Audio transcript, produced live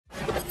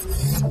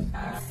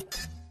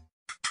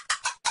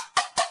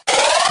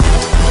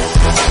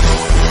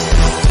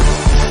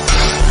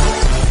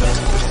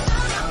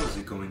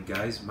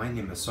guys, my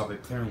name is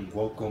Sovic Claire and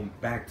welcome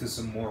back to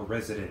some more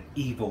Resident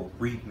Evil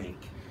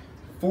Remake.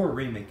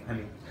 I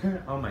mean,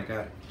 oh my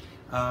god.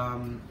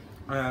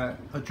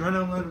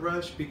 Adrenaline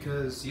rush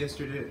because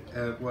yesterday,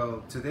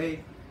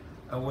 today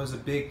was a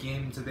big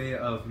game today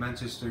of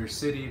Manchester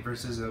City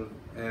versus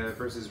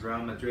Real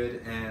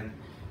Madrid, and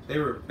they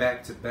were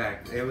back to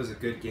back. It was a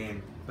good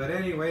game. But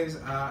anyways,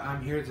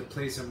 I'm here to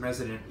play some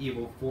Resident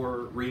Evil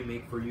 4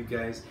 Remake for you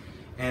guys.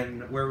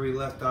 And where we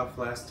left off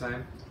last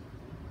time,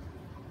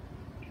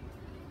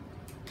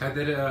 I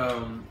did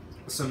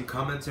some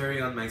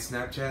commentary on my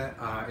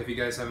Snapchat. If you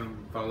guys haven't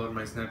followed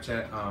my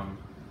Snapchat,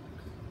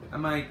 I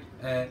might,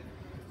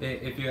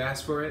 if you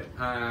ask for it,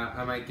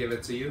 I might give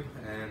it to you,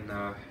 and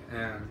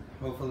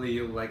hopefully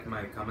you'll like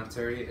my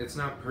commentary. It's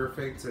not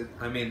perfect.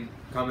 I mean,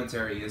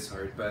 commentary is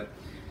hard, but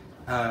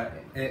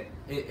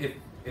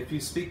if you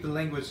speak the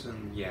language,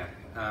 then yeah,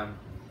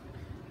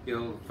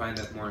 you'll find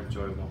it more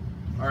enjoyable.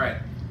 All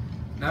right,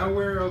 now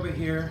we're over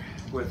here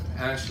with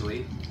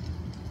Ashley.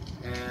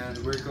 And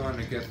we're going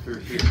to get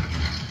through here.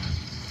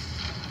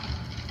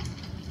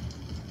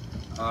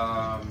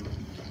 Oh.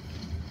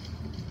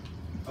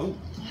 Wow.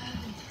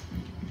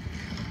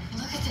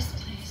 Look at this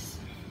place.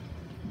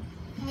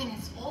 I mean,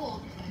 it's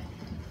old, but...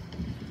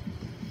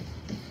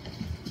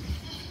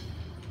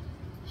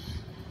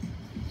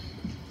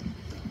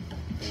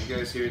 Can you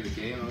guys hear the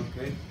game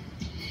okay?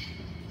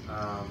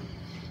 Oh,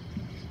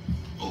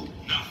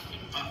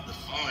 nothing but the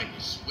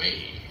finest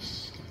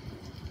ways.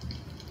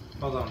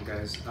 Hold on,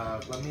 guys.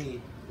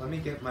 Let me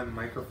get my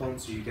microphone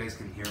so you guys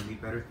can hear me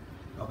better.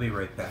 I'll be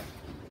right back.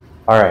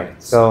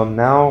 Alright, so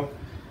now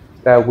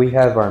that we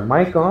have our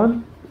mic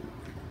on,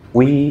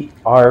 we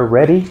are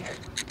ready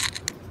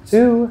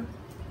to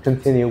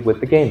continue with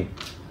the game.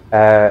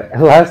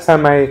 Last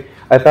time I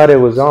thought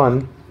it was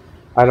on.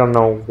 I don't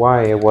know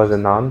why it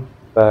wasn't on,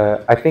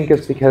 but I think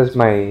it's because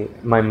my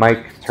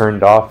mic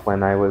turned off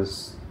when I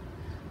was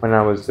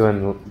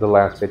doing the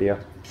last video.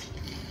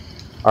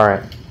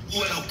 Alright.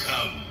 Welcome.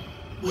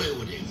 Well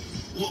then,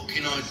 what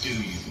can I do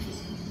you for?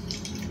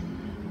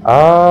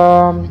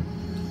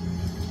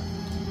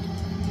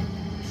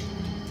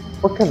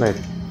 What can I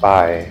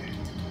buy?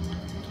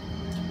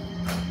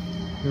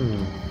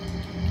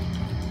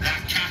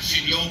 That cash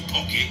in your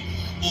pocket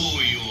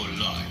or your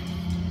life?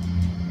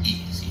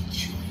 Easy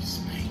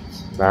choice,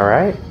 mate.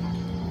 Alright.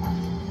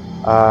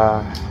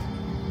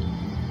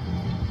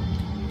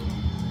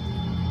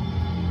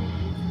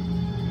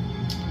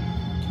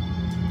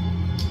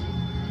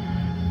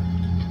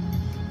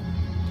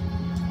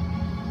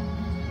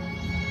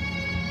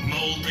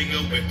 Molding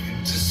a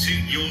weapon to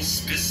suit your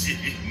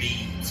specific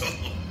needs.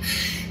 Oh,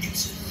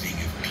 it's a thing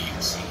of beauty,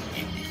 isn't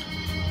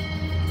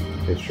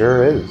it? It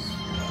sure is.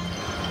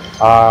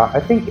 I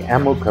think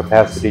ammo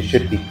capacity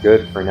should be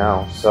good for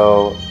now,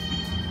 so...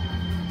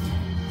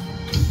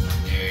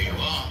 There you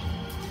are,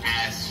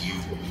 as you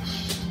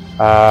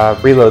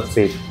wish. Reload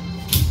speed.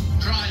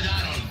 Try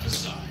that on for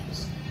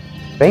size.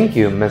 Thank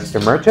you,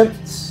 Mr. Merchant.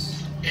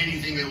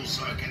 Anything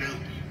else I can help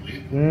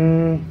you with?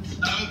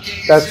 Don't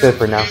get That's it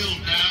for yourself now.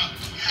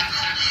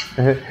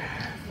 killed now.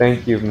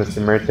 Thank you,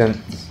 Mr. Merchant.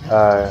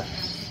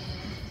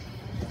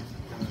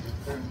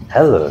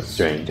 Hello,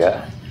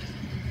 stranger.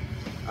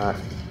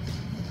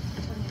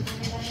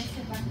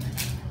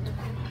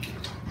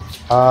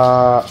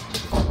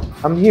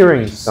 I'm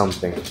hearing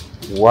something.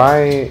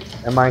 Why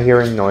am I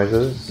hearing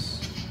noises?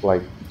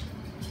 Like...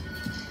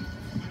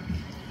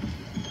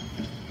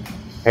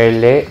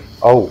 Hele...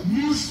 Oh.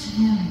 Most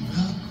warm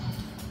welcome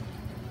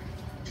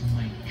to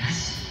my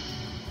castle.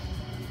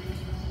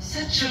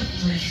 Such a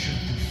pleasure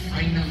to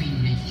finally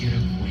make your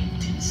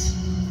acquaintance,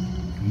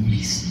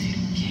 Mr.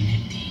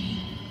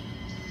 Kennedy.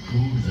 Who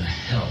the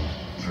hell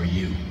are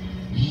you?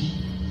 Me?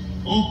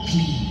 Oh,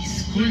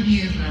 please, call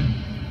me Ram.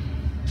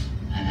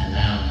 And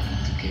allow me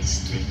to get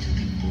straight to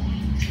the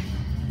point.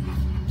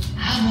 I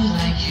would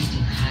like you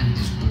to hand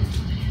the girl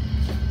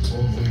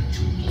over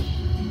to me.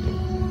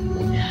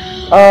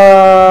 Now.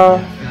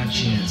 Got a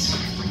chance.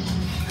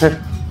 The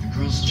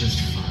girl's just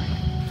fine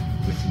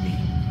with me.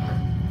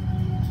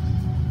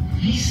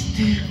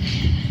 Mr.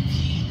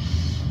 Kennedy,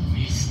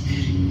 Mr.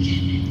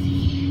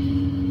 Kennedy.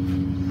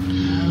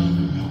 How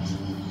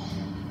novel.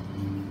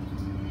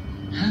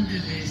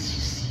 Nonetheless, you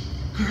see,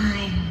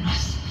 girl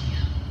must be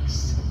ours.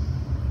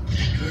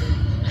 The girl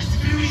has the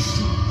very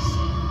source,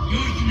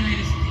 your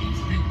United States,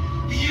 and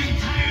the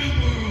entire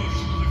world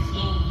shall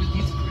overflow with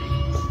his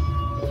praise.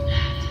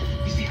 That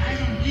is the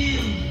iron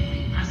will,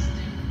 my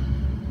master,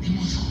 the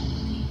most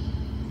holy,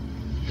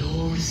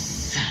 your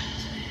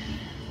Sattler.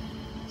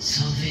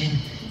 So then,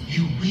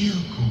 you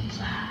will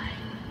comply.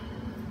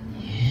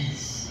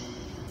 Yes?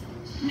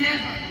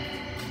 Never.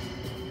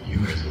 You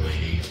are the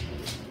lady.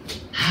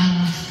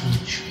 How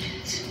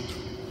unfortunate.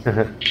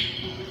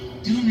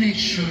 Do make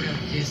sure our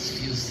guest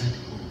feels at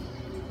home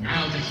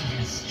now that he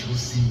has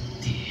chosen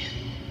death.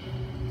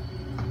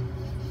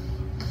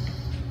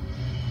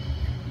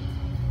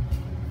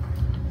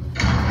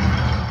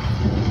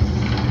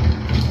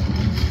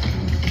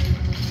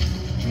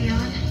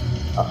 Leon?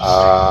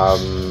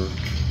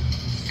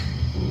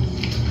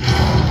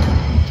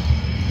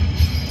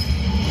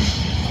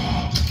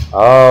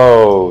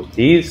 Oh,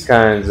 these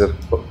kinds of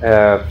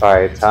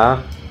fights,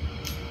 huh?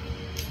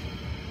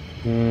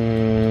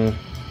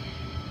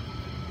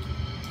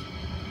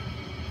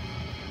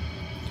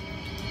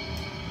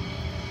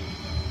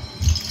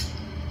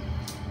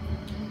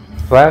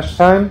 Flash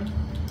time?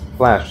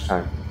 Flash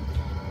time.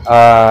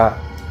 I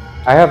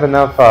have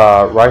enough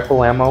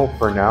rifle ammo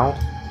for now.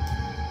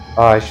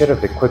 I should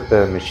have equipped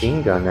the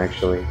machine gun,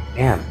 actually.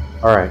 Damn.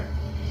 Alright.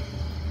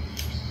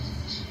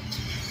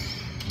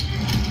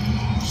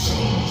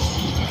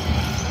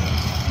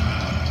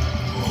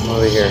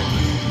 Over here.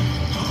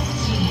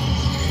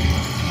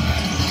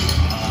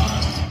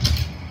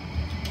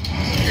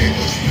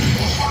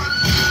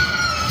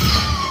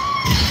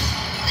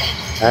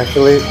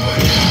 Actually...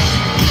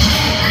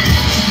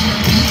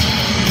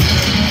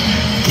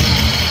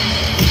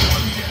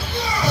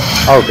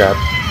 Oh god.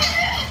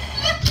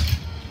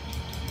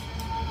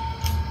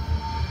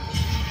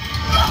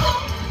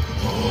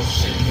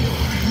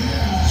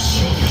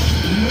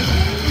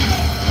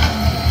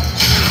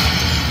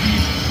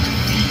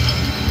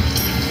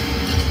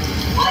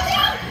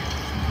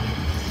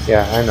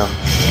 Yeah, I know.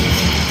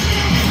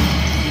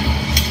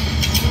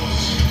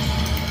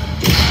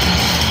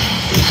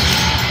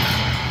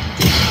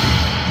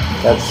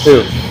 That's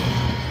two.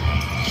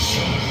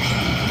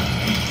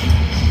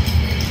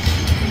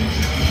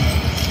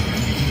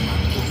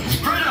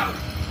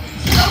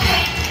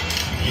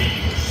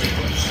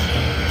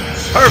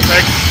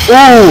 Perfect.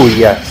 Oh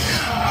yes.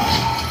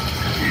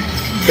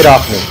 Get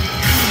off me.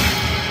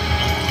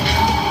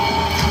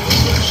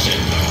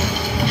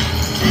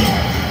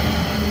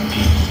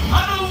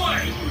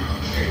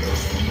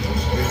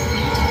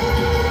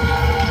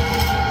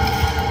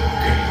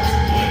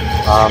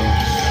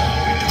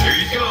 Here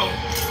you go.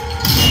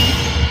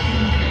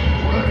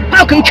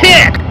 Falcon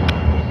kick.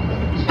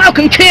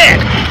 Falcon kick.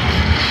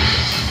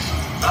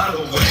 Out of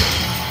the way.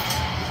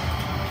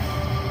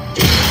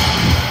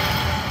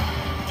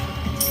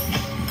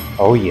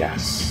 Oh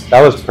yes.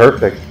 That was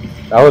perfect.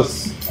 That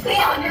was...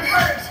 Leon, you're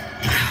hurt.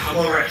 I'm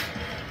alright.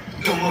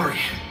 Don't worry.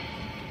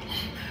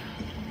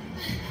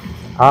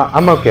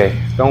 I'm okay.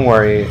 Don't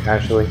worry,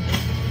 Ashley.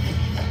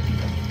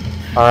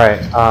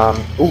 Alright,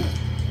 ooh,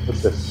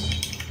 what's this?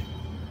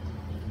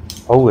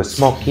 Oh, a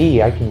small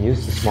key. I can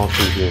use the small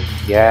key here.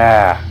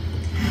 Yeah.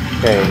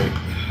 Okay.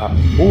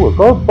 Ooh, a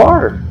gold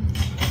bar.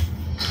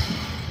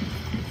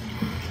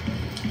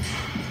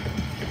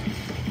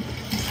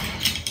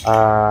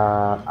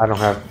 I don't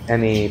have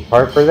any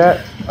part for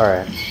that.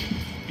 Alright.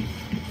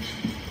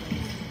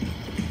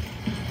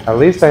 At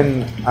least I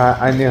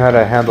knew how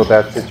to handle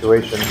that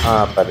situation.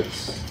 But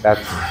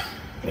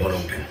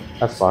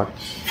that's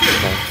locked.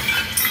 Okay.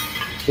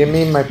 Give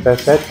me my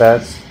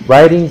pesetas.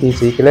 Riding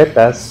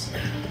bicicletas.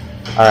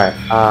 Alright,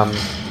 I'm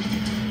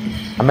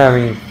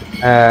having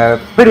a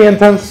pretty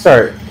intense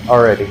start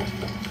already.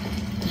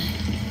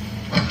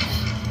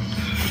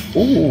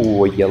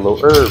 Ooh, a yellow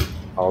herb.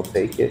 I'll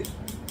take it.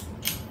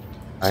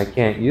 I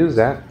can't use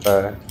that,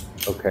 but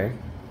okay.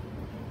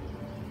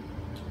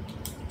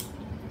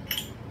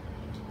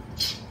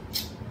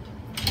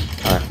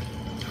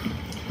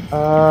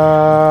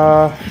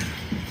 Alright.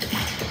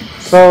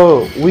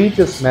 So we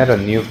just met a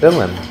new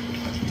villain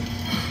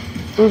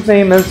whose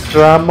name is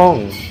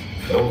Ramon.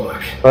 No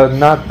luck. But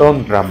not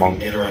Don Ramon.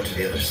 Get her onto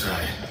the other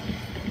side.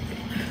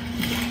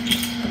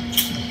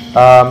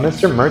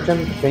 Mr.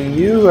 Merchant, can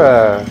you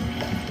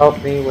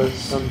help me with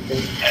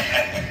something?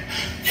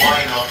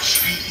 Why not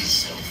treat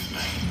yourself,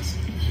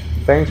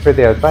 mate? Thanks for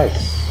the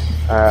advice.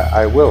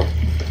 I will.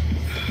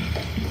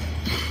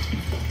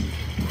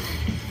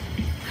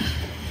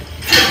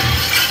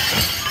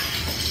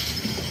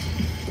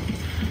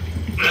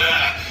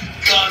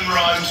 Gun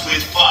rhymes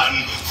with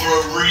fun for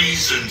a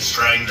reason,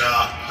 stranger.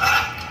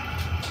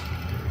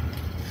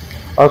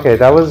 Okay,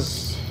 that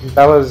was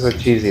a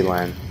cheesy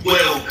line.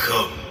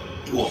 Welcome.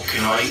 What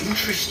can I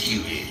interest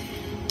you in?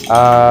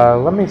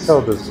 Let me sell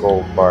this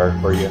gold bar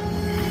for you.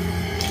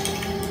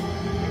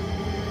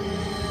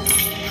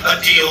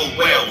 A deal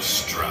well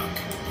struck.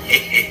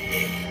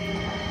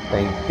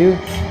 Thank you.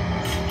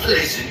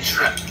 Pleasant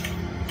trap.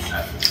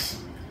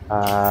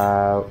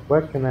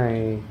 What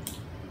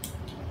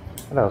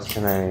else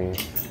can I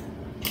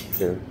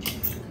do?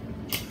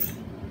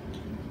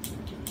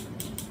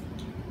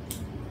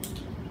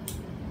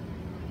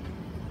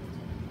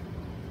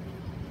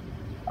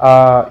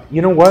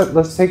 You know what?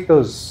 Let's take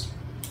those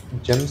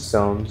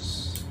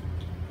gemstones.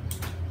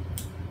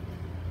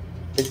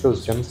 Take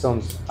those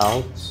gemstones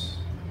out.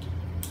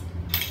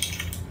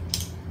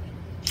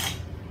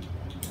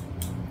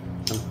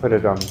 And put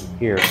it on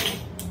here.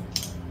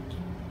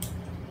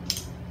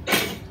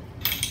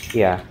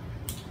 Yeah.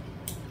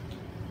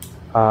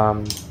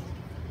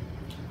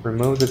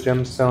 Remove the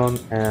gemstone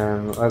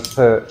and let's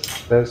put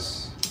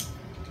this.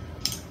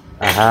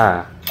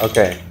 Aha.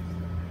 Okay.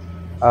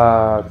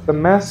 The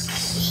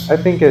masks, I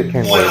think it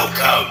can work.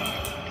 Welcome.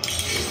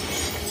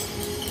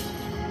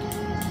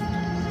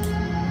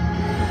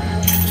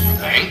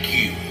 Thank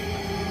you.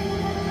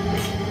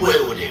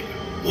 Well then,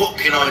 what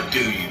can I do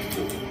you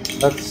for?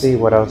 Let's see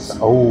what else.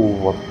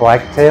 Oh, a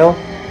blacktail.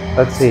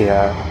 Let's see,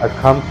 a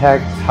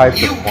compact high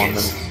You get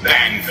performance. some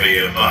bang for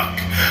your buck.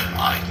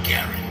 I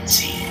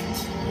guarantee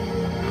it.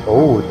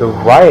 Oh, the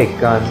riot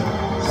gun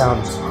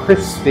sounds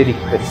crispity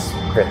crisp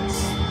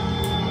crisp.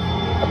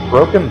 A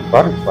broken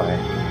butterfly.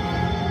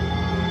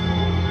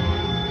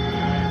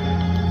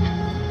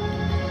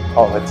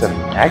 Oh, it's a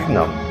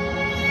magnum.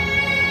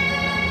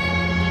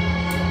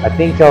 I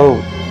think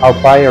I'll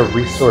buy a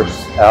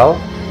resource L.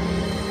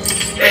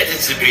 Better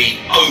to be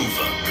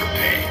over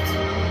prepared.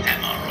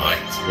 Am I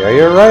right? Yeah,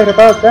 you're right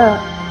about that.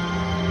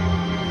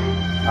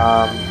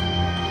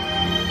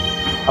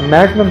 A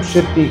magnum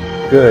should be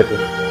good.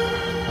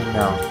 Oh,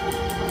 no,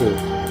 good.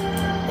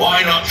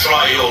 Why not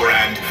try your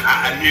hand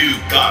at a new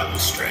gun,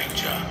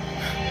 stranger?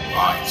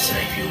 Might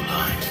save your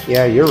life.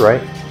 Yeah, you're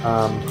right.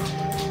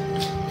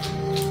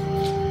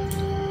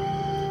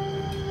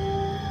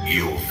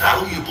 Your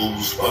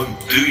valuables won't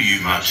do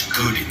you much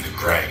good in the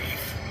grave.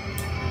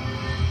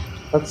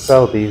 Let's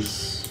sell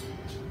these.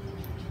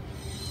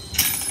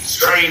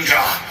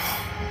 Stranger!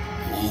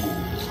 Ooh,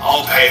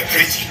 I'll pay a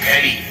pretty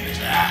penny for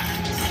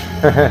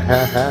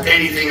that.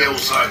 Anything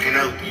else I can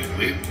help you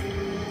with?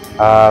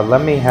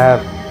 Let me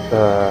have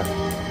the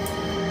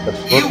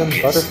You broken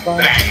get butterfly.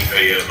 bang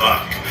for your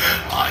buck.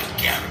 I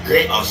guarantee.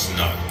 Let us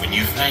know when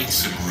you've made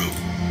some room.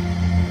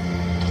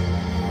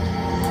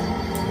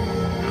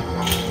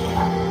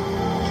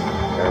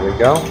 There we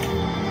go.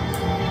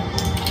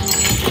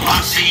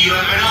 I see you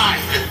have an eye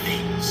for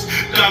things.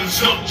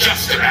 Gun's not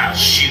just about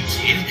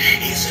shooting,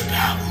 it's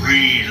about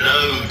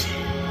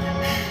reloading.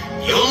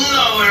 You'll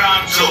know what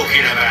I'm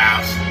talking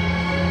about.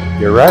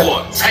 You're right. Go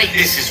on, take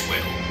this as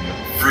well.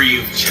 Free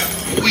of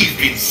charge. We've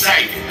been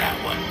saving that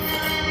one for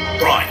the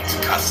bright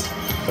customer.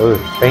 Oh,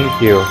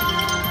 thank you.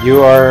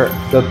 You are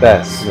the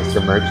best,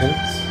 Mr. Merchant.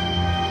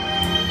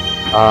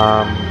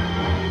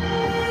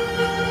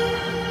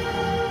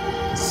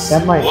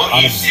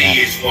 What you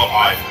see is what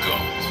I've got.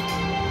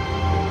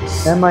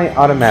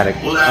 Semi-automatic.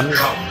 Will that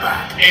come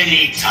back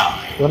anytime?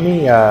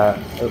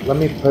 Let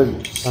me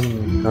put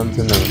some guns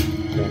in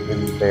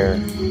there.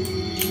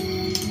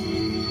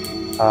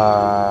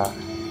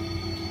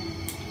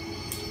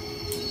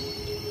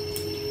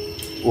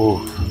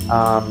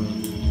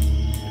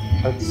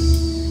 Let's.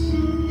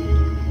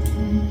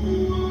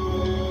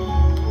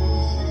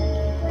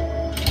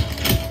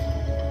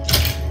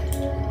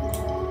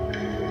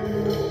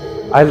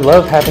 I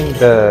love having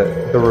the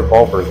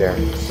revolver there.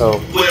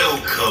 So.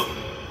 Welcome.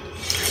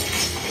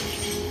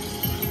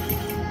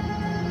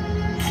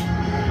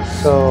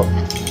 So,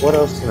 what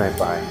else can I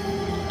buy?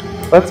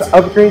 Let's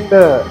upgrade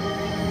the.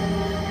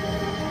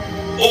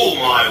 All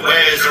my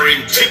wares are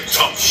in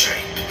tip-top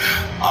shape,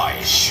 I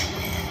assure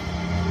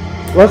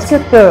you. Let's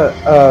get the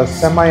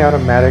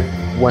semi-automatic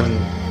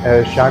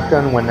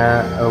shotgun when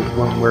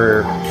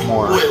we're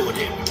more. Well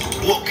then,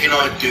 what can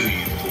I do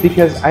you for?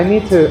 Because I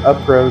need to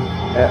upgrade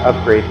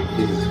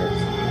Jesus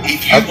Christ.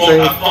 If you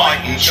want a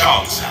fighting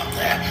chance out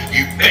there,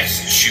 you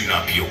best tune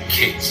up your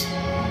kit.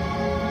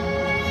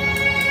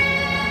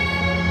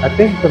 I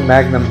think the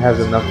Magnum has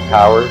enough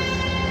power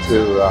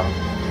to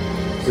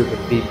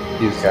defeat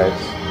these guys.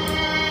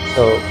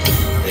 So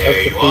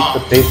let's defeat the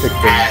basic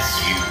things.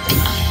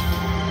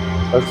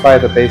 Let's buy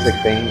the basic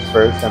things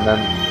first, and then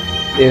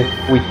if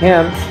we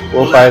can,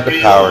 we'll buy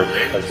the power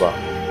as well.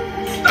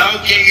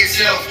 Don't get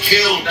yourself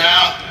killed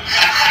now.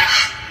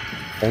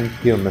 Thank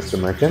you, Mr.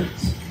 Merchant.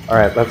 All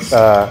right, let's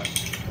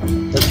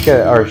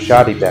get our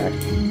shoddy back.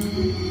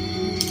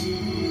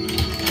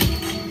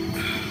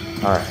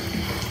 All right.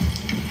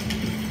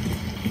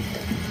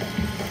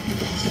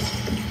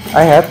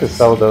 I had to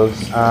sell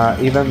those,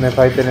 even if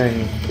I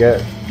didn't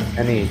get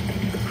any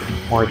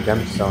more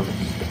gemstones.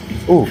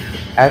 Ooh,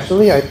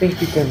 actually, I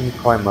think you can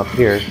climb up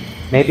here.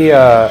 Maybe,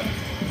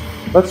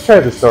 let's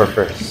try the store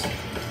first.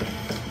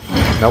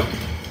 Nope.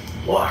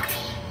 Locked.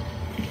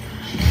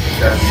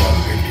 That's how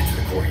we're gonna get to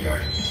the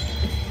courtyard.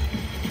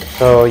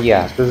 So,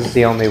 yeah, this is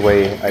the only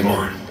way I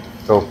can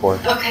go for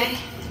it. Okay.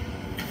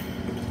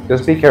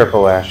 Just be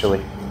careful,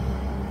 Ashley.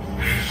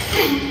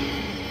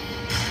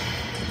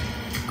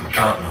 I'm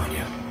counting on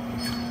you.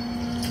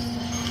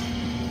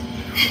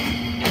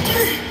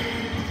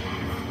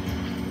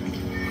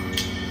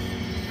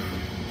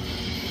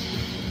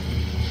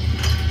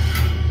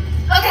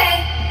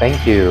 Okay.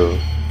 Thank you.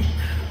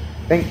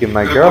 Thank you,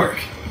 my Good girl. work.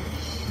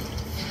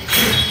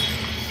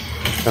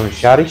 Some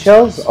shoddy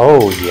shells?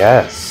 Oh,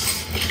 yes.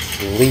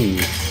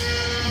 Please.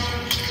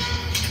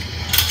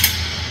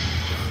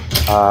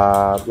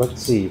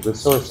 Let's see.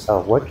 Resource.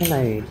 Oh, what can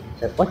I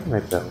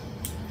build?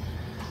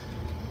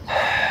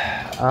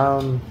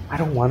 I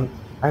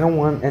don't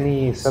want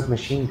any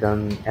submachine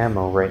gun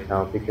ammo right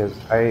now because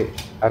I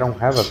don't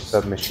have a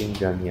submachine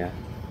gun yet.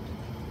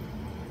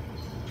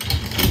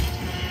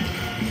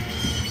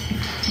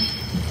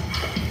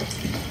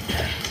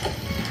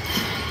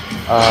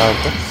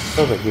 What's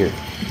over here?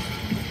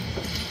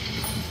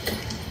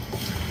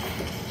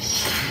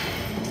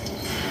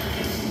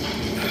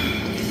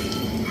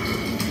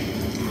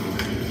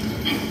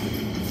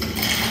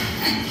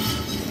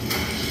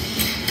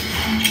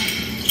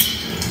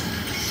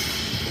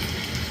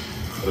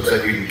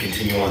 that we can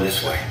continue on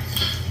this way.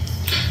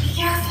 Be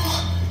careful.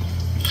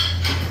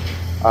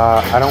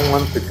 I don't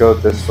want to go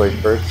this way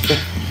first.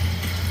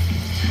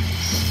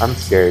 I'm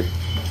scared.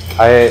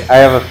 I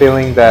have a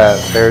feeling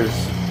that there's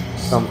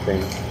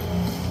something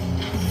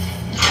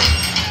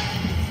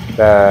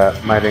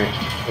that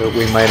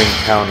we might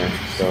encounter.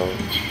 So.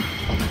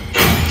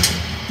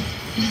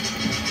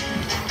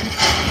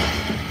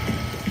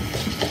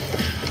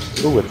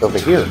 Ooh, it's over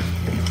here.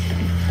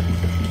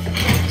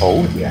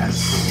 Oh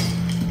yes,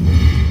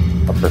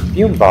 a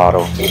perfume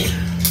bottle.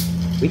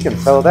 We can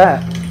sell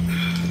that.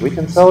 We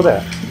can sell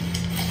that.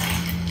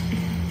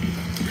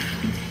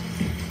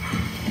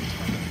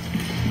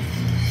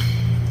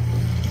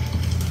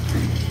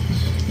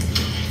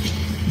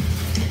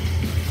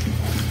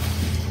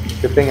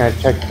 Good thing I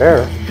checked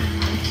there.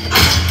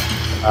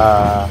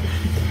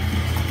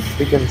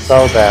 We can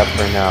sell that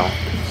for now.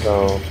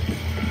 So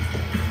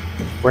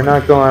we're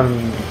not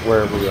going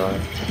where we are.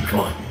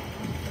 Come on.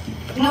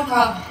 No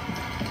problem.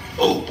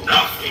 Oh,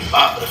 nothing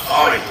but the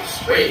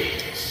finest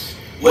ways.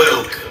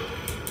 Welcome.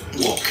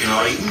 What can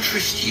I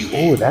interest you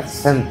in? Oh,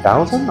 that's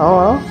 10,000? Oh,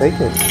 I'll take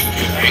it.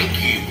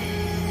 Thank you.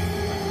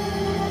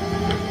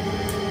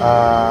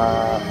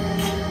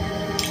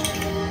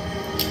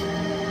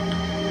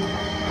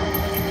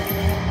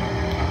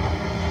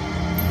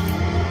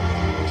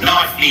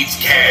 Life needs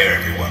care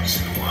every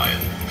once in a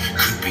while.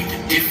 Could be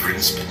the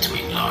difference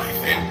between life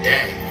and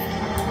death.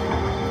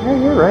 Yeah,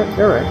 you're right.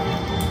 You're right.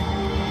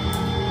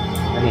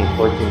 I need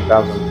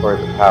 14,000 for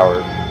the power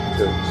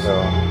too. So.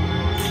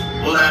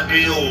 Will that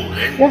be all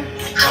then? Yeah.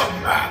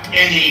 Come back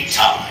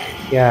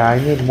anytime. Yeah, I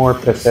need more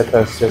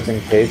pesetas just in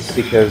case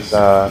because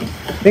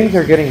things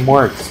are getting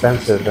more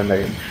expensive and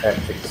they're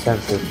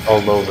expensive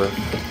all over.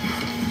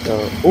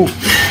 So, ooh,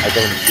 I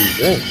didn't see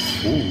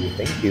this. Ooh,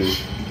 thank you.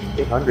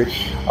 800.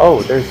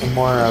 Oh, there's some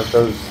more of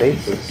those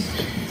bases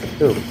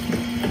too.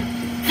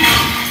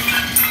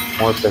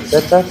 More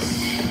pesetas.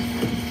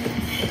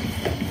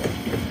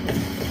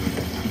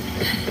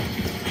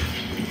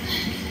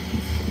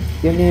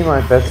 Give me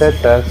my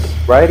pesetas.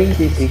 Riding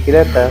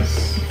bicicletas.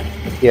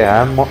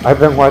 Yeah, I've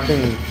been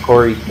watching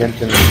Corey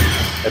Kenton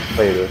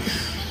play this.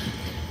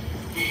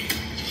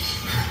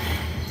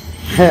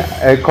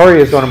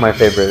 Corey is one of my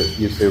favorite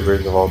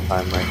YouTubers of all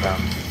time right now.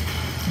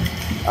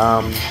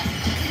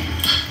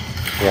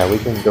 Yeah, we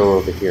can go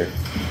over here.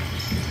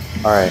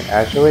 Alright,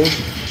 actually,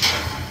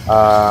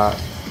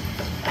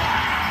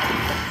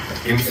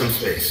 Give me some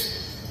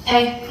space.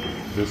 Hey,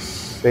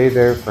 just stay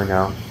there for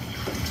now.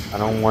 I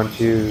don't want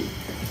you...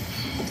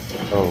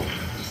 Oh.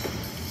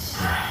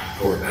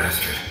 Poor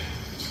bastard.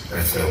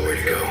 That's nowhere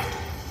to go.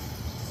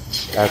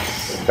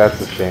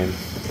 That's a shame.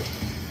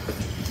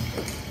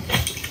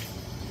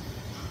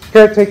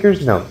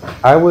 Caretaker's note.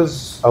 I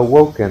was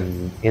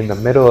awoken in the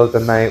middle of the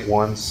night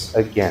once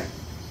again.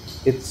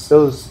 It's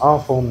those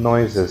awful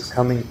noises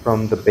coming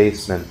from the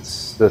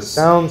basements. The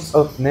sounds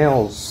of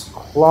nails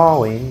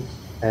clawing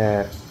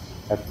at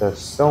the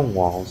stone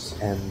walls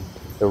and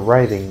the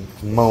writhing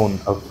moan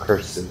of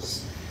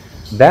curses.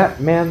 That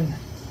man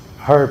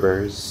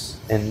harbors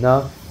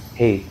enough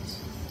hate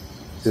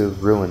to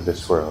ruin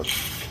this world.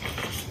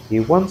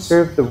 He once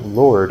served the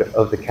lord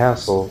of the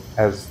castle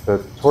as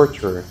the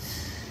torturer.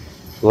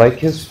 Like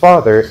his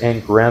father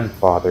and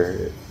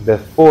grandfather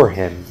before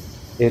him,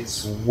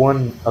 it's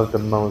one of the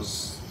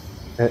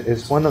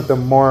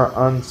more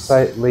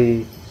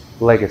unsightly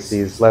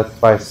legacies left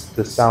by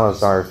the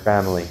Salazar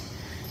family.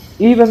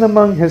 Even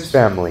among his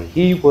family,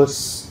 he was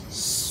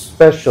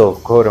special,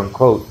 quote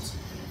unquote.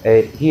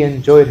 He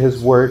enjoyed his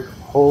work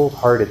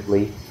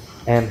wholeheartedly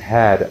and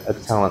had a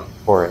talent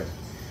for it.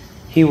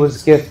 He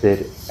was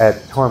gifted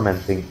at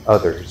tormenting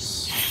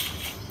others.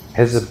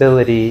 His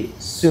ability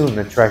soon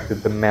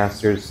attracted the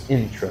master's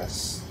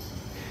interest.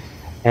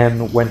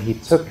 And when he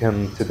took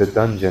him to the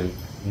dungeon,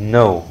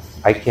 no,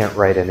 I can't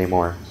write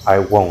anymore. I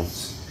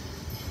won't.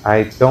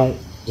 I don't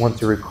want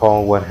to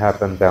recall what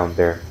happened down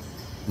there.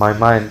 My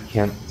mind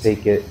can't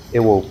take it. It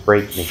will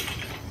break me.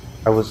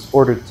 I was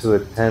ordered to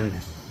attend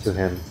to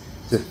him,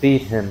 to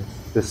feed him,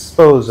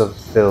 dispose of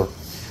filth,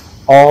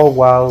 all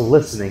while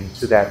listening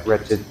to that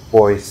wretched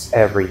voice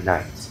every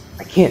night.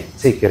 I can't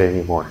take it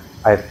anymore.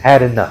 I've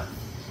had enough.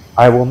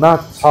 I will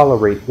not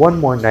tolerate one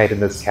more night in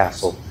this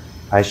castle.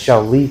 I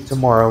shall leave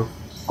tomorrow,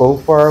 go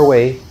far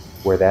away,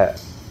 where that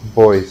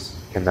voice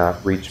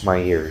cannot reach my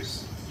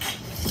ears.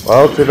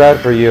 Well, too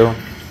bad for you.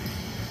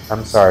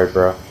 I'm sorry,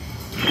 bro.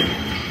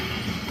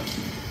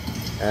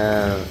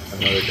 And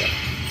another guy.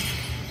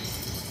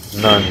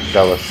 None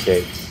shall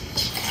escape.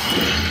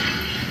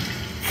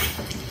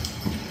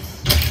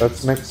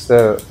 Let's mix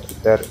that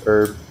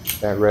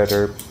red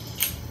herb.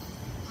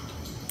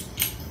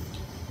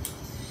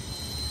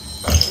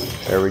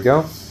 There we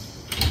go.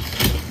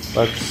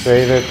 Let's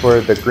save it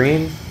for the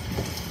green,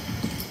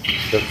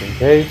 just in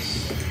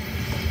case.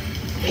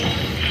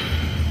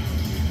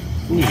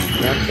 Ooh,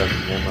 random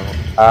ammo.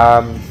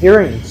 I'm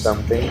hearing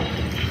something.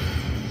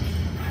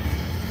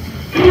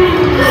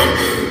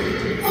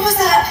 what was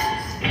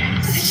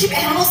that? Do they keep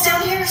animals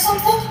down here or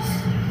something?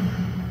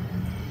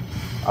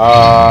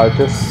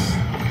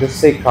 Just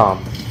stay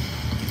calm.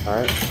 All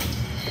right.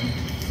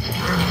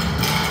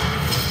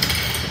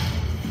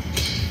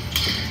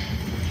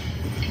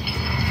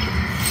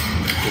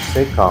 Just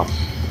stay calm.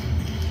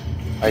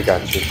 I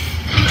got you.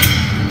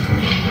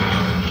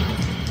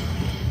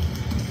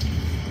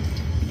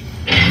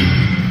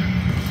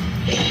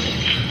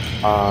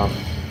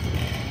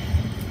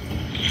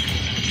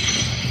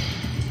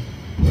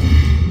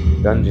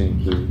 Dungeon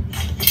key.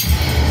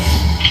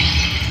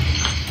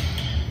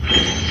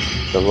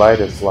 The light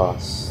is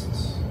lost.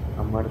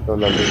 Ha muerto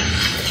la luz.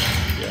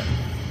 Yeah.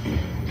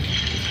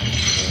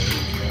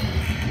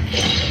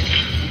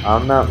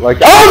 I'm not like.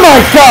 Oh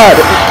my god!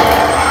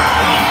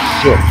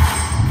 Shit.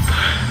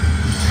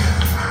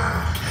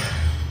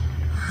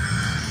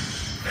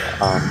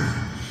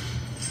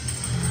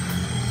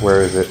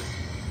 Where is it?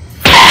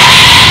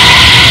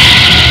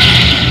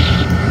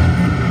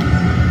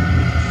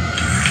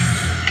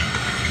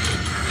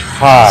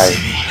 Hi.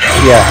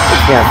 Yeah, it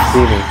can't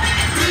see me.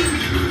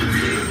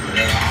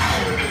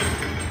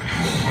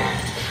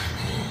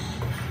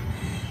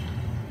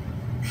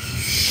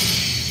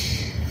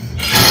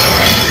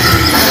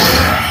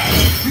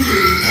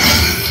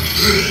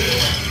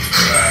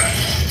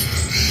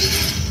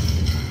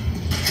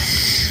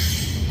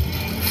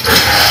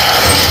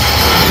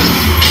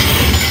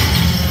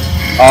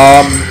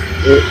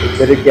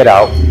 Did it get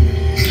out?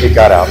 It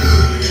got out.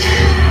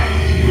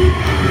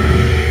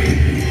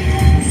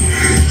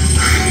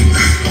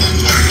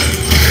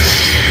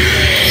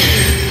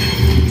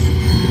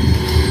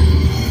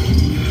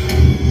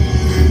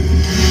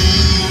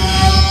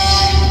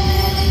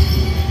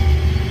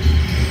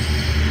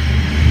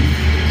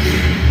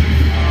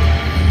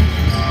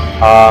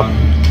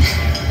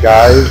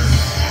 Guys.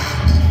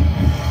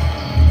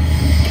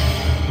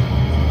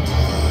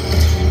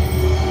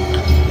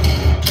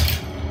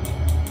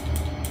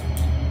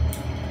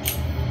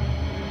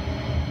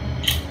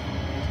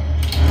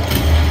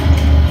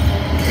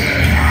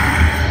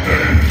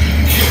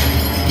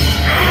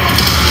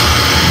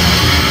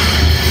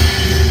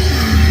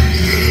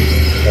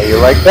 You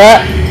like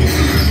that?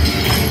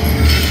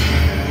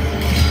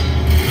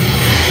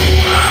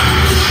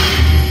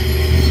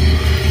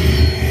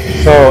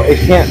 So it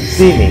can't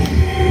see me.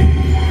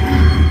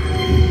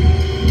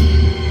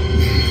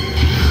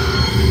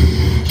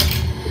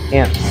 It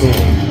can't see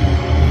me.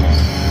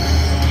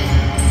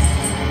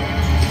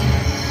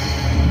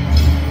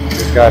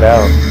 It got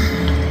out.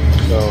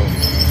 So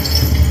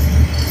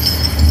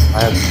I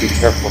have to be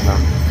careful now.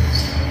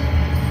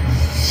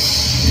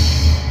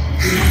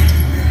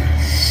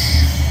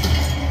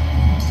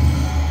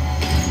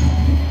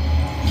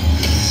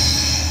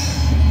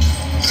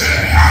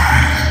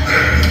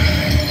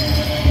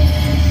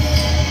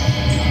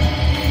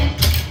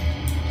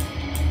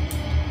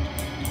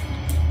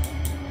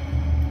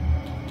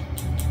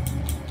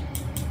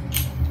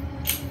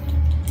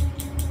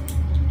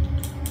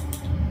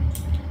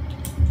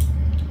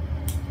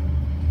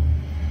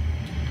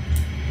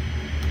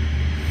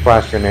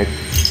 Flash grenade.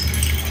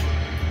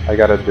 I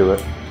gotta do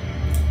it.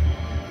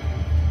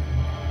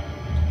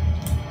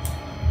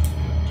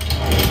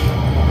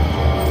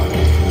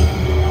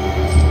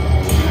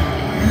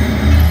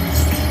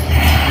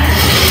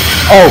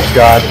 Oh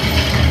God.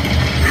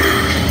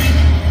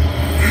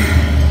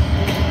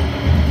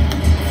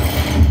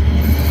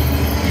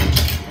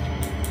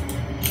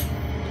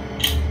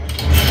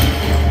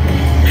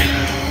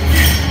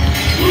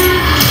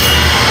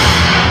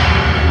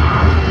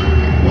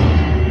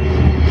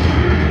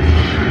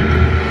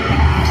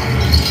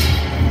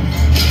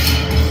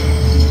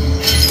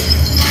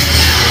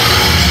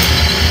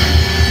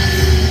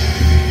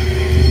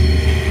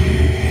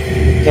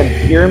 It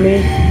can hear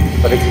me,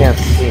 but it can't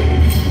see me.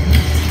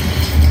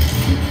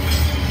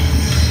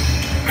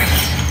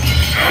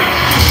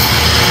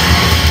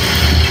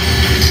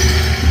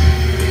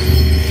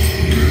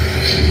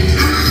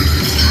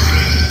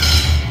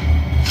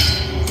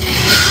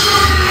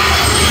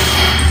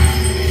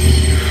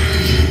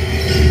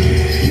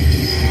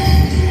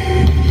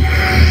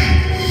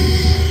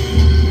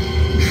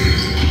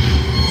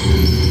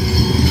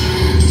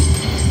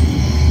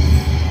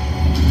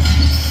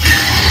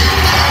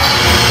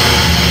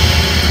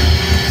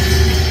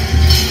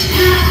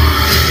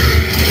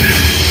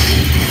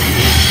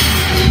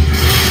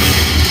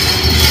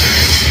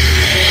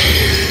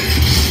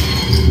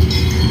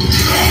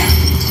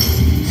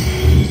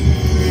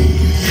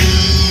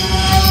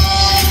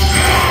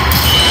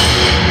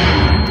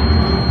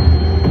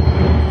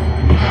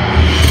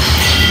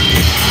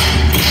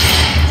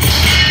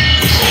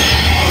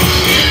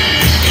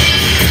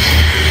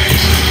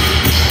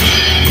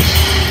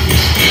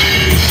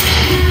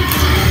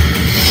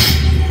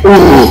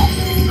 Ooh.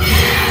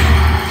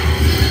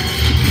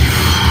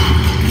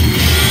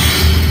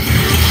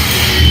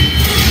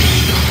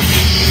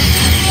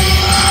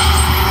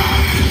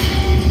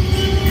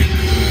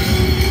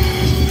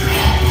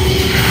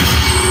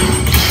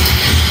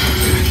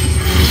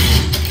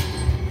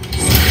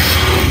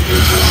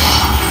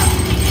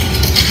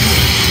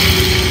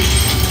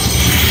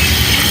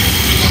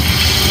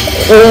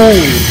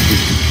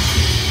 Oh.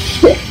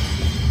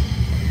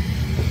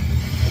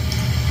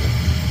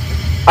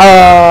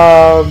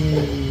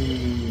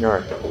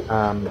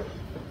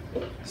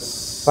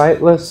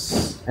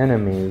 Sightless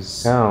enemies.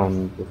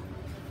 Sound.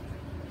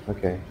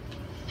 Okay.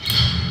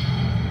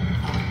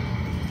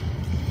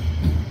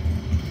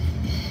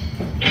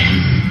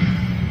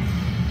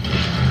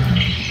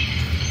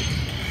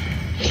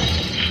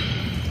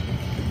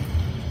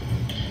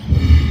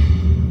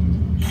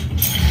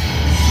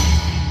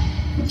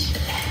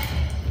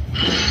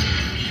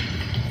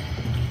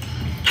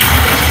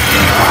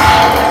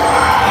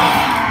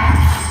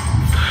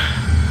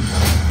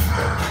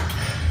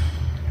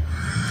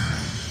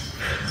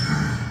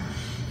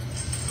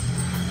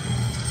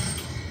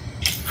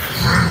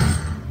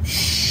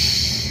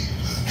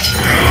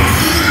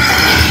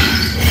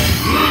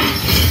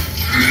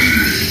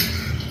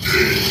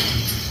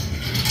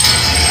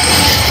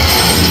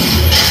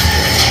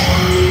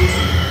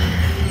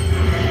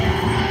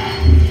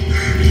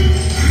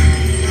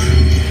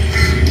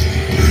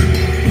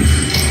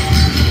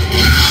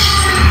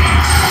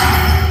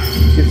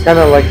 Kind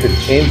of like the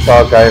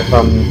chainsaw guy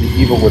from The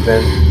Evil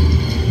Within.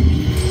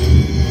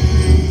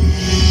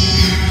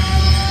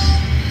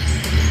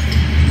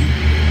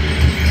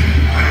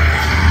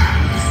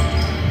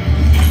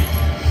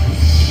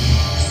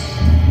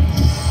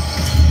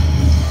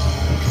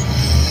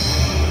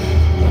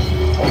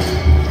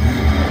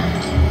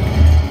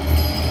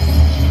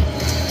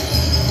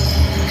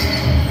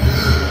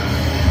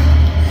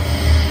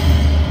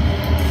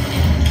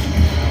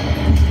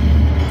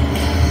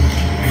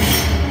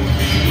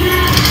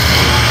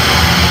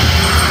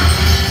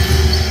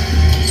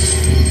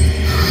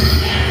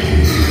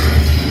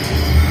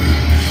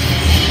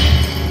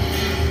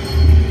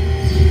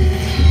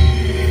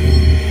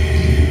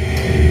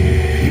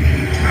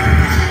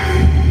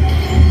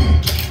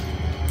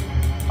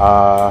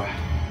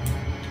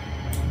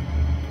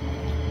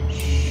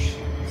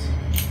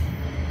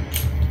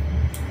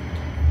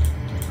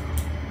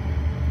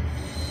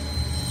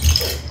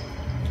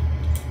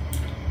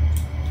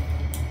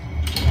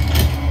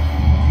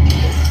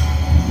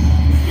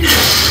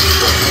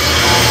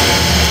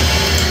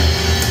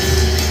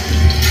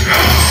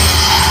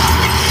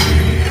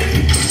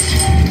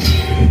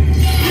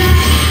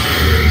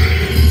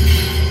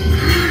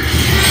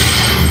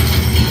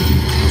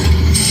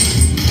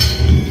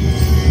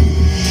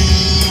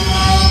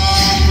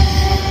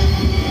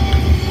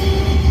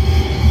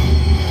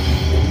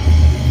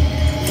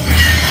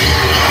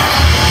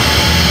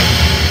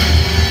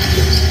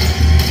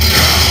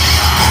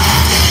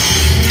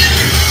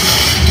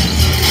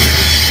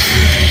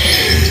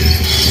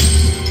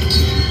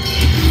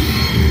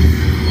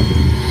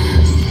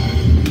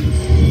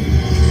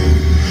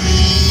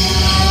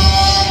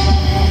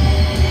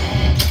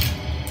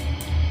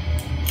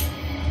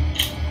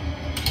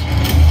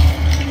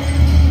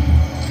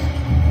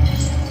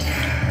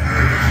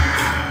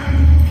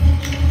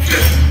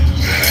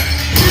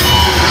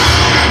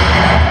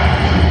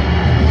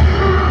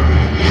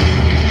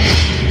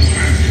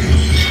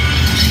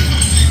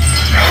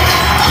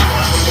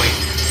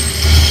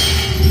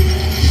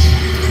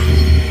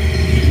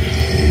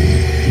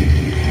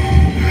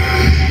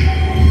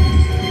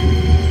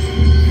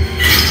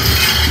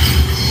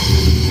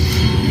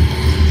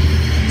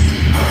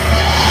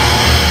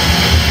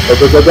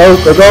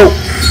 Go.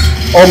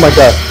 Oh my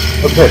god.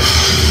 Okay.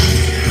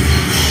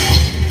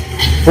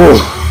 Ooh.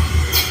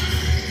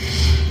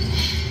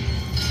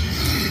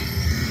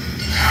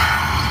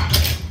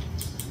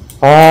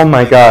 Oh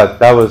my god,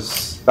 that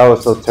was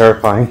so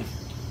terrifying.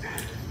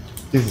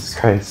 Jesus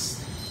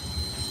Christ.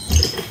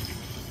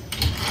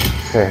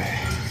 Okay.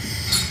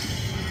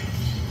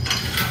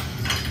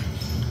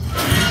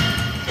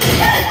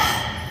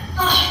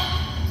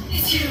 Oh,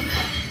 it's you.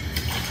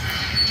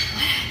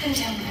 What happened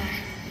down there?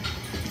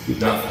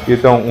 Nothing. You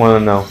don't want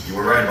to know. You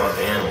were right about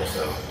the animals,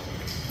 though.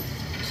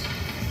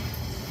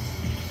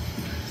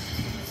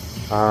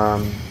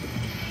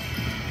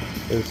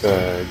 There's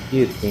a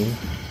guillotine.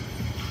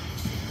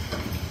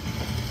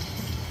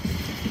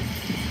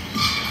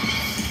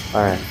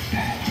 Alright.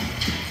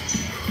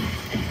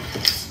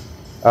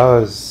 That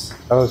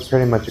was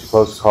pretty much a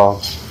close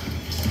call.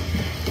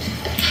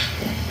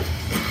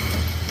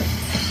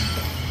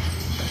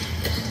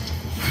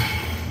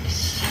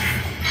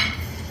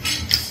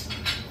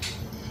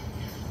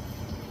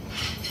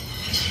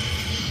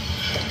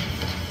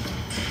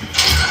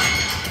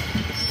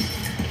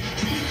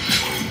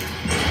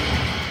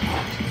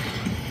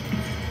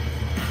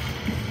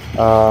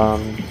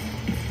 Won't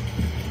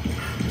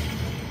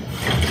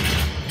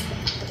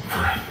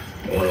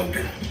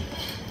open.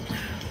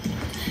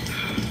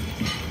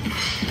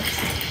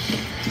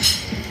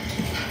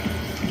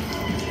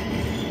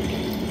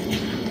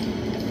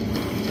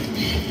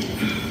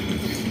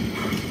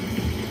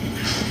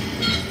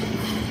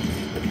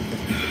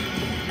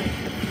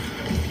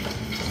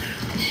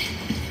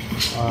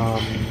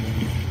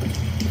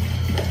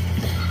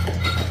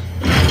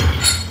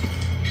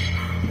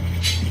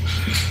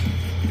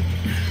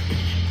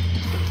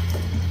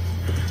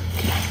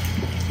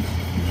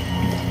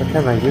 What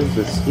can I use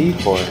this key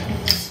for?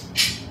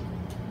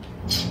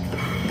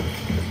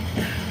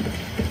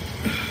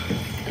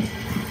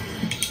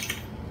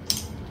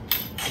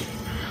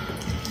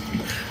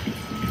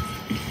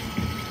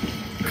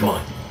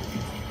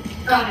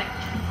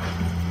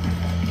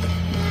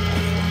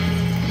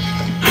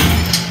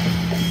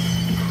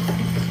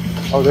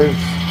 Oh, there's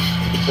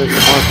some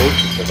more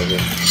bases over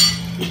here.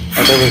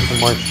 Oh, there was some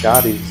more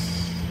Scotty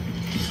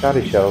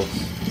shells.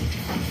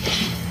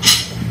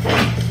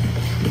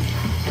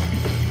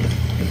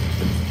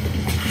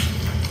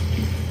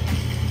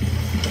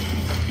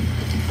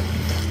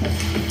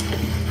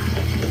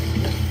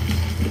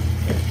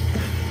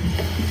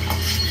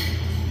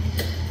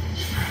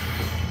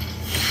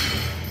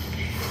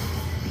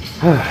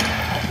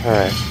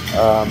 Alright,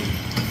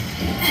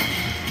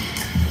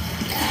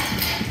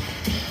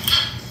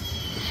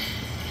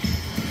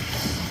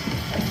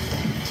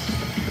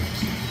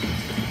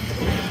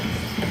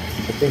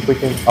 I think we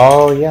can,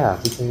 oh yeah,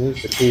 we can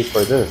use the key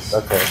for this,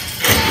 okay.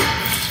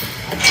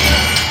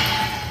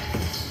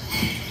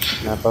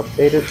 Map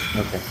updated?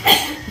 Okay.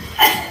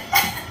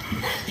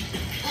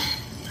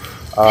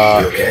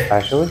 You okay?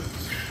 Ashley?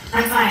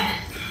 I'm fine.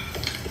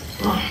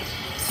 Well,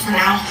 for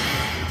now.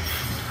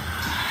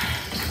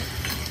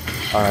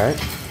 Alright.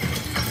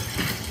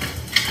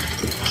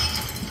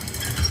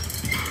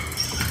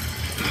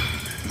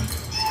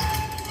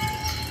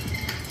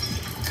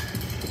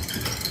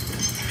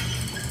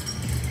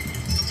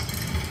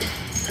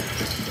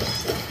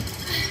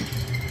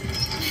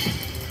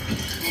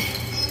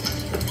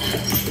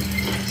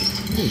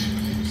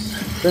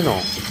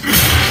 Spinel.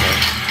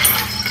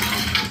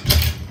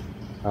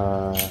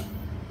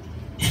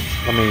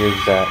 Let me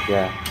use that,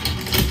 yeah.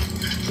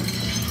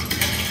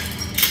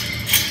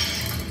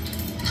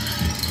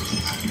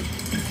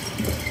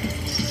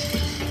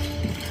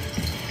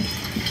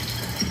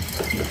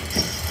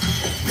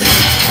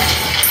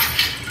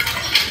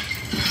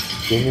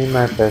 Give me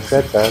my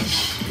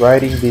pesetas,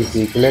 riding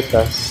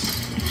bicicletas.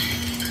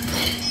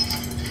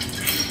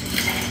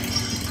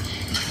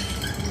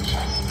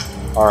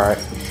 Alright.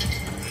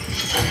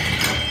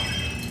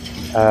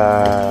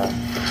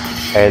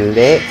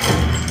 Hello?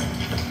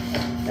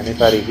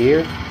 Anybody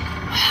here?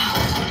 Wow.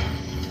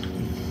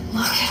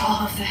 Look at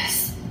all of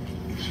this.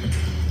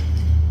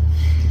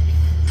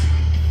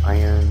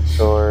 Iron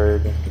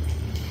sword.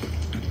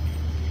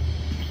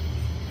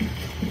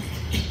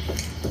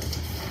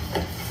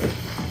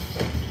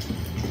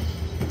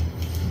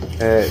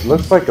 It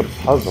looks like a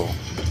puzzle.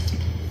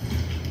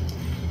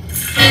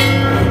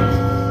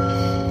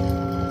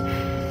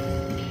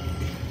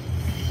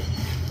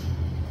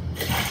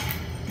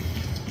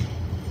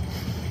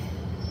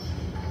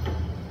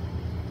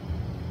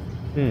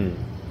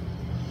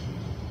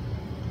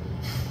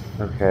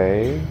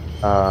 Okay.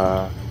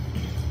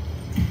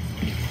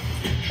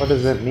 What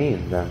does it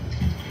mean then?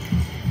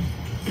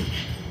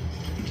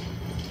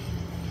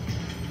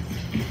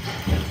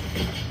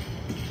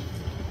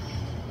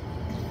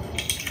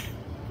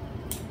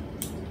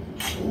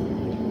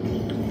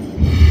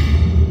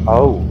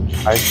 Oh,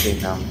 I see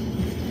now.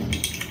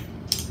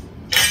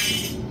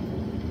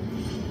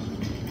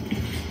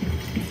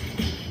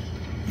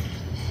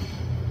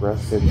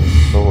 Rusted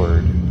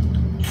sword.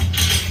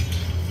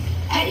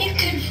 Bet you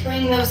could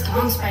ring those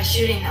gongs by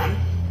shooting them.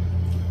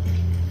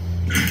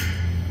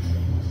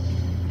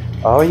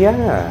 Oh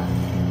yeah.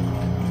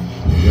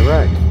 You're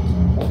right.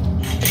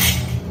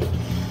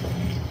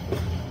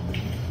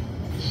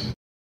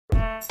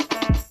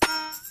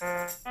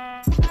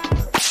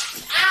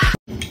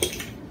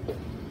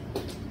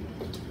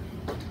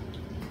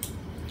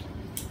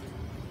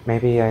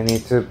 Maybe I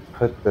need to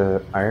put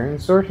the iron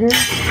sword here?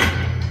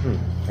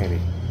 Maybe.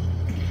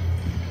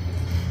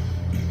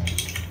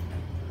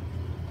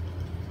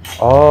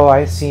 Oh,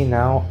 I see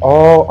now.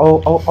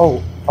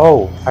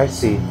 Oh, I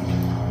see.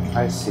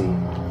 I see.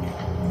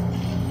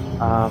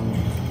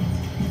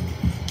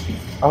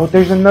 Oh,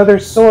 there's another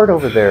sword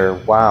over there.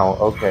 Wow,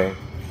 okay.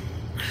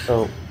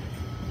 So...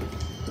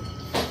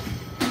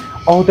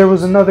 Oh, there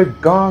was another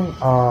gong.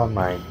 Oh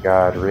my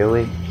god,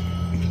 really?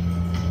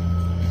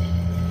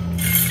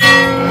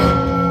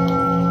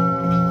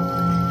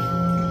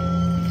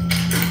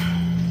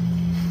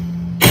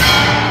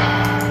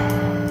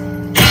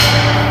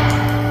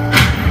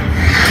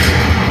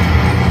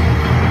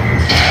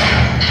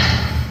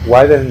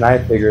 Why didn't I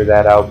figure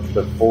that out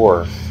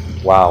before?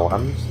 Wow,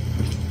 I'm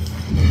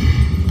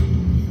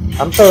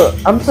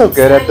so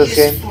good at this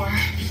game.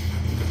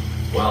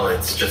 Well,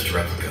 it's just a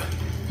replica.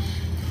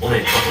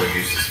 Only a couple of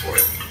uses for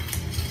it.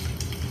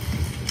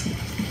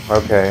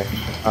 Okay.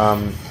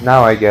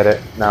 Now I get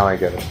it. Now I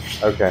get it.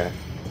 Okay.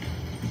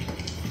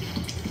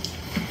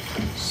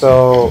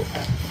 So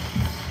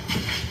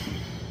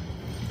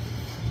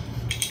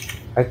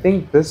I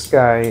think this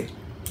guy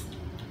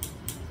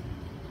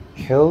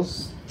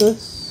kills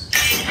this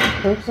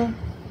person,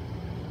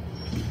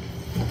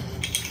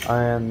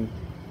 and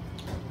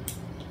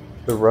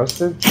the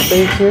rusted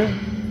stays here.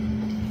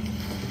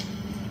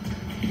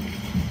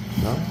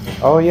 No?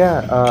 Oh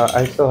yeah,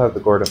 I still have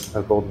the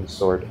golden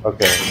sword.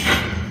 Okay.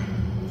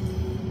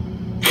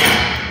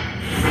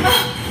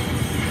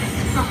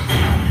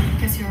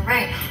 Guess you were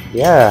right.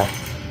 Yeah.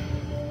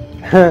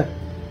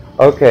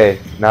 Okay,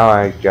 now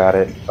I got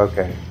it.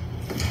 Okay.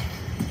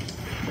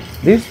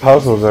 These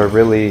puzzles are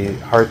really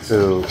hard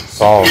to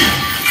solve.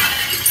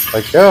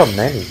 Like, there are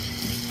many.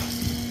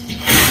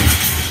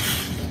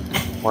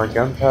 More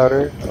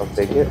gunpowder. I'll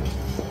take it.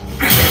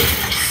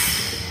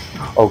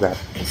 Oh god.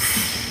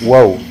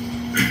 Whoa.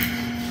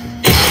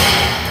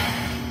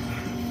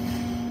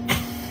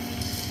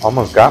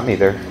 Almost got me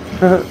there.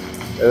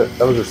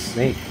 That was a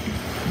snake.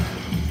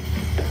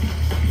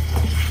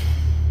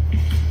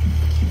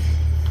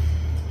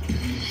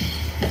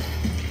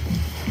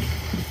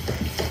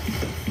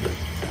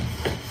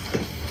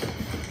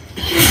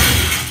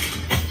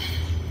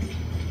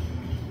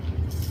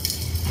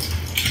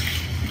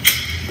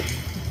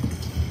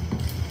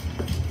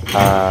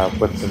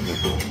 What's in here?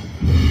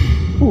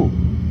 Ooh,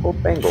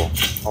 gold bangle.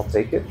 I'll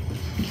take it.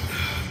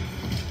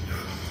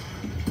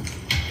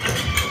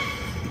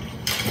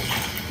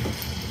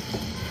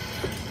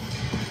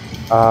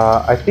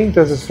 I think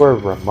this is where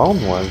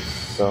Ramon was,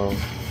 so...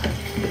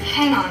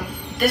 Hang on.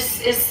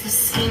 This is the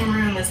same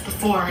room as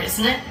before,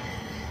 isn't it?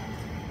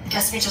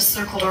 Guess we just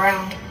circled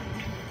around.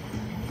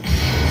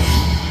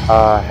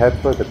 Head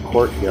for the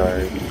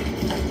courtyard.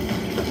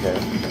 Okay.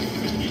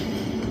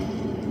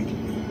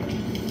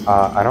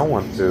 I don't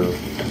want to...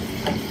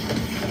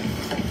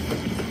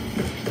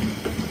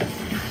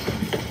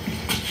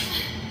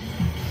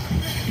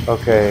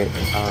 Okay,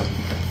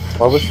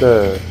 what was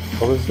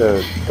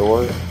the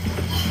door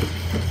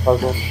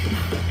puzzle?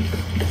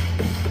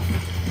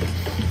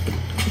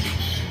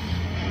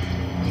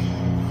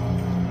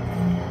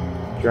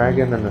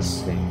 Dragon and a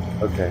snake.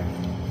 Okay.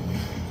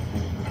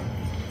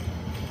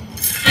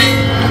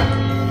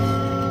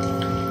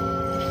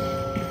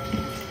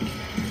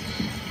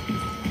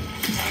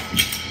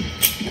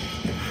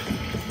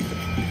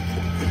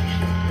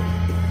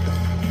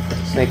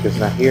 Snake is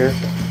not here,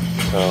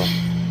 so...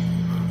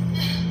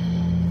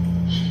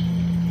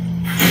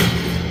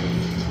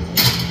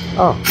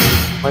 Oh,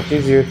 much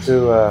easier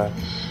to,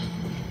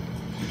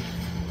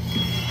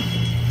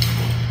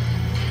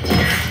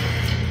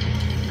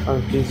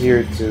 much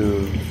easier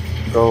to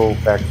go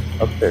back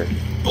up there.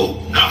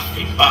 Oh,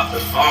 nothing but the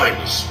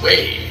finest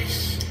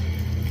wares.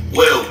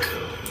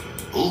 Welcome.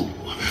 Ooh,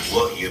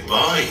 what you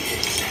buying?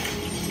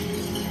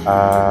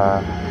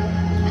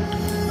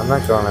 I'm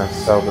not gonna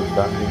sell the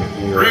dungeon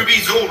here.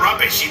 Ruby's all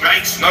rubbish, it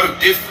makes no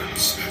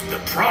difference. The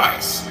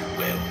price,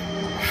 well,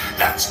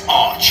 that's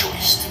our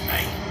choice to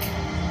make.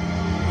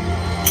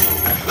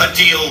 A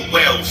deal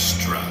well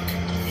struck.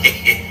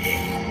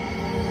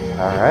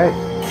 Alright.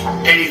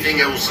 Anything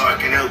else I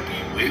can help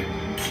you with?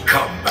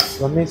 Come back.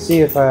 Let me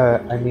see if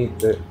I need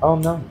to... Oh,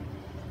 no.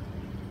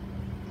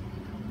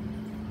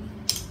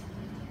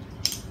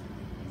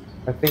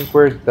 I think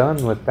we're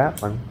done with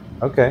that one.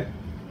 Okay.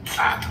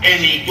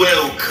 Any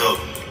welcome.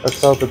 Let's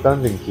sell the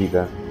dungeon key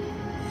then.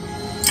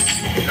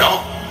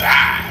 Not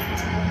bad.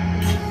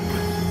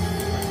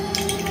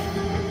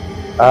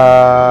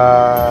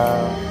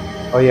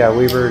 Oh yeah,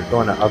 we were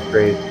going to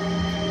upgrade.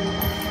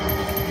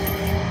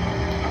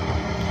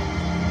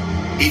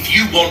 If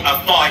you want a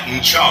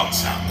fighting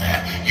chance out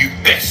there, you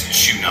best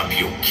tune up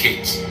your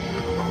kit.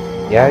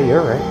 Yeah,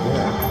 you're right.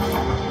 Yeah.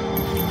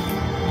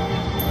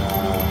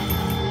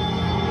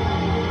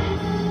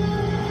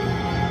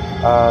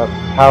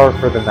 Power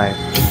for the knife.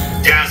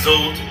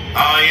 Dazzled,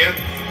 are you?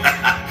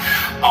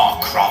 Our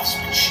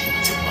craftsmanship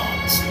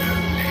demands no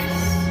less.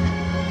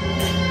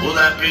 Will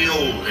that be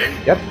all then?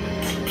 Yep.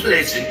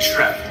 Pleasant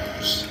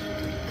travels.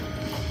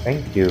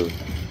 Thank you.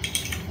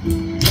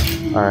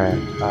 Alright,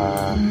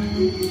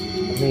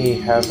 let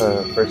me have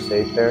a first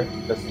aid there,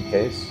 just in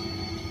case.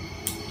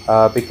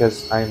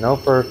 Because I know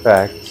for a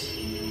fact...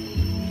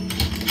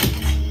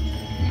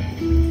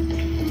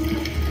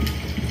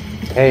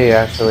 Hey,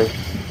 Ashley.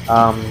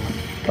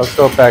 Let's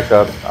go back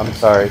up. I'm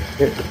sorry.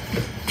 Here.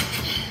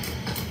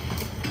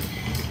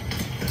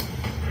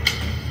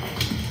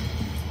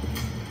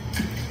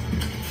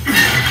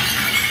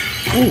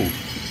 Ooh,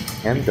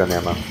 handgun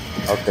ammo.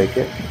 I'll take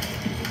it.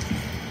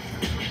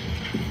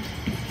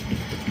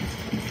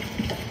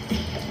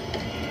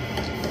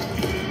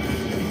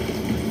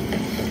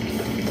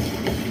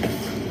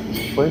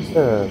 Where's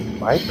the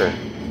Viper?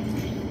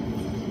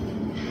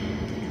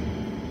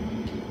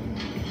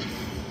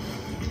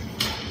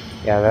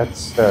 Yeah,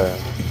 that's the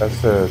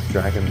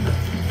dragon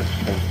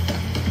thing.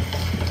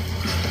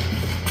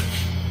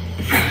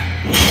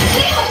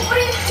 Leo, what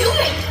are you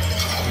doing?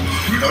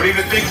 Don't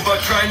even think about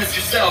trying this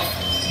yourself.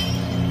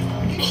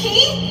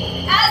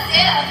 Me? As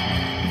if.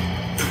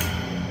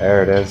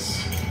 There it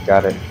is.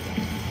 Got it.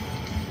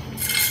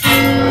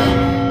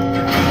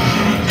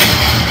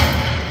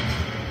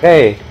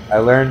 Hey, I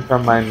learned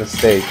from my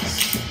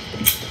mistakes.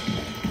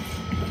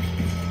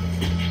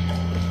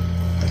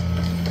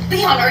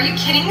 Leon, are you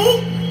kidding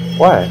me?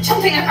 What?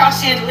 Jumping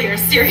across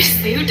chandeliers,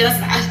 seriously, who does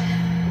that?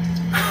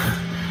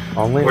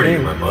 Only What are me.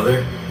 you, my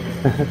mother?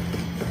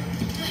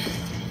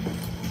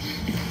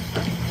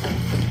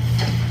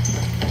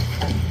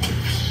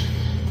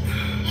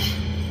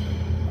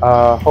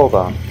 Hold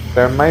on.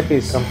 There might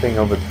be something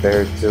over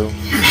there too.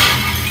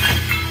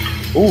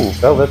 Ooh,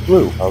 velvet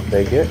blue. I'll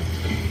take it.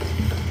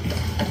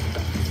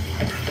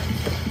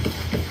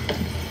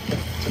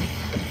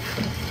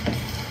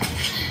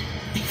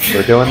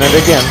 We're doing it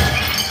again.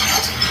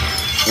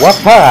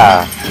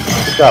 Wappa!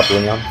 job,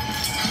 Leon.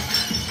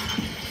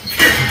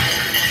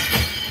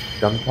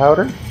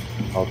 Gunpowder?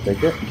 I'll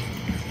take it.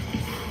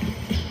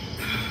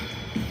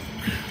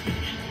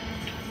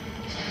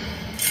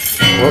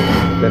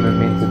 Whoops, didn't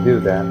mean to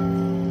do that.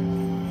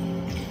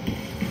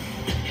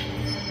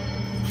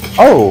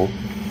 Oh!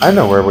 I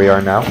know where we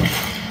are now.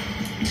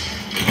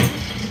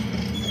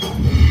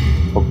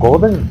 A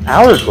golden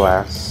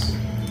hourglass.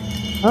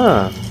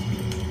 Huh.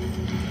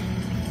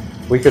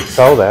 We could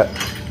sell that.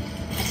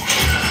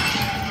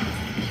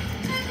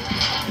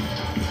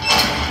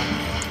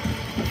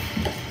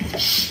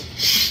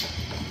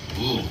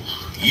 Ooh,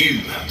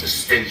 you have the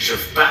stench of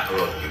battle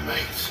on you,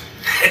 mate.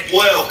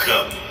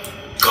 Welcome.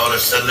 Got a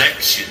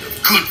selection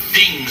of good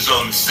things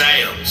on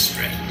sale,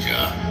 stranger.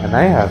 And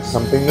I have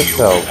something to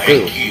sell,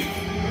 too. Thank you.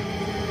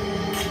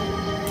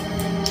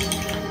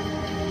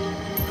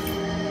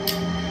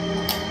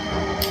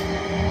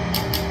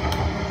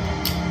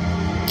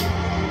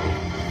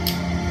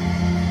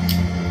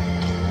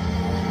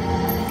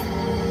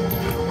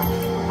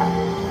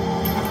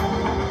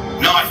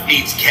 Knife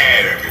needs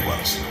care every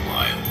once in a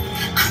while.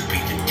 Could be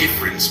the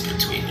difference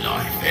between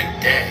life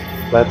and death.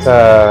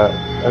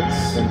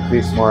 Let's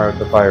increase more of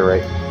the fire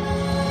rate.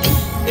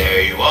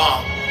 There you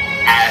are,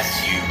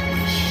 as you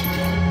wished.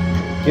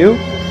 You?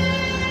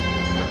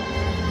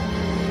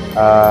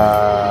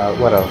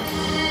 What else?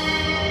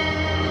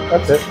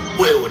 That's it.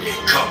 Will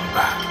it come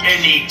back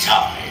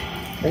anytime?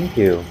 Thank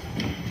you.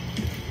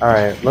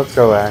 Alright, let's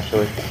go,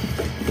 Ashley.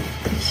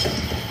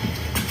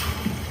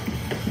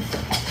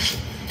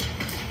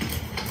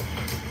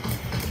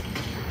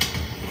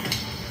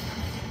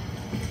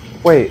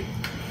 Wait.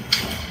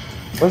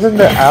 Wasn't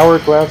the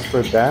hourglass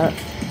for that?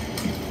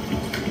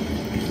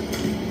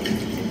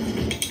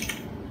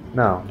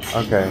 No,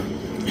 okay.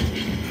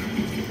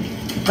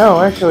 No,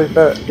 actually,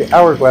 the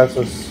hourglass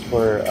was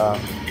for,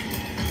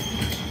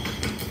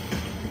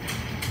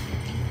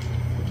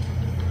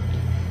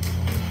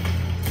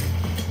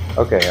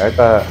 okay, I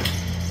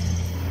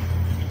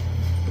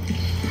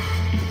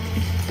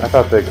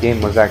thought the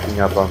game was acting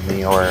up on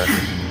me or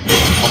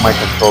on my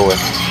controller.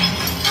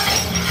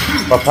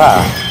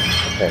 Papa.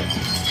 Okay.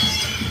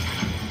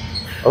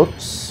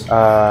 Oops.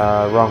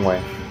 Wrong way.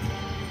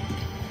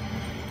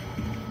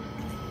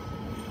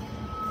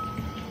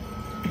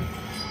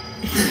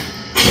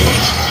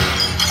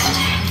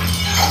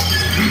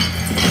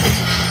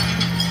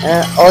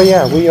 Oh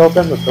yeah, we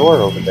opened the door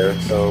over there,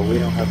 so we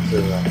don't have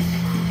to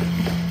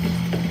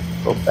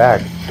go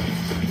back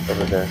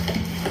over there.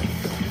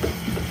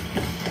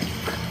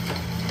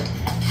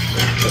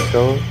 Let's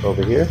go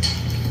over here.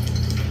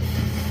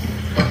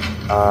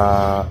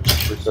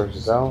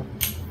 Resources out.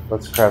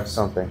 Let's craft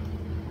something.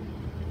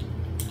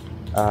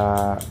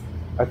 I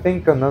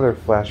think another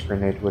flash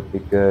grenade would be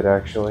good,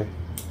 actually.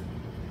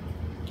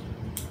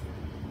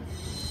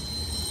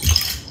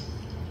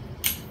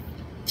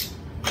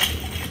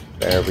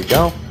 There we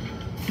go.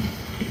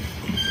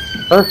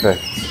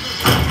 Perfect.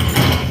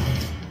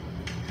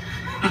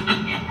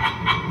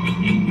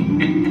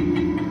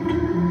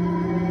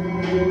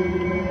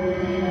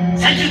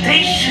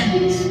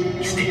 Salutations,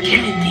 Mr.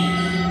 Kennedy.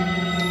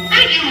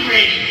 Are you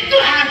ready to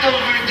hand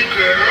over the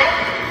girl?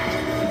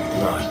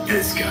 Not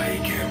this guy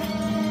again.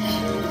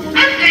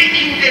 I'm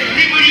taking the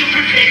liberty of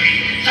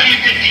preparing some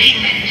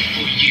entertainment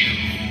for you.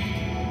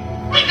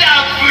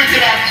 Without further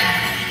ado,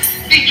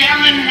 the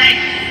gallant knight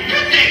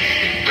protects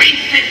the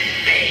princess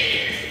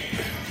fair.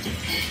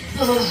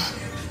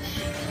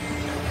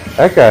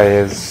 That guy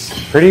is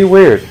pretty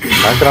weird,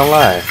 not gonna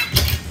lie.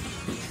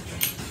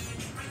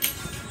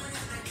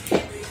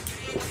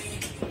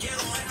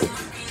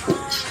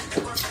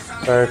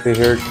 Sorry if you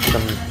hear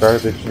some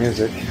garbage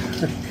music.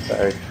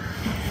 Sorry.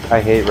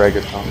 I hate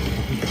reggaeton.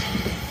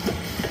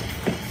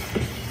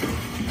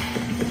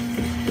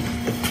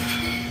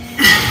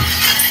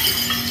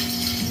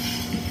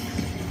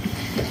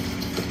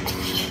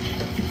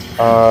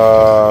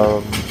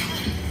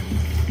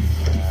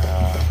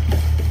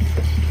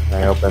 Can I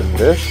open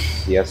this?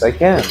 Yes, I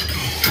can.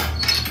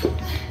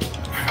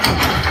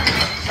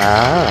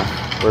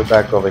 Ah, we're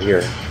back over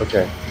here.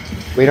 Okay.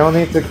 We don't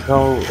need to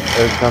come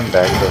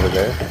back over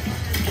there.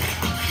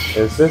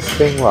 Is this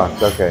thing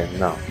locked? Okay,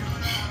 no.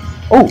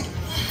 Oh!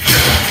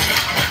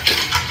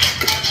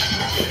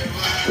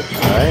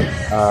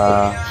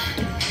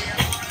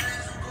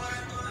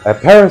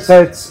 Alright,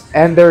 Parasites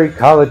and Their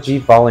Ecology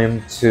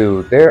Volume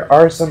 2. There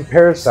are some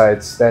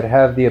parasites that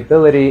have the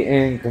ability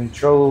to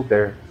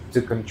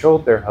control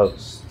their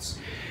hosts.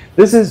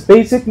 This is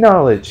basic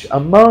knowledge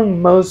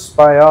among most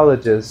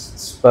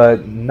biologists,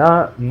 but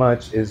not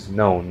much is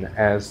known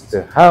as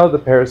to how the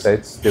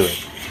parasites do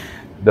it.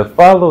 The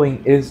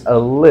following is a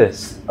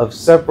list of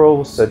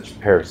several such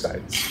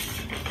parasites.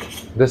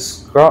 The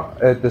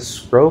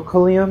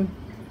scrocolium.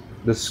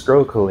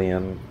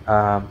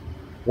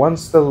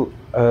 Once the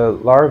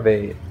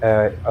larvae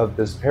of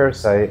this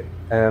parasite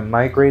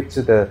migrate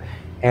to the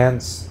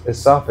ant's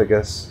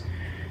esophagus,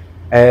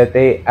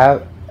 they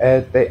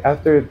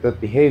after the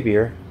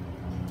behavior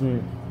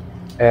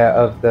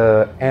of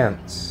the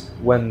ants,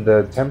 when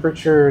the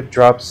temperature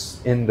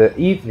drops in the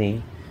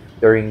evening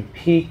during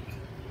peak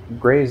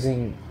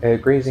grazing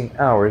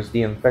hours,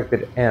 the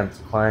infected ant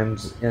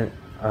climbs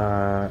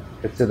to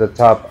the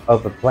top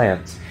of a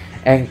plant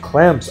and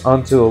clamps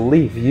onto a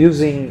leaf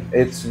using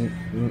its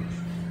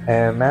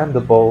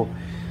mandible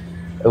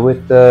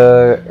with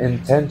the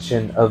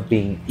intention of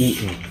being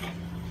eaten.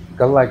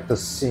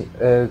 Galactosomum.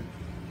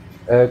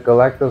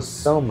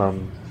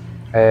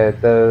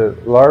 The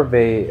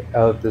larvae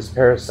of this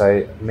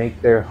parasite make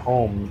their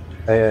home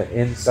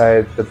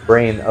inside the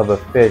brain of a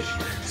fish,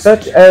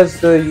 such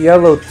as the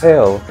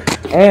yellowtail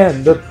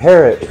and the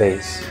parrot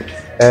face.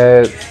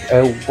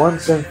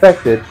 Once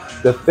infected,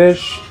 the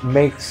fish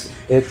makes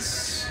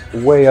its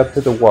way up to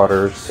the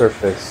water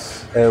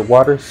surface,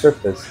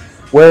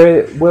 where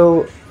it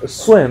will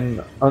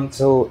swim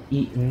until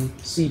eaten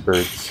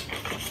seabirds.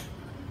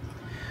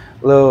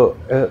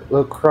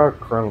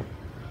 Locrocrum,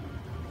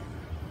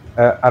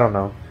 I don't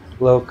know.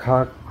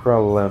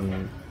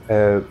 Locrocrum,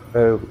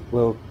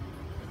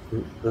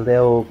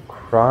 Lil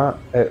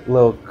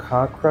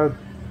Locrocra,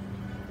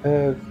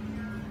 uh,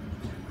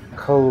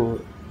 col,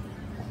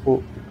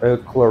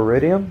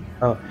 Chloridium?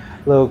 Oh,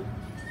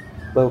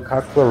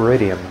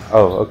 Locochloridium.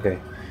 Oh, okay.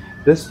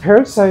 This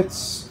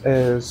parasite's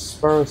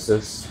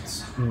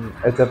sporocysts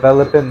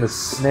develop in the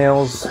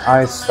snail's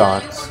eye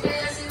stalks,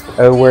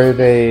 where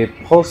they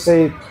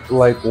pulsate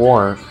like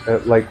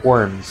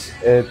worms.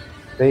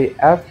 They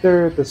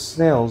after the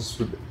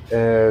snail's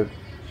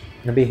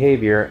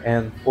behavior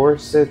and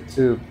force it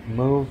to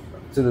move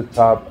to the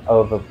top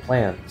of a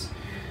plant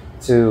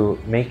to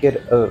make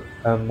it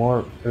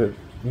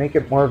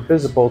more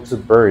visible to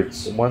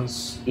birds.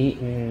 Once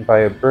eaten by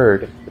a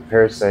bird, the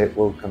parasite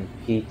will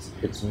complete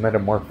its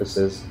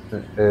metamorphosis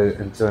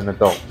into an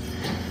adult.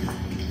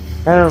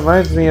 Kind of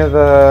reminds me of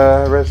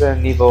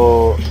Resident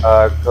Evil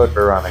Code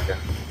Veronica.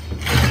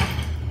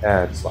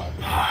 Yeah, it's locked.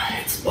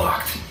 It's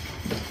locked.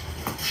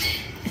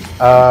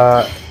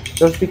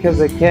 Just because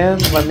I can,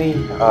 let me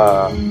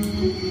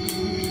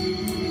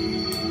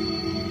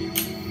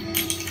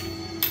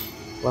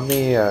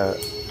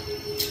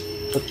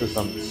put this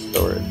on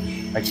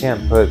storage. I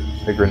can't put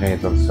the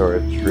grenades on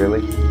storage,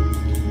 really.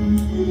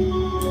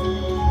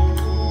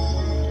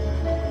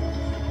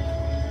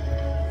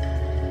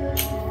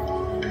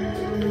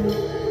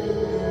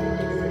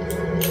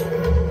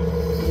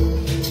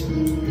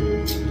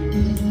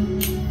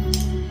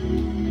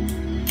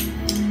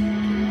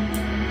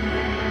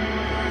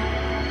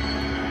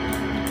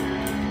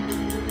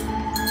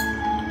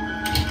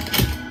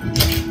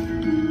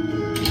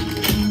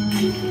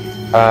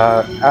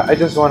 I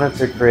just wanted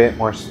to create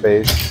more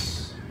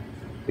space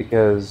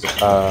because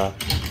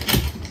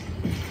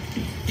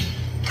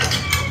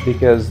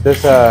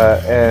this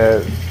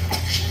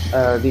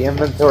the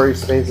inventory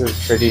space is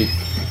pretty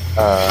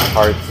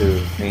hard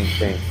to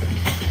maintain.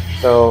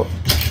 So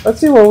let's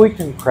see what we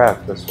can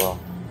craft as well.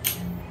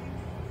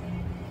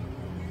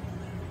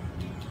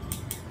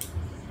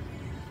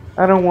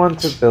 I don't want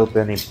to build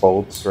any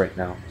bolts right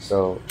now,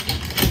 so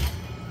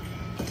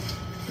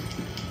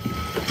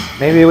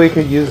maybe we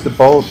could use the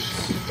bolts,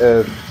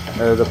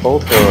 the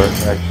bolt thrower,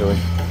 actually.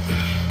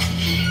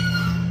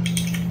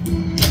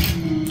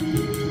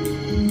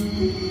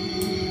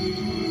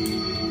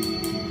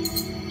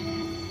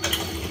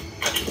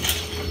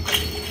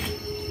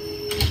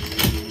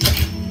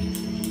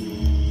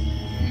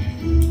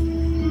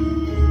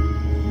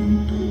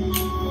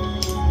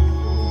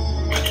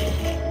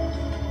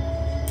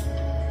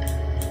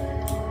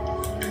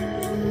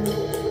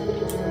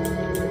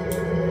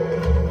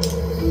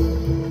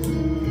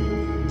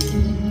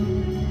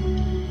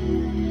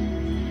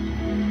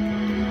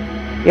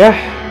 Yeah,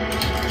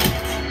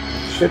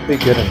 should be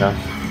good enough,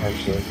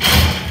 actually.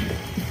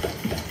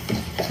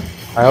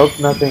 I hope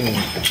nothing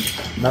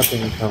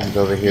comes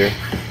over here.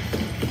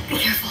 Be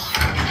careful.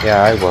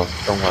 Yeah, I will.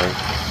 Don't worry.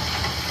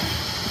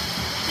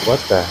 What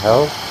the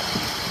hell?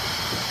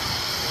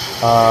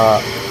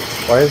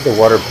 Why is the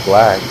water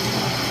black?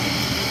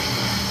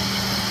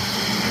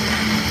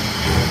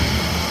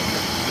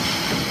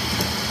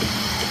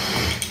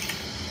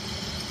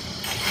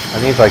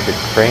 I need like a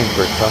crane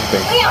for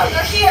something. Leon,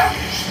 they're here!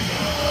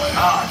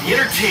 Ah, the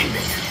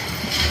entertainment.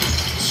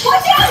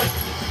 Watch out!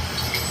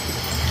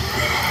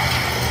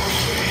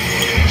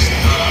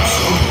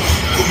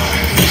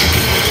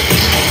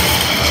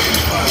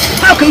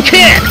 Falcon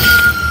kick!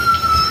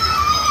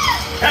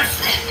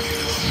 Ashley!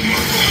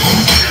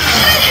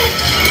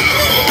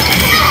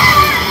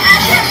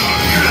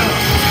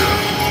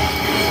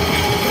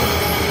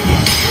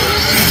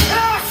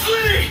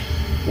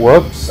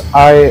 Whoops,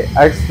 I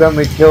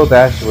accidentally killed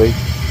Ashley.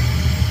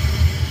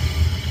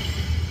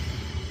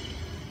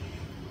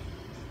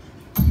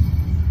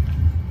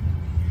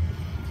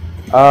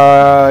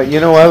 You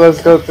know what?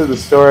 Let's go to the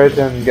storage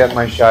and get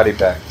my shoddy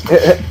back.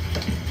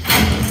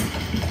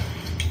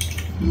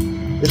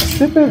 It's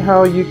stupid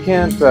how you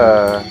can't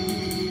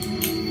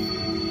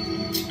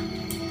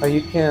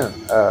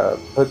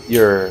put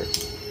your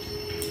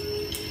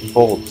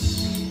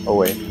bolts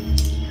away.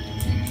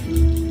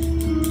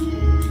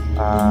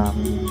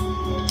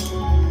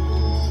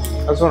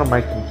 That's one of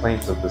my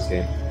complaints of this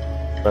game.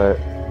 But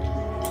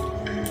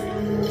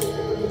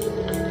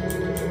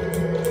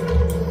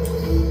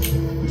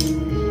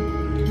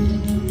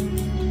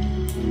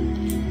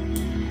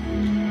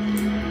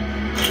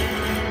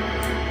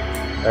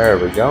there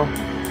we go.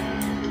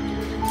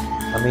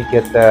 Let me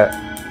get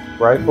that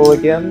rifle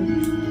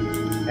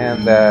again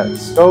and that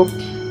scope.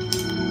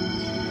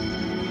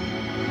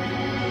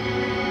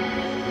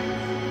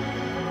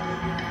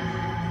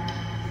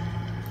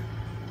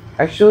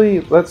 Actually,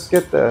 let's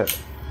get that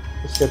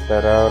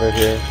out of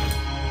here,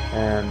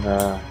 and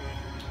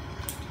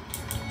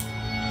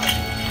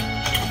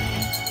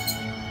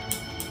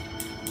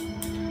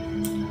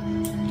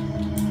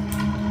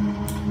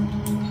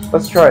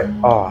let's try.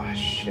 Oh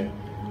shit!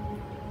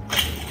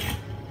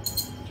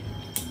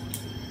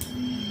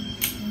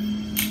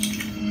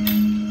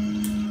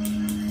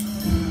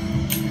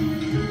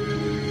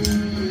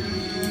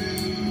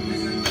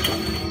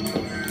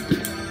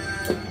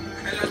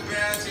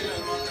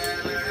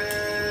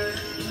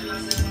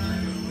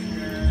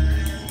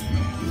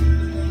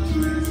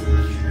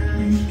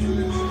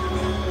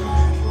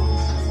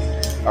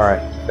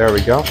 Alright, there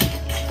we go.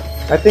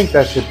 I think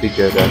that should be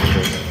good,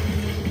 actually.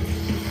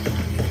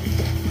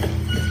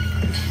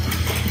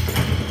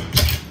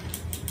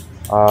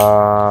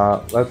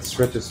 Let's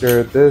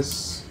register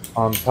this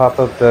on top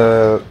of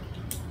the...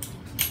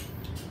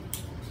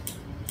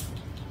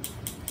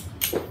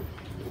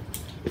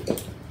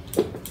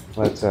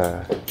 Let's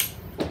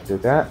do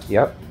that.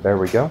 Yep, there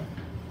we go.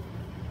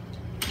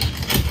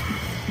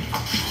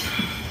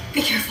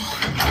 Be careful.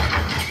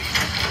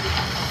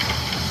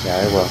 Yeah,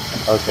 I will.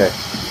 Okay.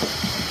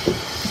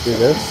 Do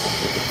this.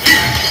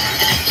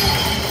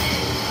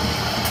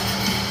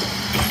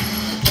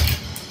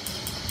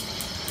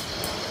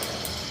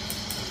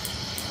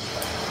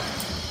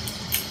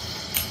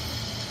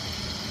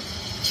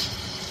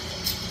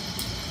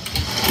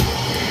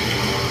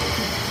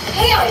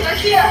 Hang on, they're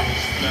here.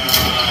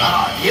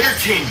 The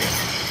entertainment.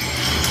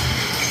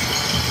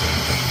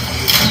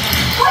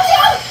 Watch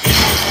out!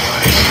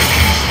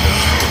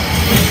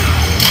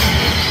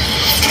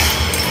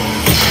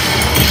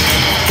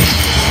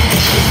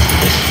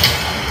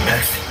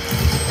 Next.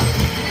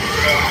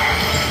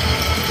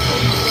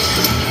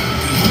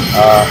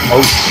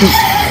 Oh shoot.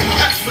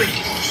 Ashley.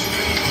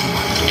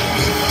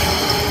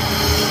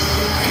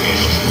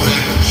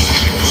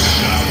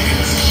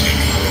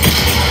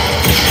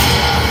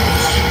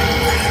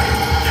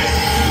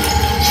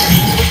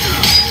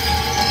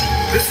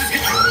 This is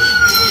good.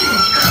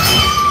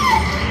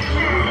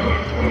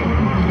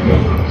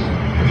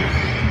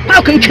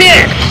 Falcon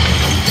kick!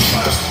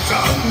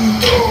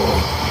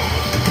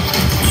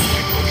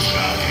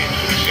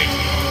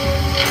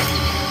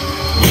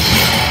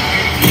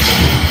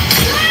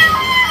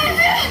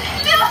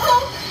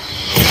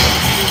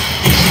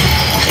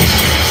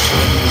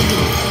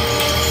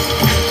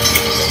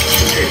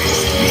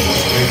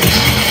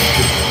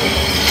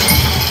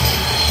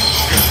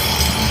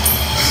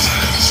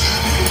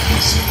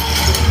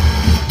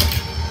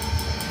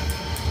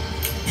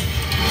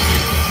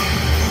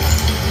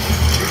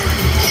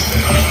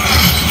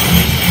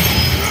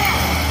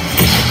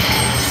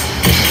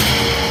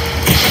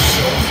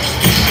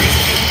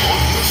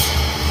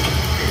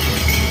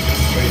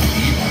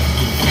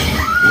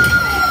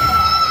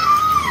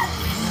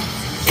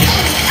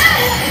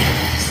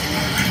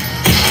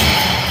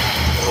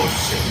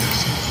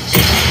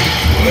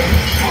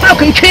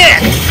 Falcon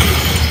kick!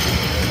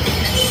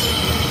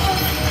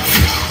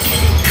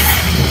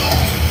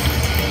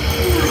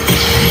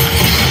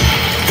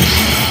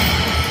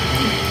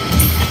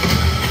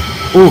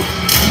 Ooh.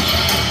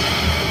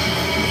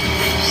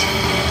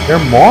 There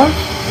are more?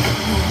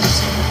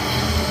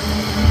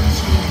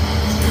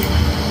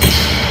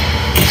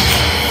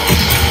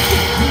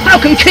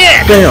 Falcon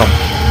kick! Damn.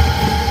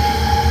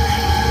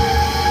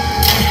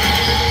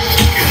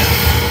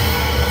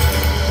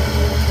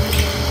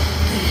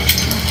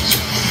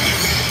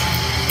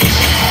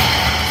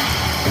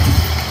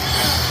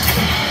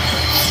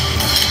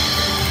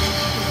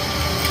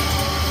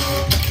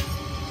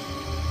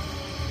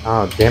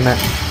 Oh, damn it.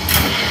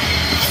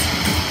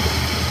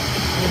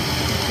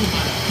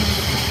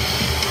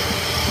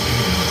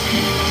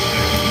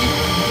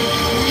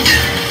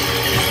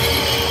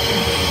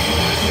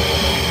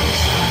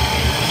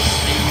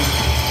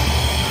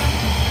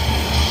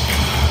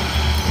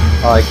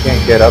 Oh, I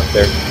can't get up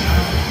there.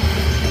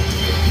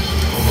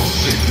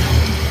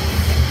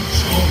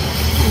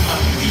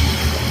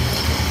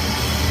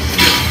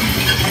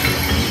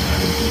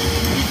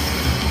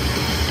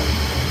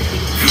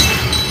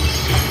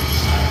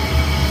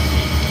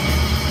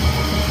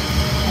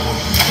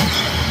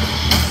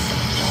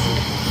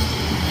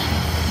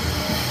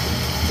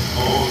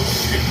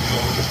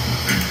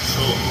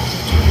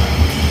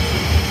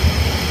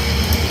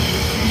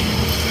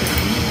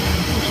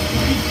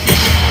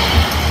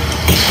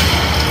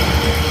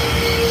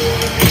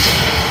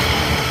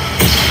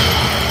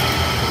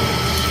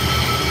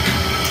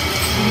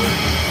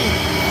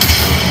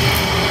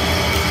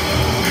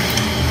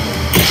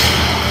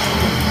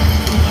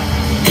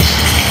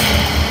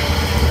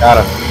 Got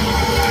him.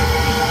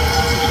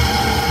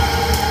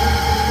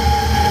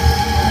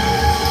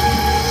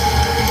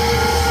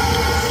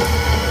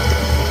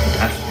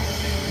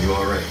 Ashley, you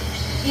alright?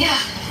 Yeah,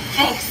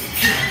 thanks.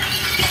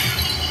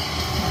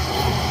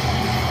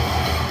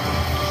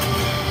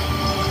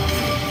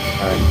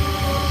 Alright.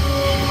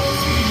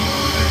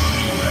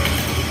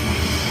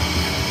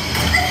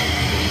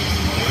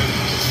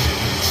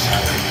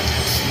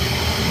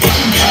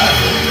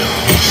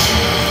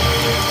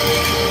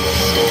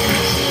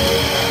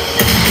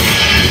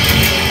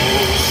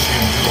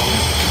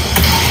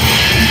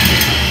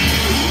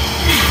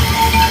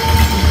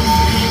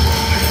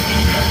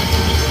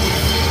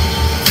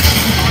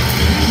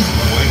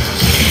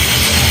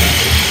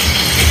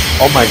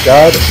 Oh my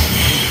god.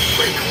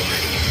 Break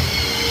already.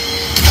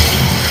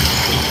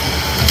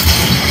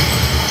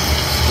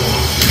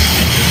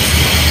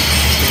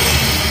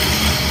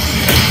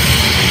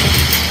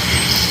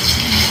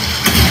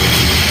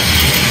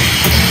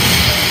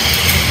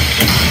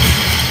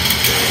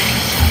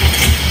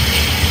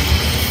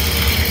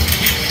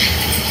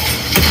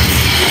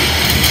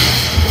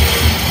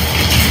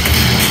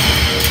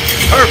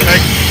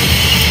 Perfect.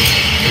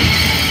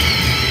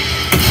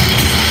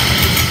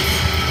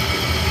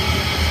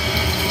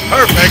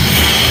 Perfect.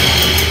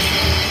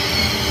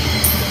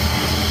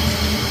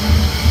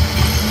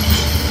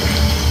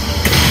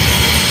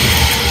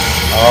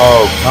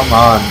 Oh, come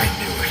on. I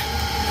knew it.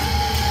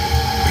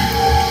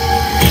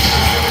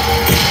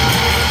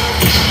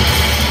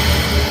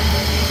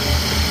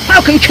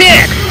 Falcon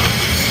kick.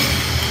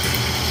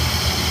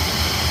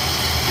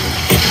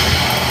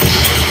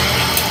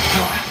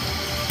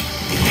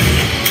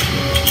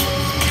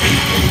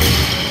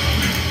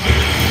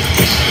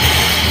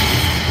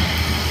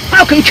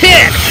 Falcon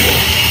kick.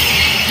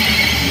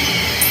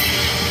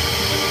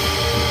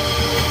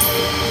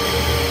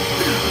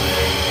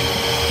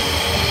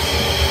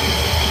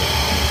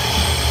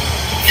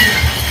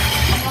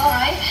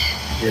 Alright.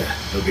 Yeah,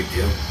 no big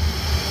deal.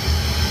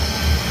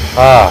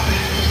 Ah,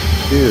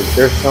 dude,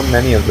 there's so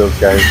many of those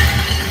guys.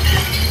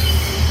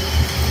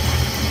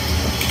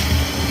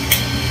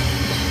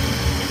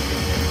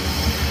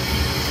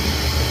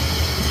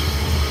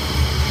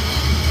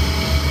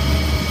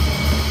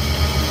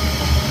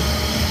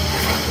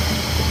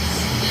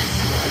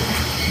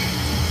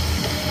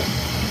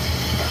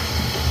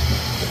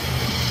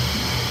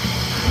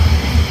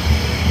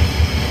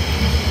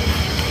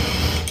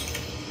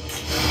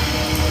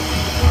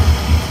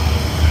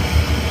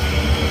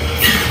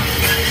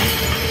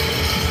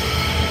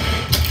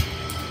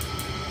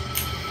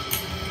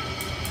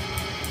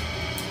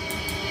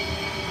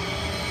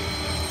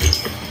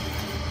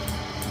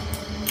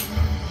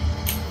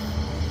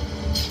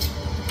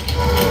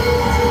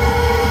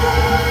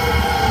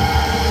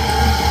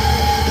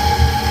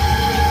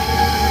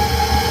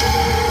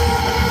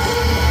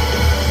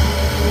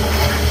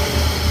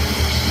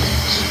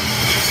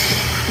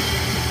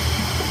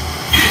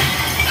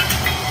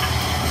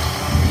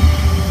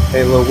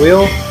 Hey, little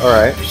wheel?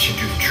 Alright. This should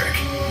do the trick.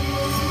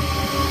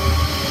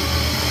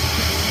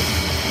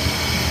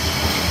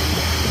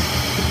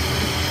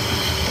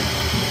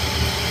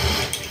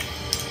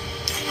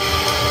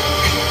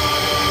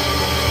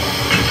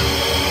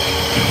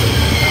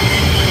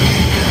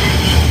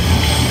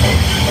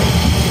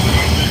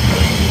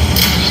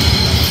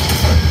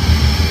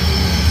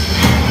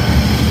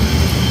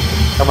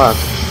 Come on.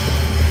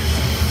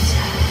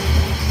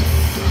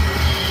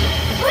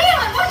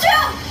 Leon, watch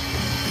out!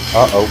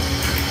 Uh-oh.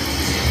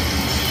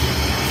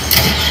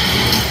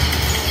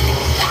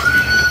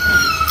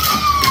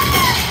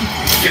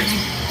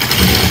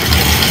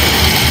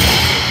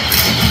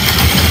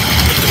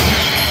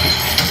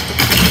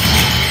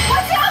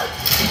 Watch out!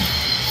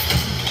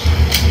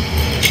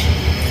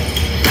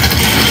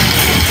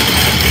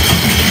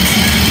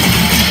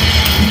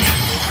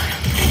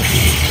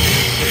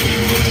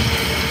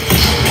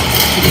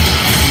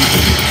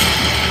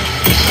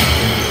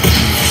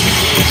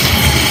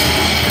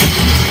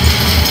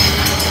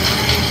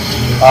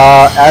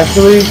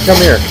 Ashley, come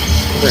here.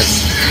 Come here.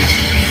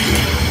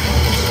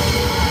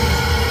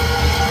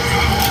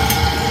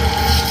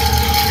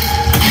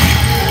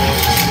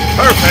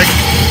 Perfect.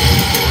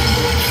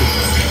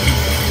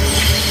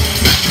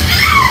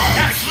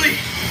 Ashley!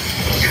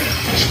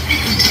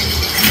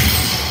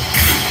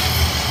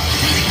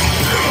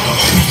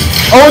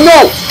 Oh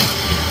no!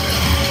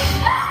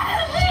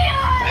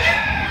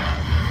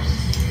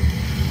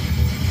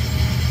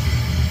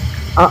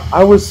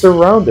 I was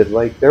surrounded,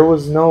 like there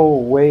was no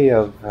way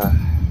of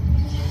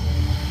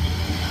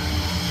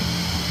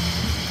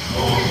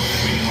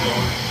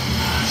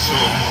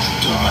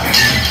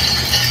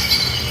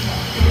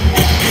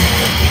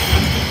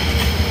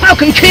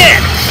Falcon kick.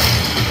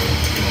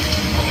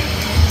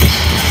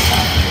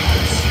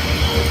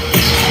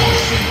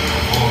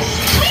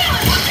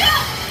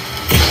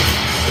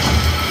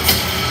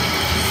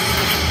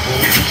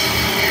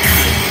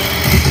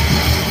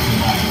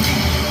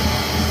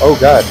 oh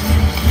god.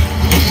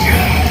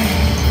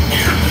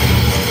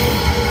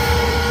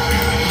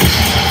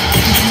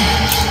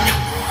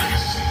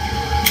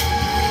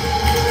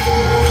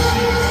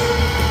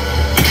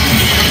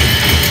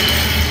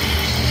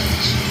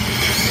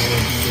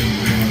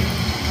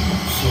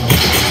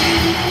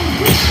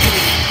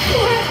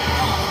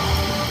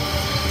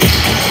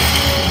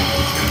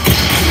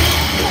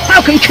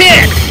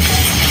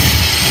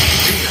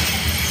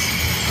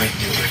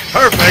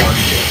 Perfect.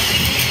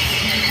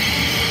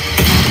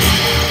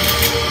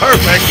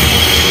 Perfect.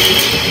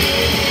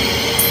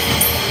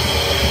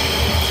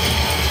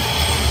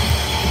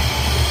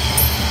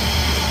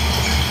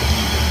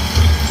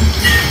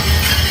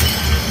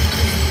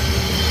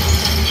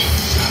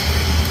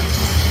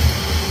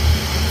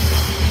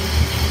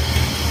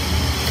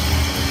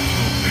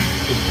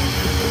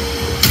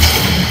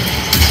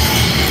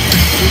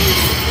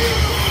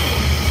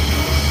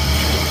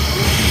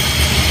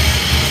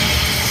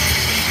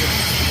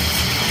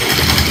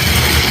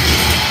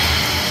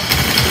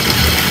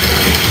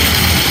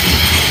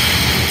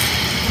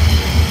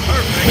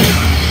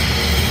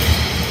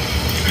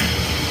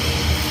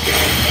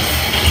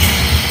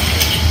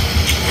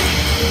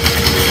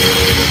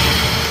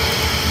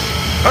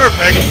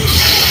 Perfect.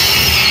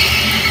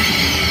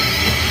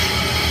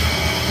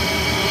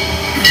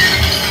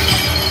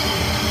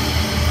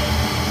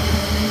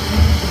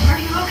 Are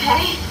you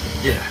okay?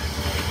 Yeah.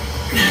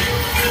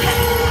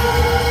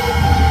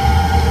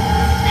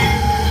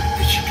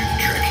 This should do the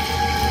trick.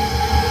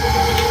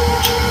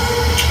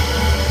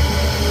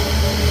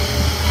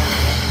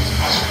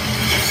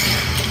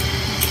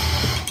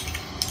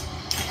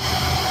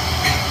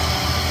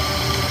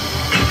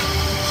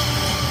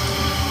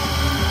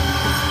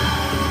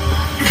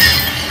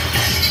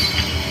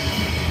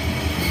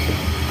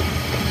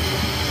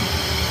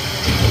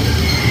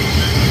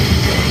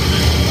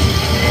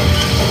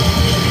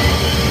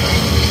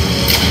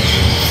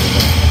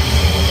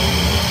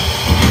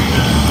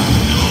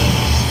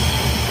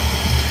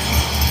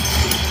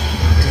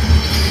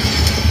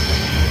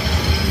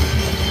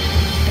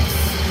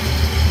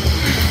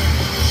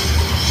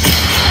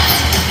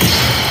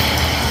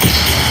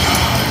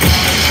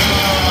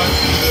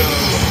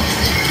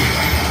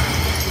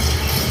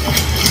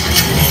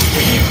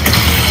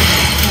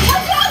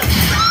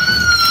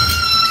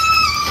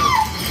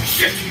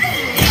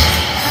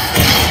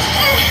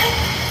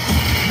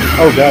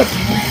 Oh god.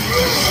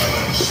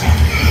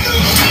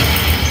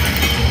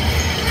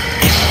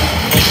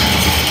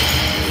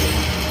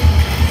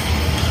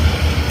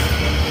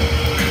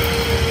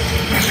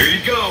 Here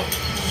you go.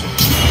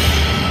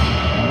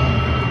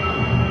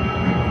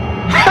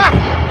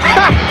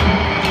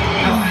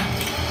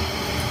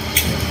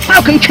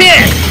 Falcon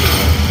Kid!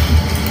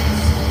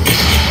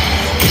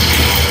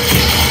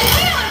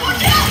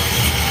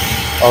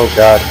 Oh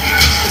god.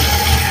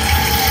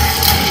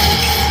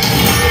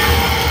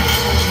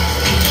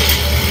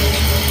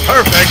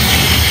 Perfect.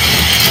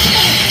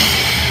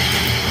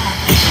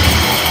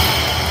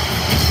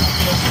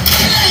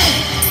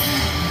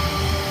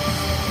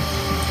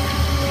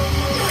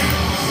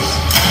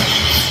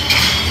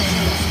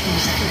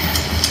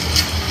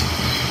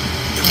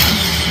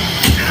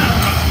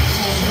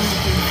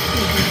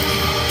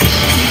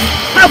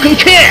 Falcon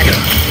Kid!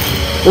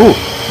 Ooh.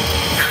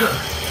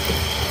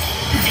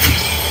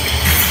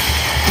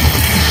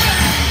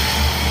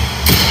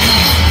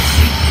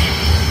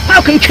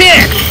 Falcon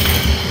Kid!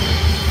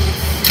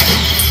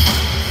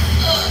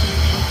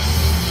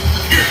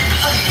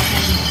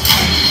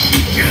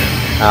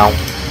 Ow.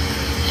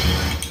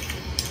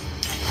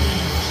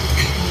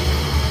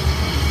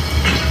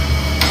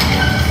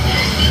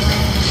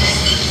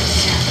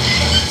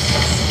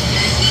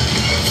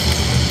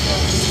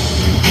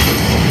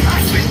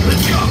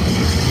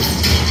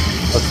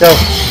 Let's go.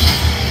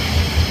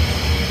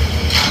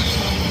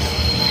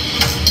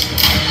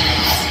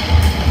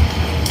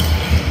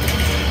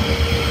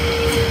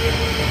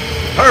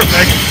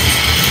 Perfect.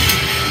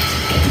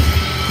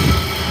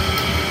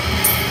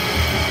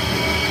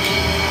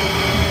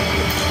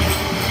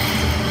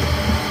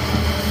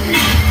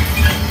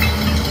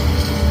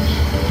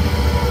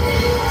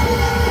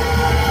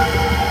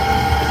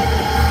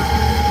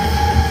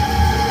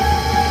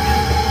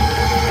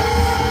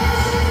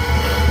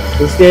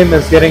 This game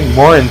is getting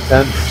more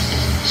intense.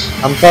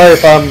 I'm sorry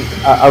if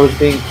I was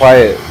being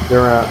quiet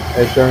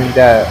during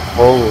that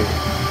whole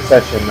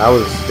session. I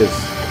was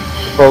just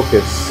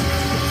focused.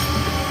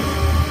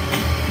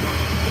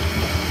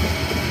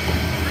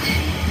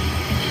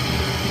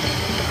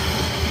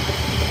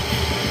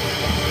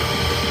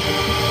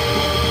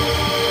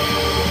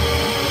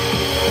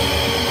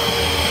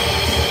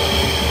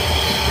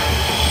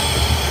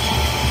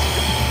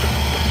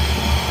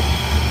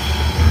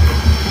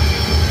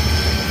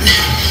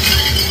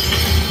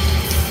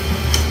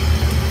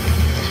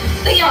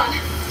 Leon!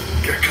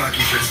 Got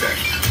cocky for a sec.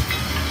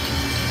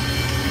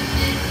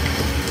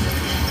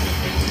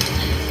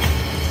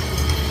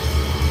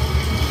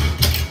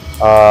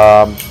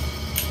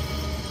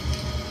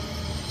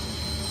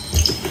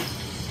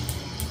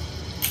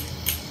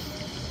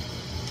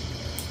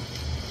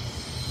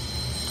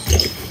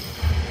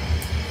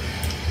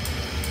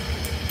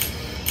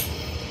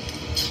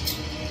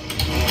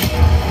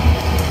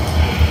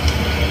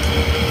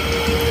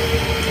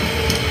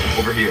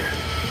 Over here.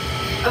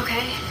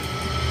 Okay.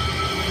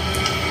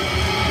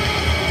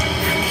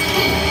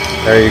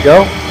 There you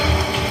go.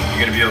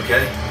 You gonna be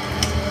okay?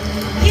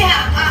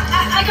 Yeah,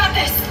 I got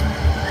this.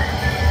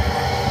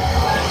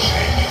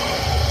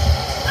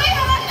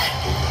 Leon!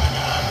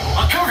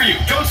 I'll cover for you!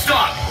 Don't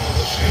stop!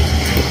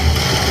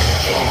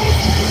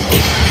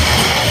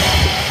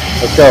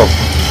 Let's go.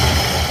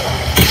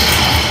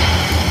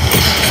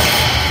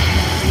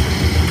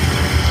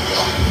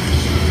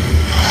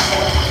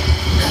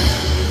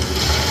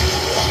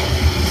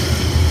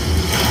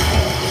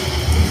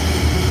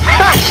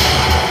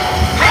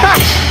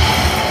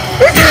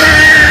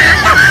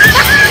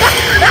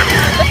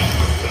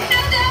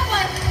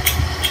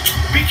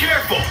 Be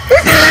careful!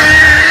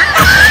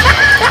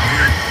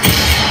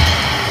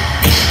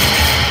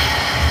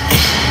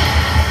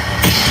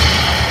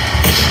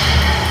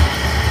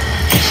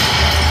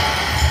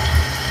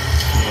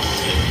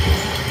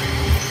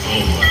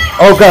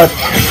 Oh god!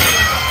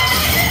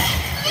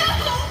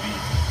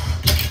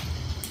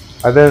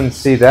 I didn't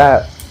see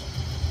that.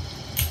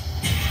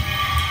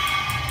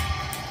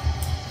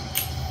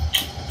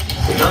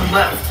 None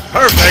left.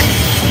 Perfect.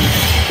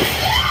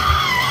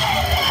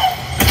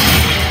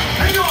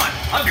 Hang on!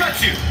 I've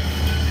got you!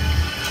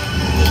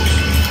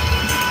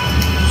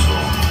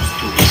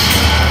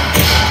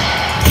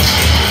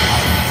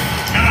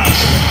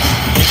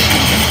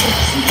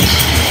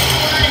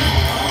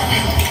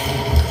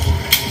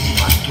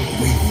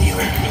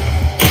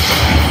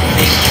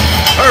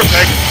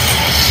 Perfect.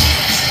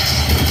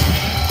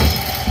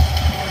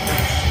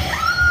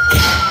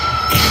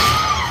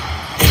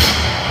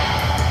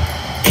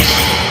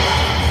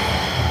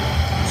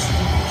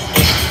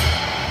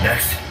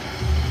 Next.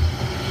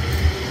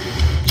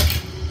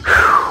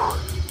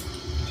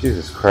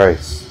 Jesus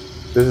Christ.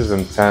 This is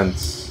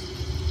intense.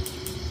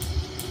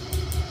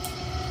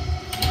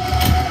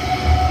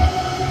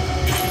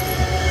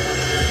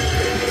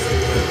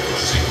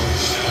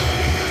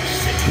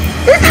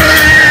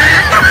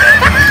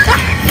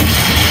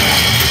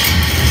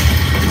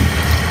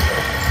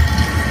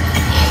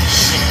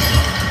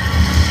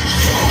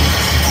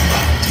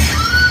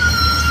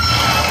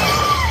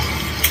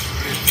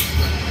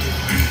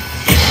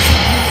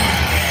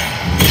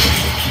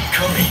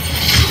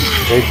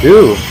 They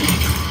do.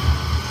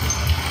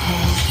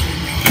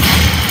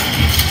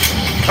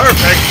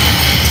 Perfect.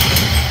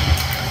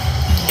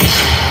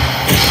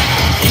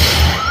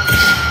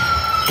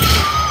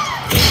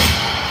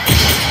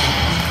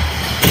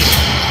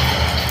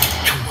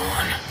 Come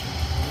on.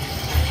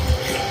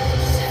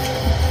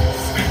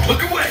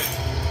 Look away!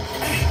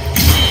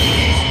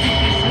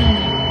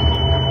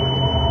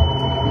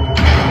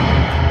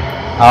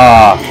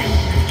 Ah.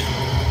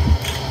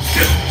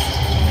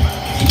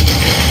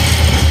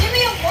 Give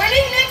me a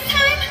warning next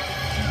time?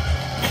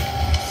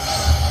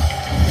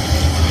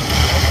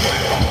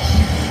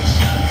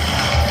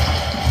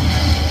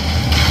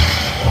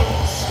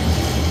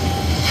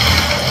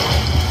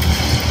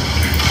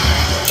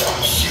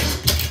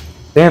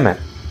 Damn it.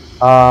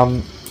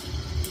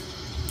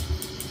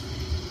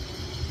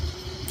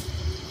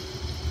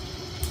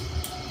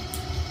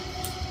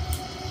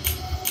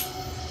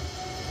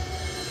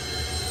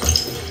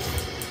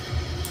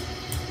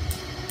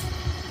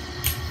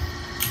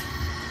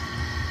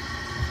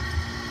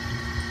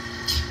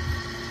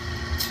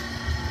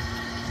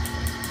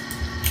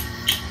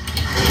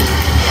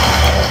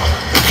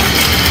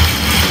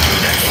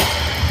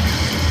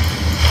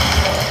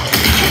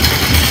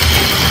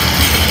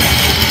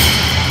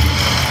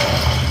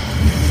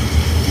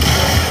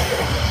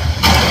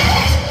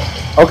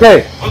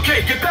 Okay.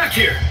 Okay, get back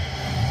here!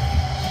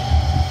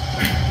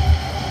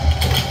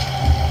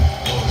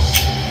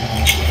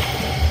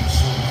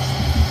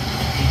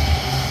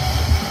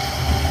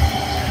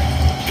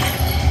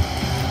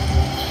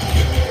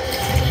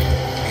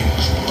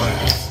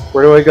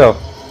 Where do I go?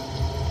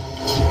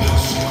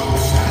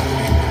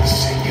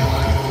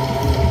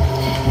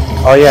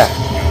 Oh yeah.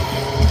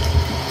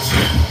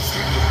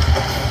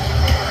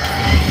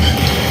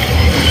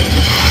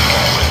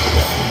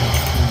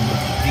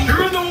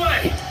 You're in the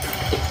way!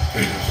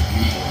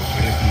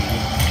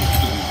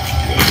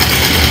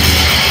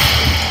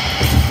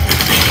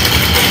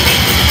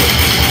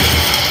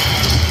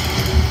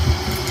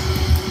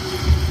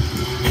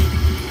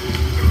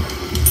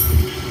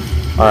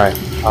 Alright.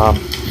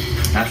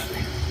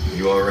 Ashley,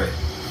 you alright?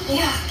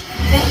 Yeah,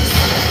 thanks.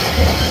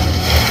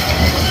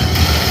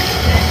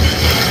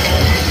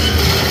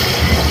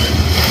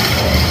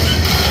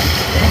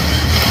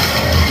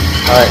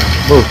 Alright.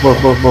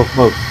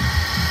 Move.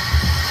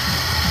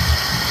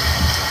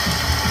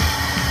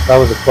 That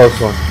was a close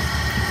one.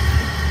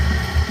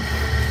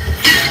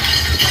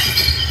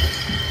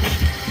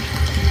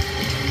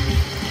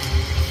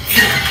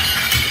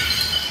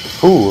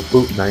 Ooh, a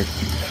boot knife.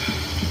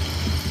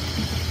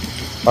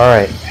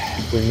 Alright,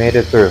 we made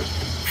it through.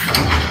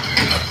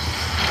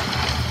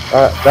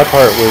 That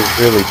part was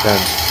really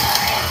tense.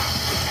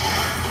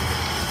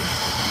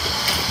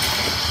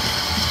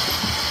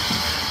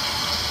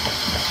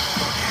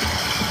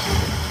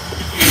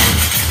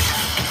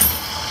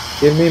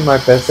 Give me my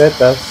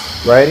pesetas.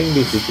 Riding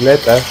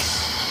bicicletas.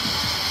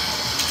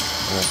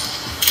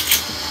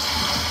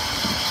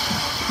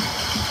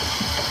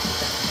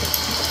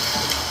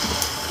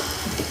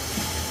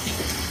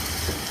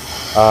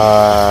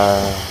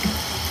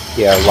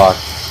 Yeah, locked.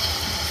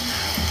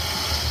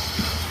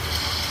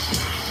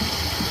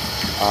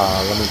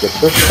 Let me get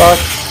this box.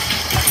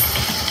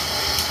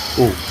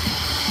 Ooh.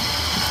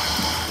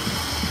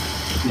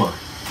 Come on.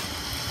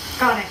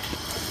 Got it.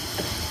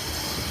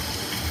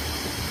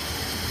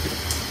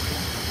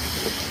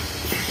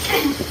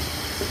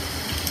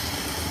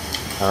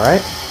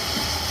 Alright.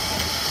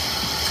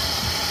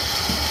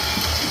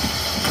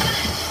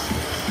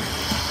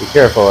 Be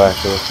careful,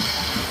 actually.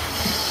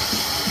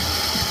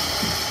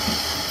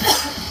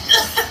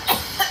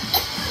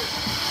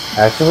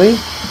 Ashley?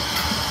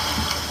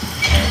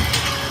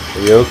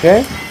 Are you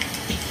okay?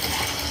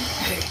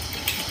 Hey,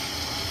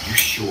 you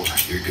sure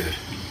you're good?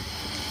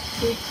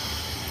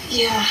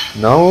 Yeah.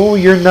 No,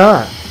 you're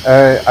not.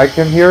 I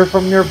can hear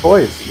from your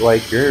voice.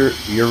 Like you're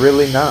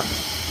really not.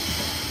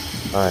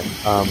 Alright,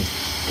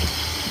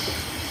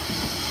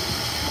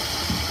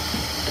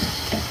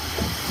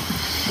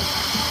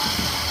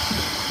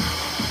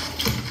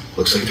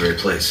 Looks like the right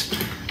place.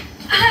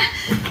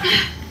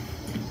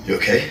 You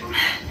okay?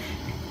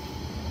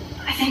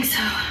 I think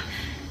so.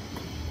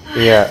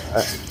 yeah,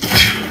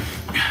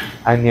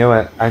 I knew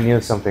it. I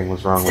knew something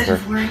was wrong with Instead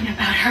her. of worrying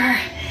about her,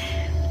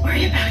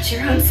 worry about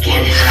your own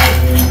skin.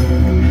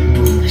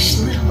 Foolish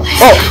little lady.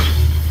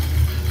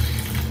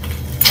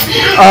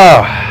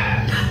 Oh!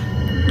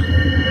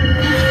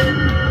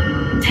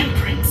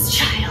 Temperance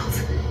child.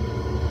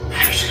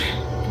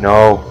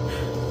 No.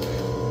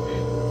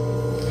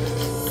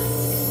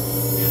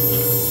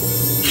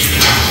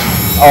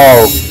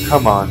 Oh,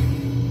 come on.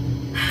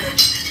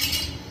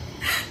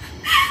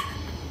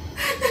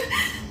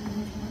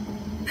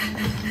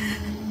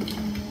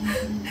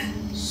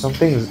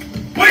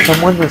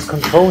 Someone is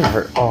controlling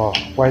her. Oh,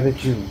 why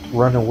did you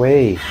run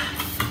away?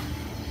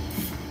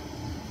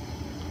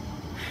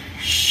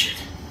 Shit.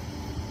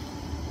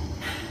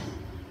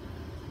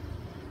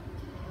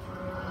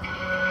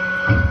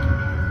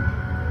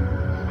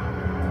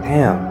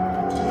 Damn.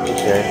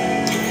 Okay.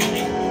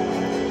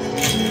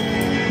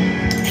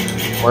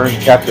 We're in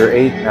chapter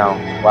 8 now.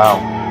 Wow.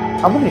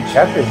 How many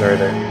chapters are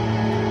there?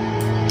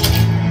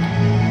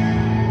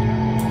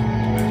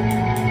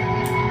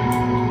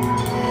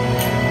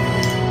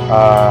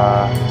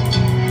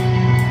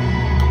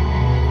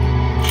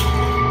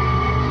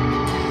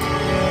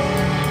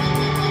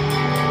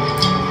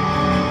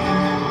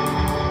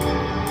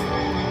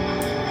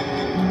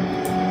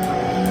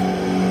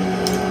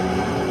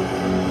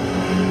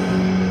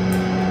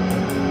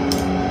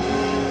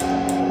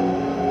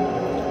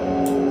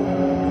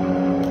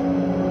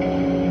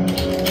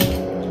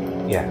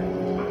 Yeah.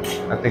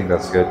 I think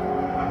that's good.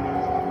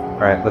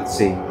 Alright, let's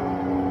see.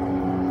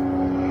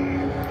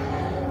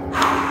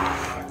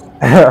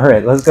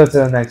 Alright, let's go to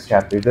the next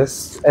chapter.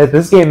 This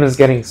game is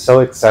getting so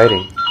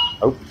exciting.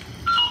 Oh.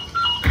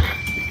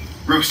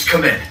 Bruce,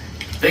 come in.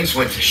 Things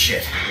went to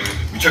shit.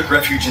 We took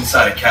refuge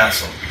inside a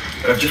castle,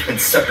 but I've just been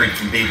separated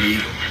from Baby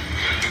Eagle.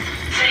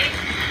 Safe?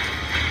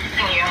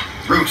 And you?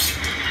 Bruce,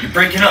 you're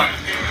breaking up.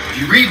 Do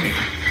you read me?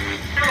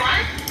 For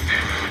what?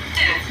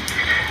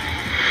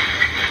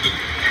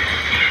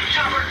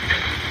 Chopper.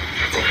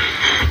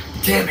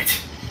 Damn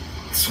it.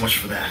 So much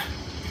for that.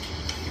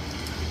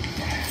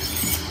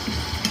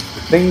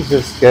 Things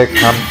just get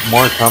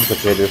more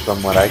complicated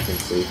from what I can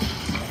see.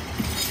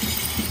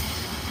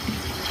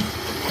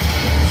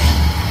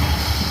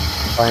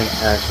 Find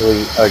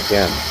Ashley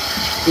again.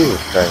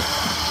 Jesus Christ.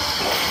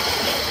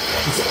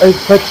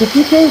 But did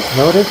you guys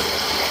notice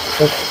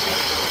that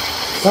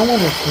someone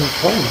is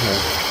controlling her?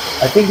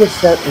 I think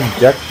it's that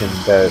injection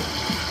that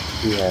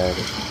she had.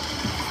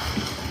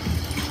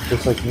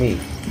 Just like me.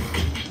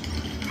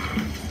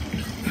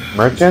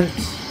 Merchant?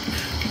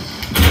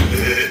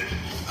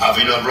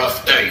 Having a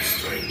rough day,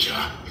 stranger.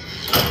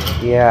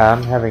 Yeah,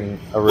 I'm having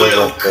a real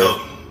rough day.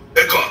 Welcome.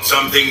 I got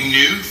something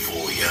new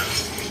for you.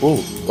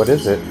 Ooh, what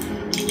is it?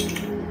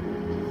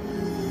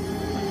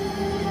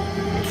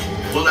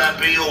 Will that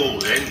be all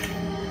then?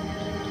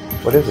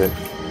 What is it?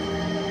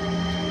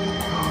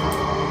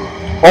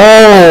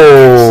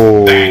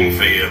 Oh! Bang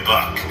for your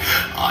buck.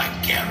 I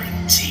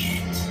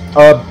guarantee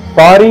it.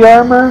 Body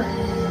armor?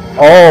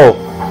 Oh,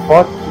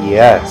 fuck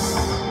yes.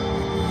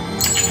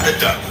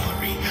 Don't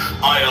worry.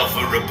 I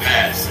offer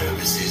repair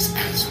services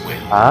as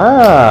well.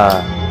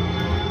 Ah.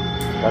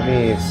 Let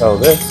me sell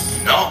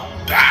this. Not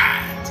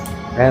bad.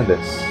 And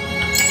this.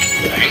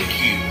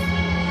 Thank you.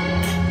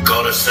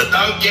 Gotta so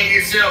don't get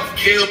yourself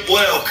killed.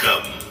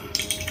 Welcome.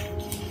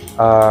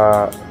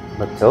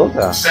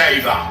 Matilda.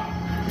 Save up.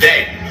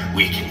 Then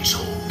we can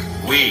talk.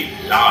 We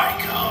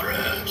like our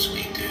herbs,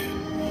 we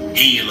do.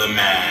 Heal a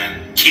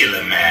man, kill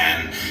a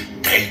man.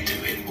 They do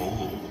it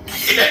all.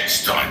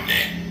 Next time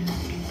then.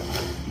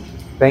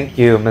 Thank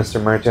you,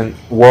 Mr. Merchant.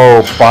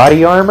 Whoa,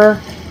 body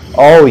armor?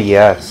 Oh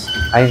yes.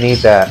 I need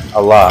that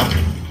a lot.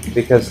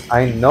 Because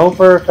I know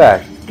for a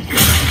fact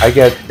I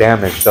get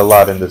damaged a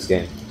lot in this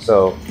game.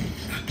 So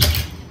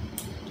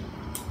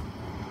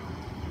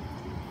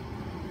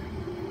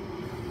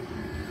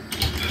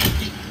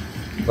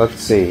let's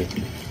see.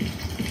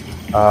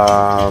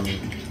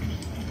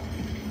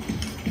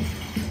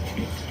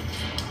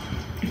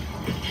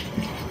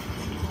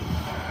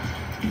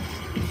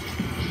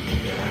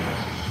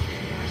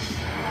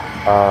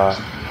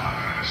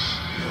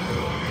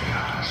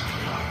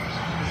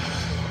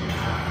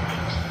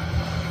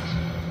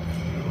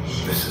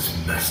 This is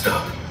messed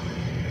up.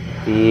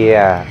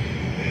 Yeah.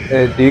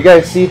 Do you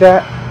guys see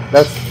that?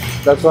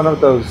 That's one of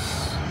those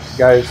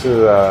guys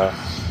who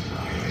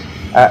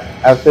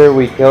after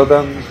we kill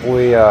them,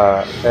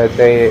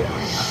 they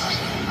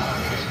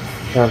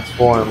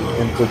transform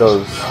into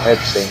those head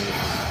things.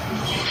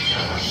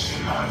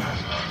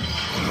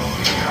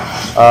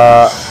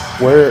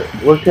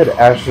 Where could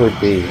Ashley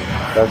be?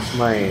 That's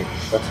my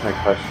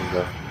question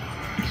though.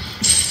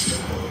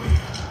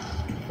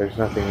 There's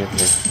nothing in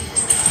here.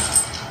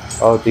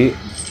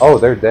 Oh,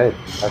 they're dead.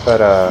 I thought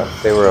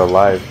they were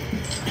alive.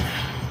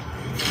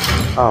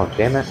 Oh,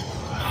 damn it.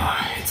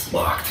 It's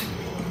locked.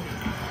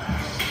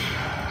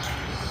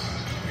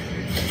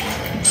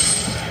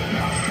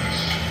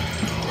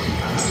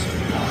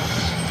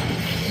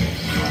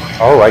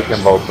 Oh, I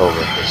can bolt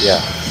over.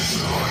 Yeah.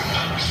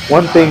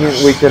 One thing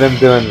we couldn't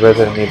do in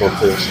Resident Evil 2.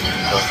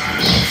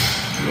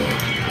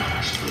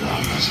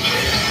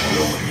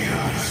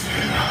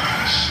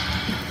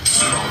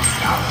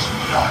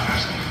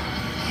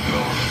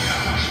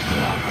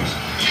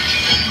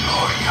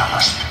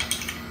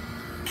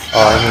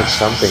 Oh, I need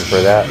something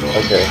for that.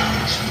 Okay.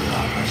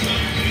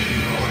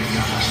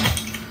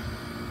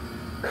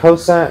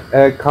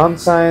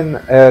 Consign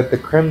the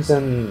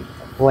Crimson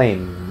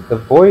Flame. The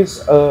voice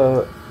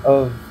of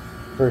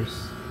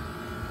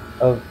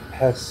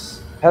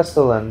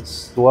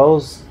pestilence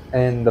dwells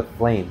in the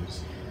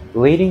flames,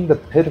 leading the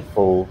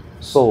pitiful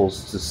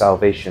souls to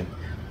salvation.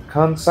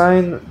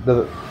 Consign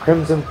the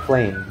Crimson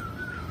Flame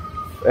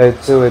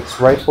to its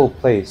rightful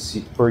place,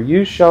 for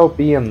you shall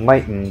be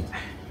enlightened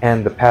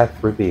and the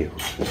path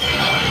revealed.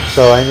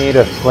 So I need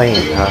a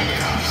flame, huh?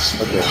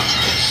 Okay.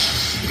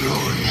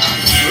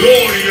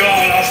 Gloria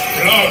a las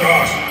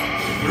plagas!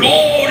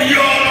 Gloria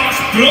a las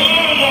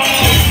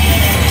plagas!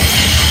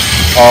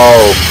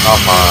 Oh,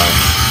 come on.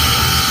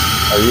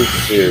 Are you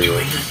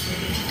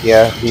serious?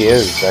 Yeah, he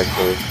is,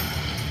 actually.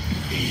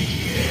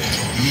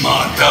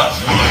 Mata!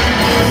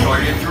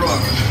 Are you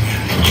drunk?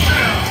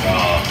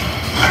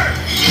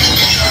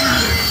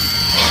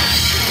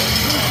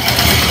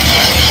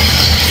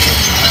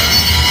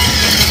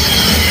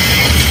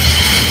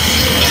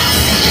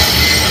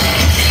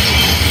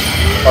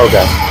 Oh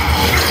god.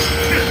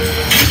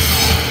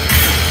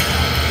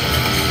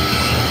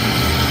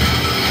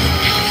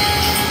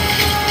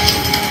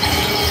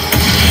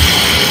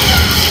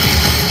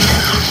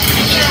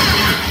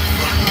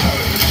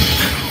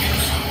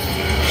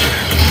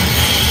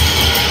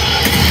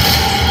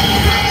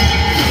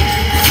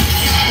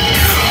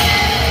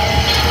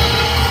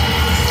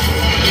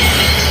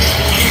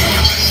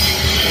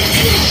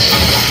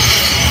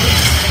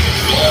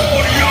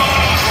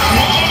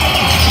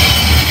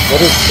 What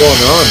is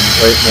going on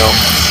right now?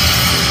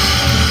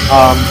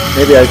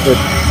 Maybe I could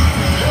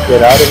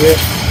get out of here.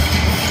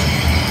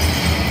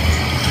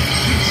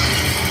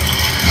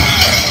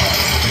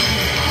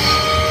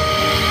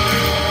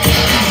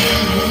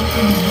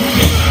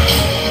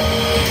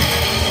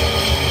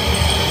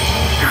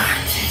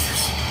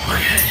 Jesus, my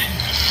head.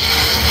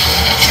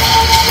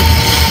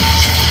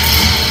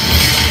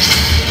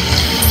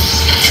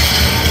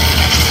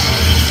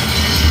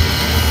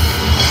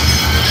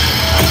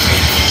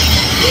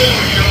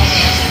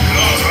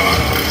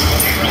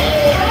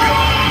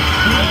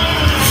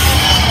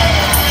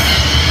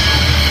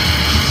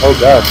 Oh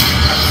god.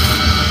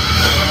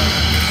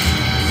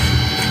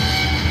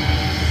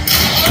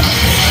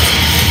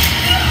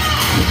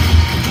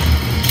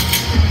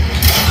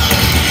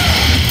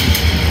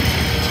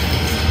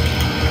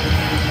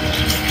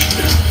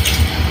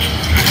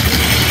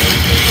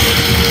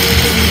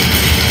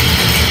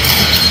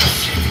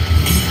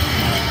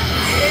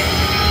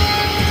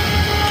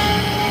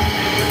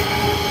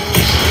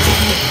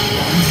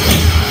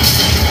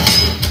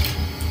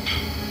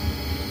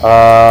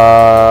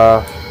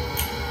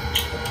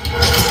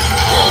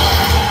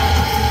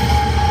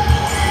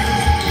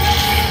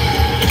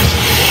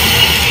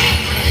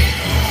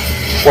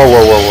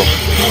 Whoa.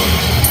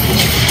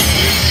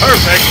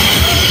 Perfect.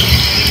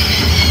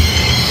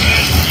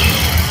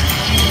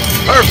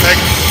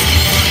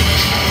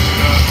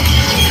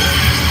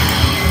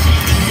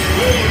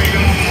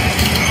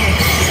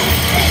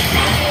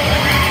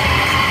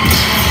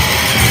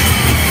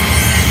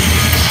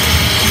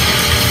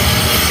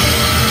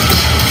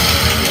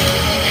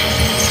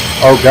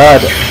 Oh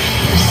god.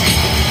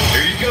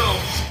 Here you go.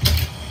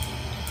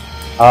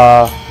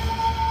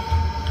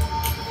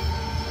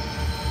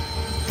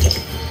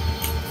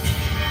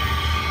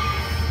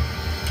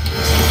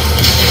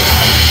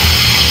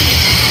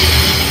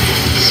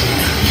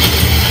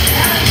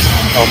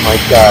 Oh my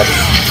god.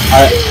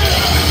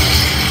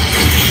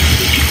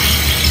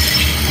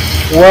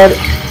 What?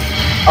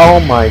 Oh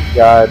my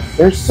god.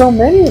 There's so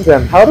many of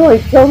them. How do I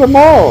kill them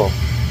all?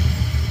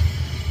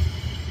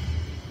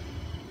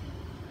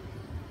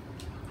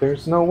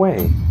 There's no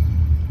way.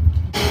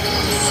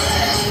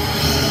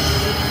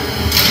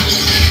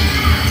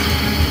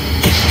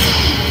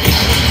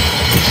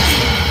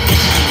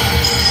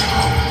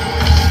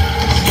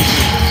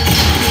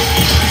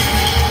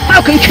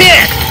 Falcon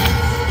kick!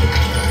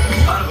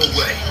 Out of the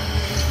way.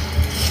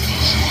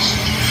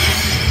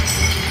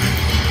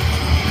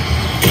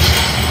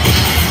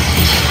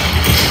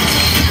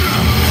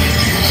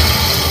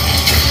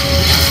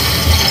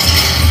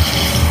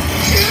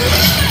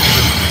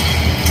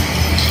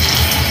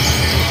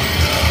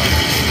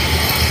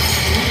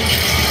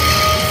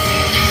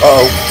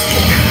 Uh-oh.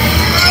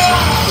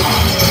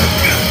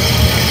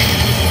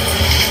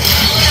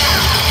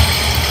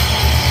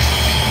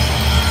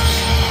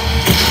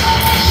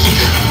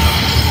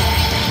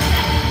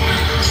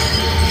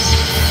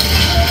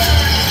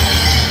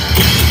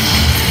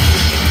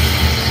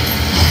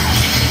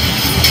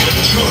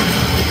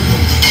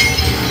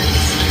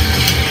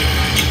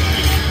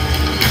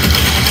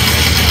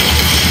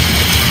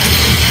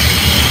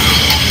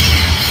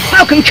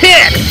 Falcon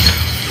kick!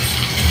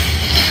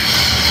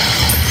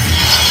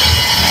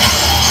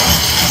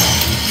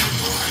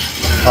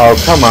 Oh,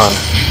 come on.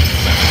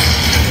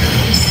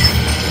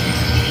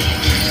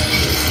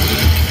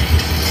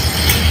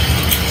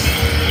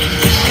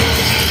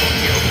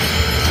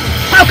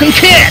 Falcon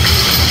kick!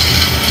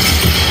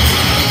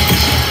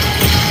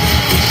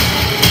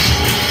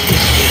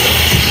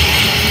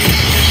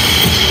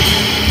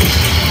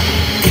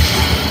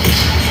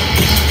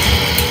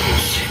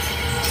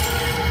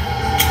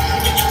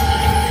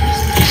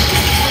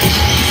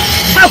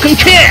 Falcon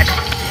kick!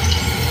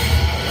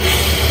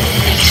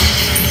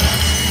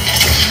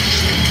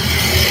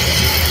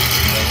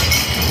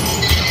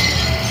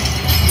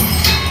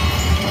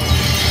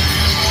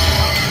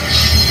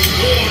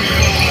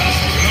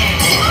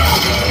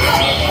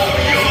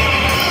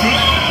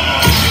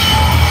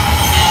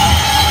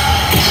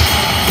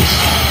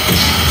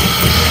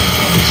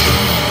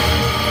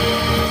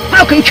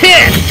 Falcon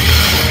kick!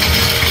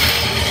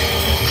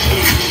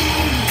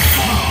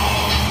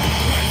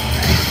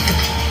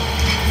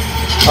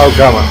 Oh,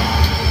 come on.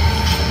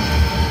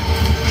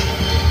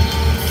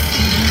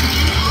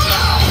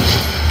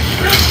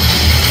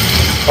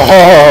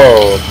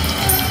 Oh!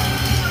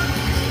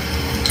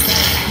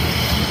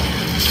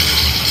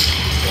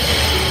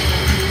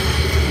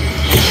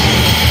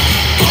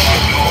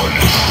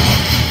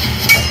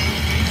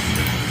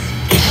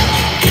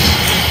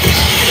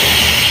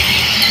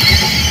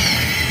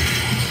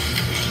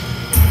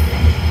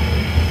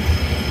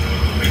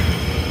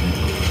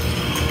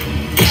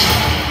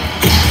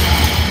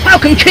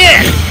 Falcon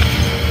kick!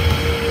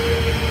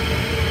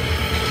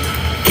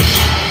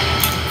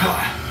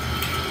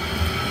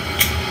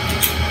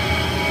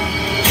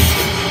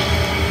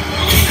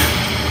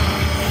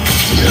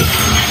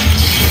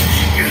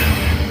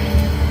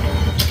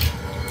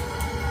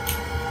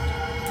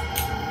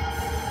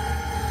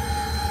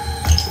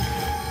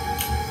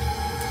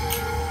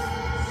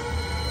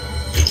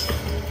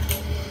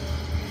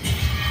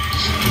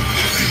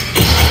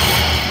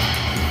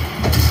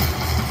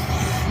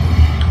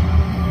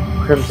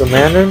 Crimson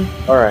Lantern?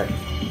 Alright.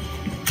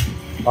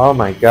 Oh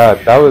my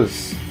god, that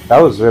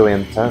was really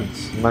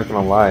intense. I'm not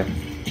gonna lie.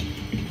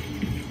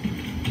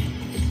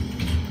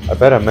 I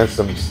bet I missed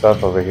some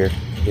stuff over here.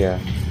 Yeah.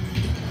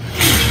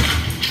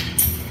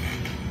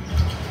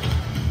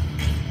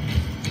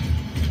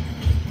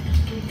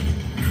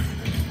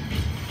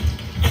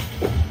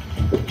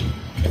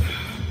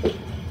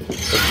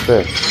 What's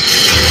this?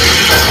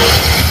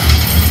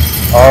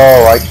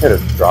 Oh, I could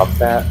have dropped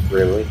that?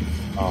 Really?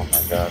 Oh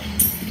my god.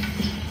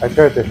 I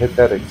tried to hit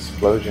that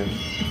explosion.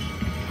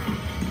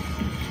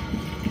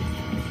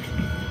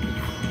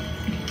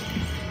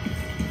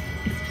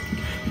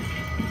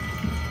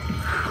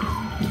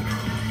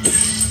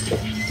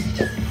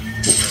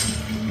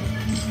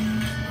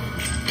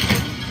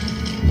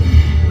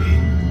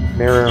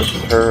 Mirror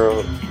pearl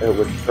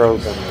with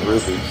pearls and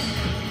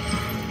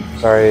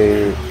rubies.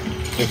 Sorry,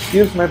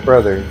 excuse my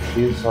brother.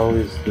 He's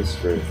always this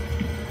rude.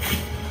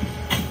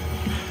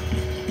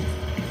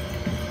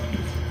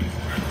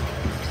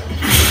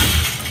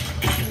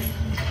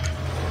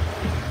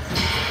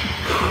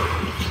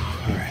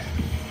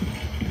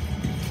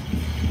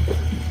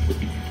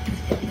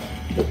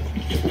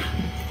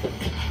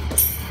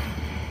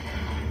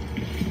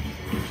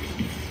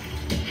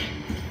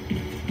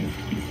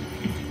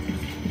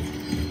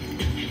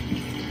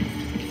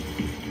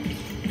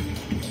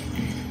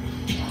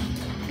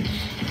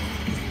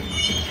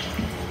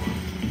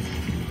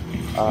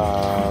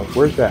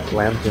 Where's that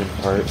lantern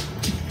part?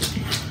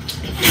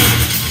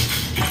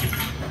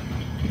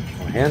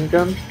 A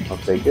handgun? I'll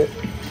take it.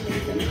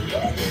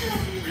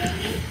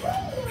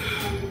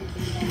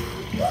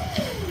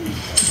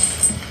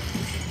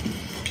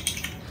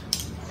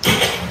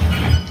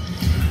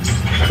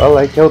 Well,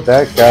 I killed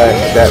that guy,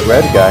 that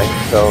red guy,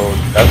 so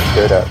that's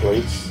good at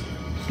least.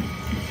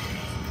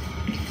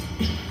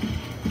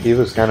 He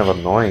was kind of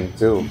annoying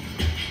too.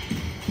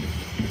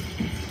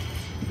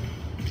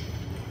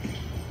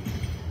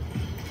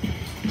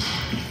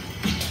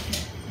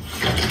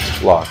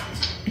 Locked.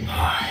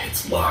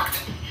 It's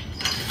locked.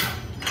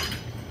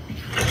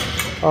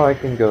 Oh, I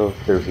can go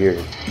through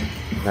here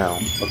now.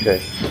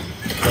 Okay.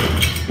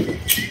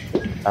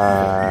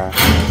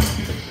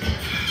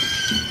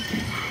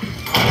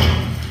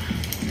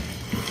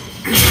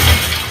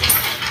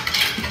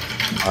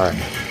 Alright.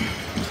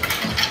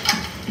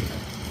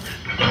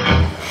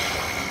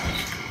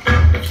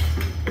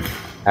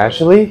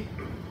 Ashley?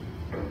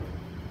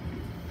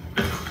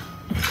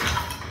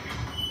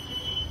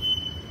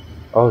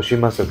 Oh, she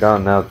must have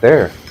gone out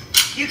there.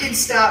 You can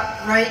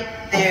stop right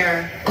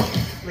there,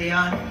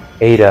 Leon.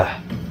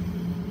 Ada.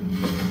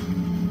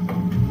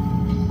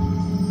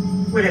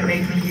 Would it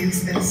make me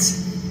use this?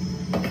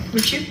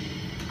 Would you?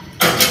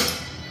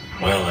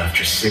 Well,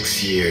 after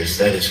 6 years,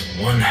 that is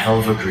one hell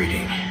of a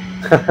greeting,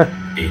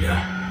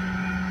 Ada.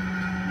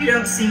 You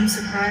don't seem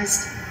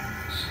surprised.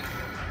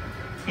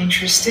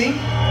 Interesting.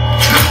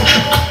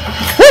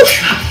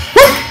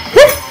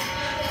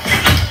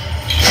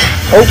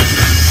 Oh!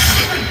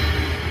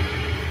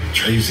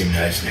 Try using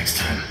knives next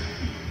time.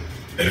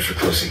 Better for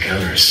close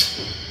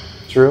encounters.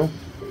 True.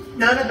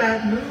 Not a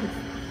bad move.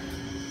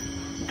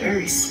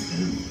 Very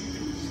smooth.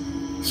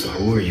 So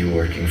who are you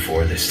working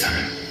for this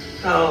time?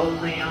 Oh,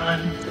 Leon.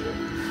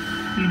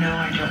 You know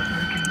I don't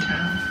work in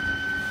town.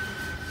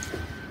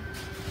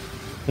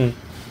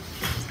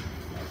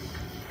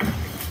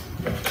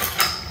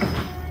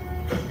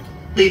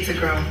 Leave the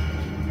girl.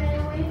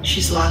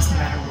 She's lost no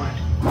matter what.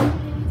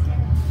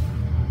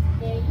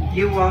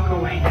 You walk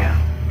away now.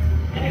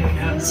 And who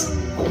knows?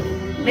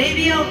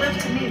 Maybe I'll live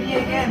to meet you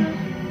again.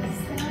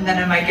 And then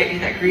I might get you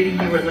that greeting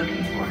you were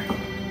looking for.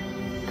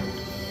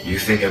 You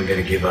think I'm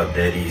gonna give up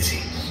that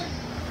easy?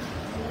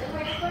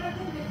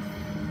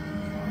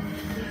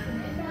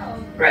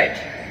 Right.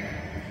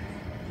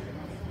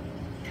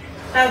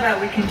 How about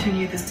we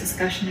continue this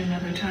discussion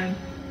another time?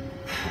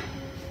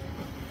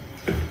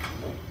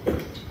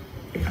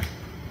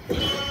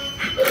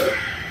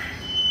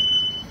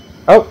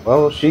 Oh,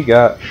 well, she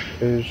got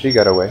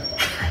away.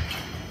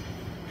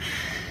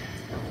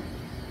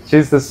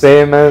 She's the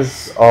same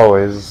as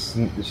always.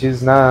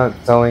 She's not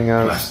telling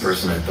us. Last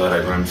person I thought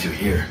I'd run to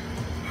here.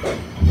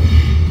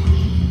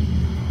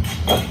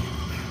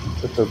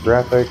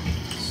 Photographic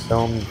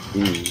stone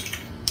B.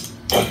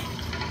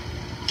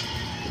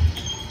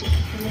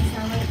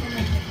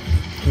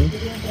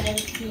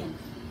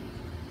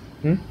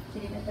 Hmm?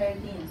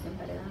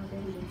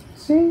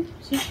 Sí,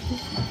 sí, sí.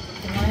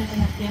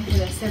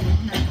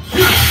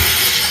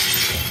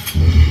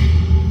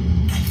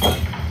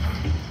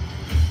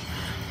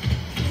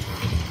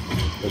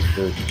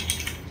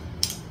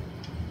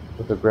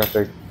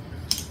 Photographic.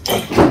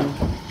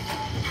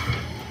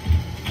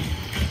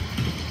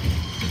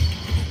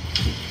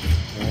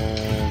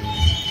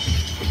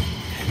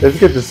 And it's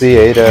good to see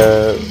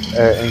Ada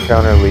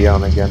encounter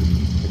Leon again.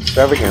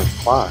 Extravagant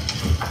clock.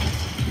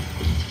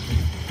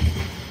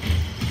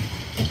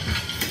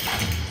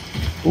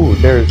 Ooh,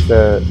 there's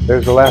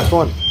the last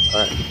one.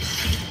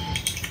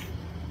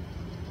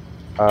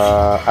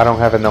 Alright. I don't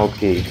have an old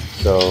key,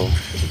 so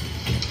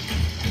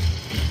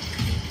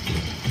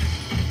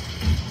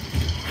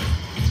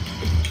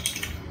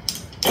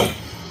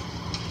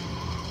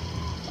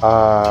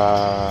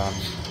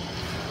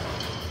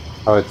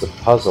oh, it's a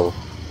puzzle.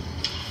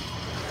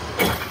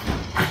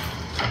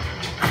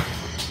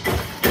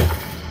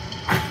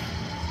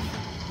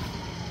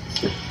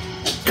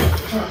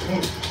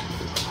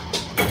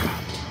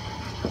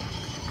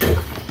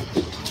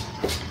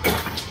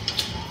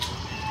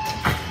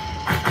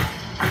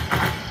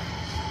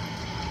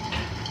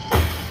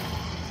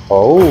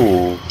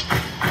 Oh.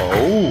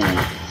 Oh.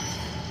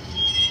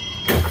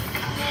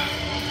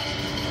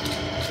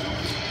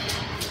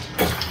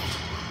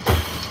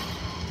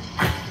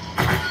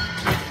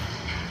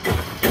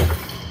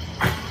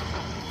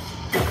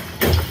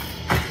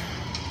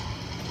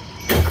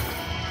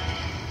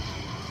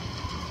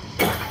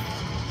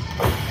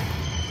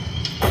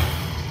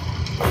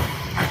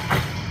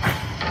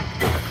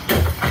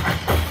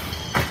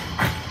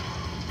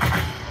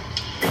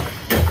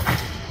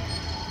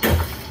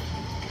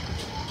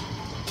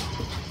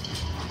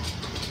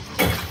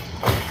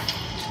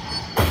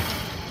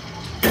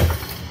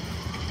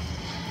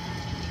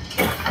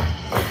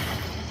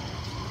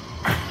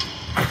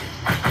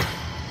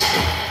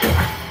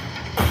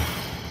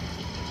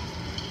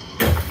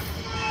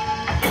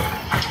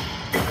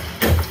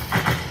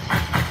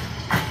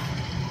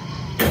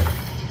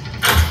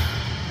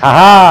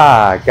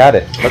 Haha! Got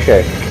it.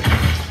 Okay.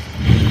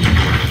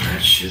 That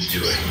should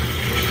do it.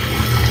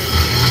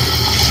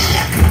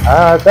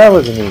 That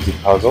was an easy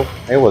puzzle.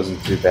 It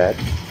wasn't too bad.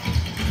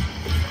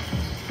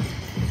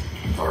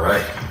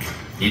 Alright.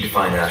 Need to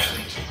find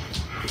Ashley.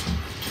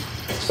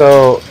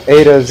 So,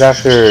 Ada's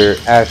after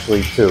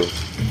Ashley too.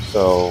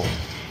 So...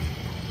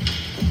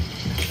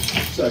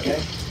 It's okay.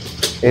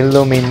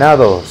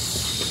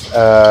 Iluminados.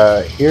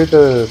 Hear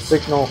the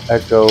signal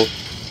echo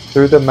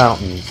through the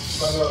mountains.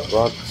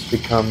 Rocks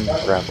become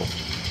gravel.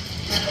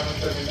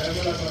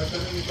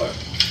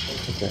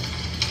 Okay.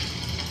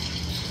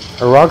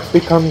 The rocks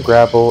become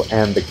gravel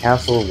and the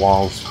castle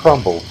walls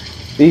crumble.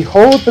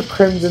 Behold the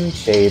crimson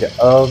shade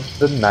of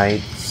the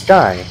night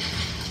sky.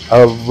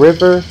 A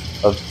river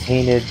of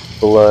tainted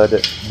blood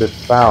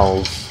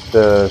befouls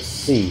the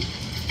sea.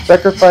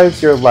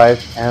 Sacrifice your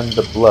life and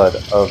the blood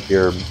of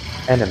your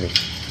enemy.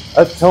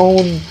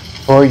 Atone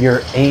for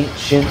your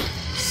ancient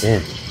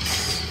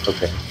sins.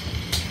 Okay.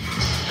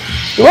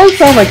 Do I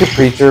sound like a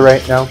preacher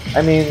right now?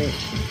 I mean,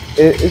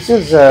 it's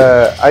just,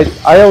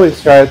 I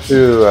always try to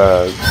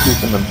do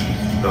some...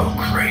 Oh,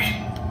 great.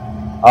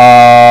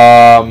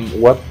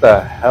 What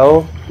the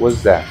hell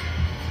was that?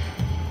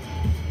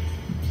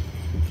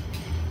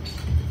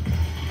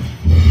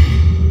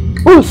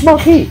 Ooh, small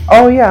key!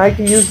 Oh yeah, I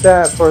can use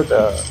that for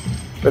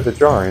the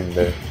drawer in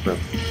the room.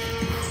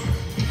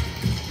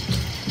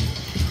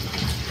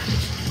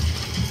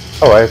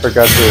 Oh, I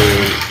forgot to...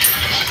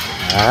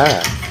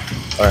 Ah,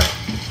 alright.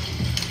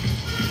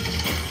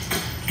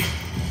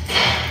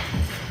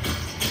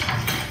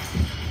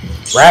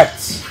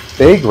 Rats!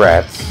 Big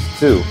rats,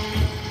 too.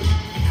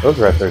 Those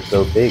rats are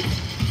so big.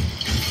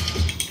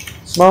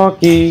 Small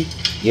key!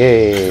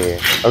 Yeah!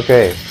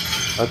 Okay,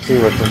 let's see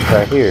what's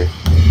inside here.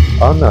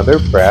 Another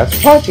brass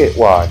pocket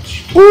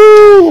watch!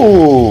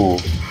 Woo!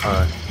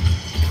 Alright.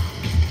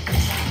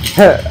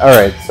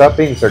 Alright, stop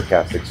being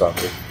sarcastic,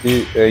 Soccer.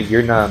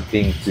 You're not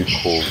being too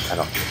cool, I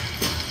don't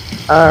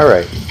think.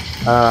 Alright.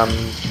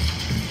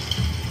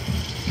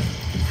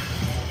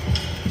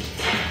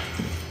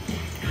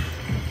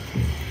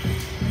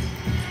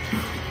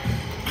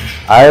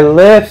 I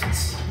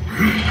lift!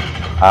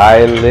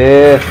 I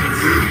lift!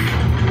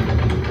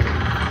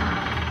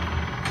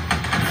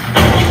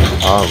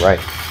 Alright.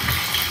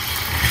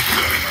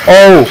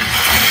 Oh!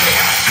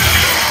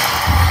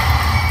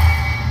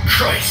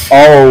 Christ.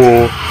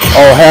 Oh!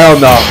 Oh, hell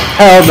no!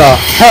 Hell no!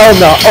 Hell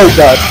no! Oh,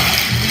 God!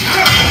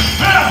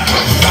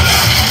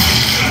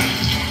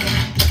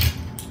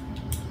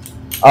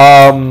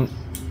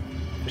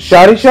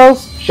 Shoddy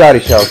shells? Shoddy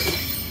shells.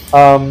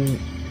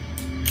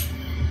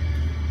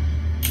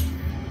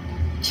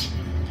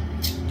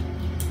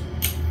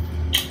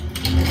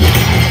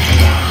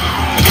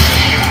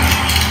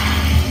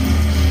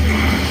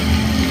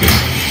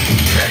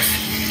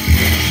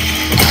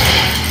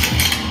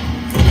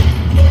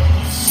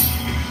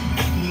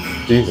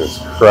 Jesus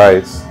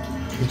Christ.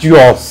 Did you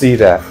all see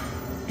that?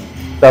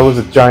 That was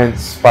a giant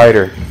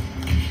spider.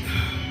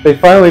 They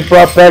finally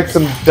brought back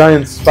some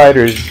giant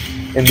spiders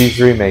in these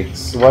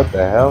remakes. What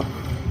the hell?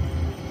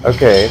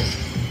 Okay.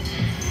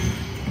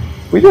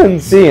 We didn't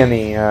see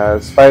any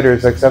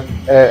spiders except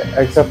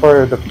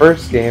for the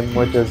first game,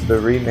 which is the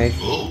remake.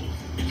 Ooh,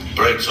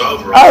 breaks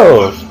over.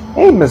 Oh!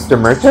 Hey, Mr.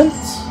 Merchant.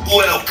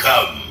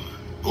 Welcome.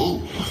 Ooh,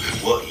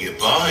 what you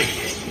buying?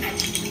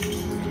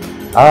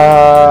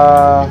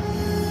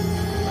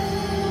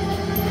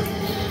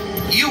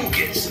 You'll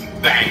get some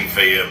bang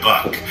for your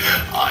buck.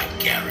 I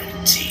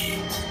guarantee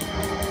it.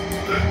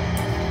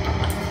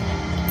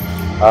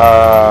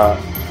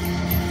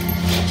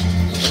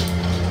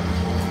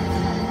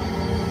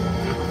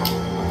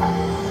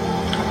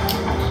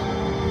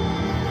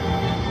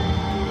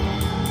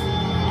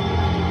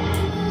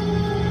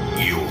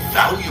 Your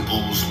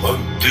valuables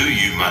won't do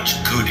you much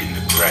good in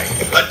the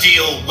grave. A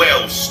deal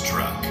well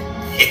struck.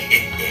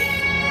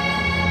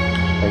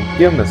 Thank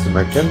you, Mr.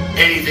 Merchant.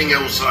 Anything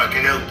else I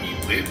can help you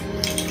with?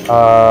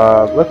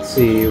 Let's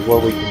see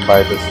what we can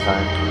buy this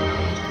time.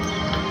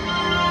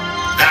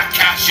 That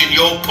cash in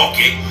your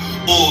pocket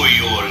or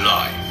your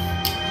life?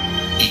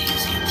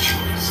 Easy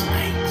choice,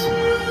 mate.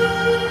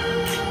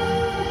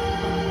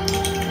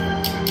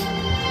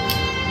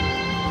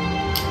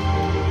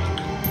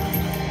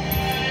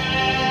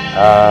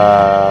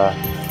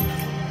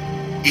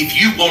 If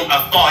you want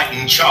a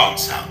fighting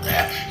chance out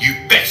there, you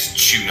best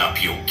tune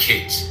up your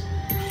kit.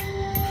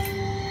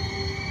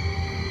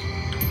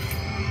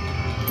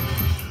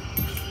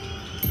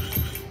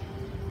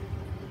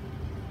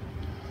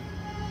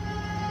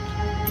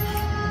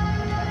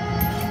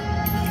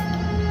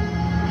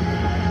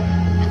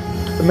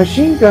 The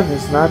machine gun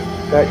is not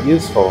that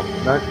useful,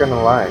 not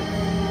gonna lie.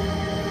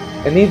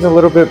 It needs a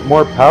little bit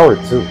more power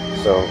too,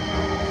 so...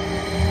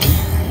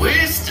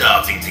 We're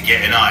starting to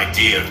get an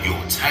idea of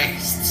your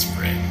tastes,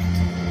 friend.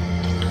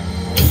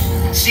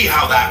 See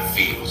how that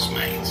feels,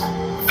 mate.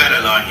 A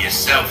fella like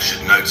yourself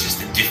should notice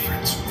the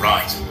difference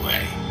right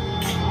away.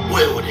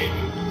 Well then,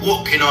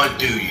 what can I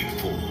do you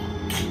for?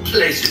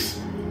 Pleasures.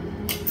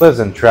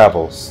 Pleasant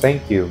travels.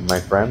 Thank you, my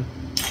friend.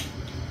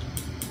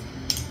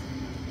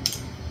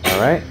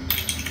 Alright.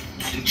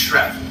 And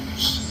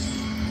travels.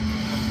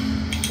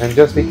 And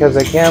just because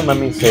I can, let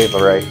me save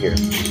it right here.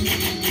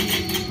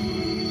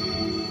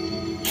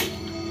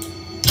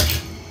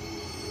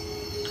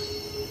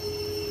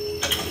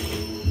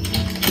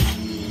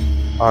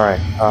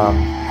 Alright,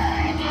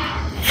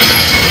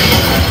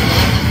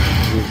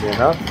 easy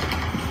enough.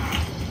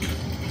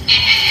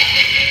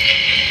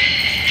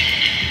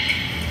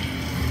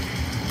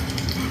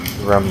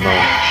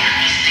 Remote.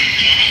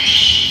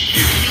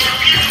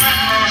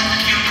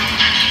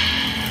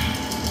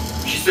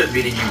 She said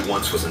meeting you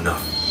once was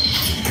enough.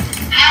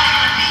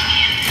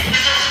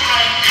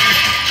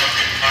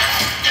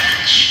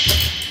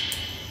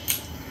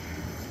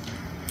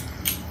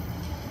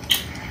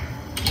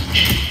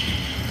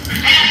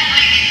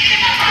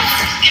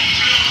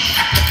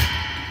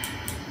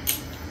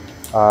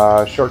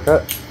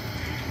 Shortcut.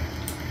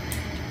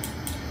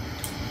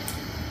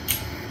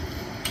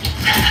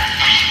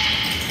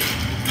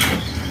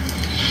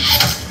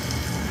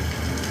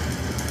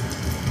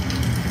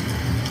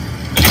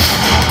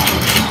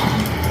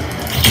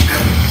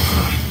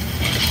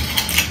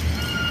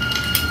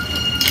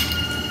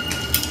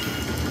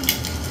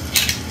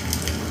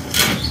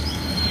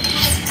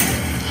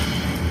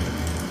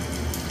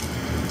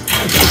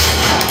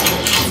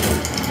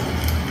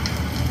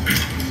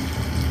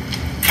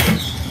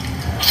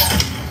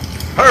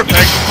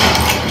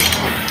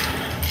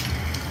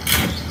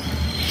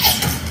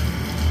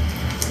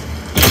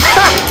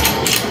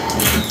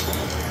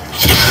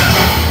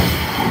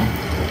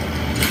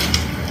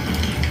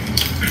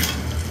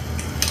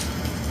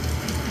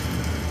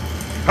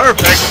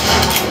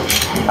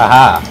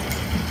 Haha.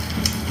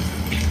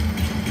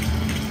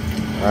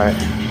 Alright.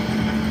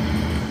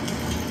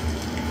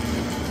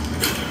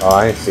 Oh,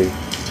 I see.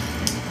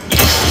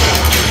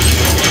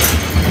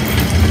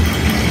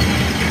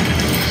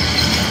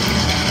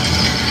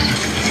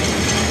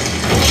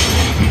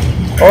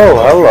 Oh,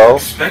 hello.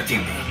 Expecting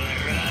me.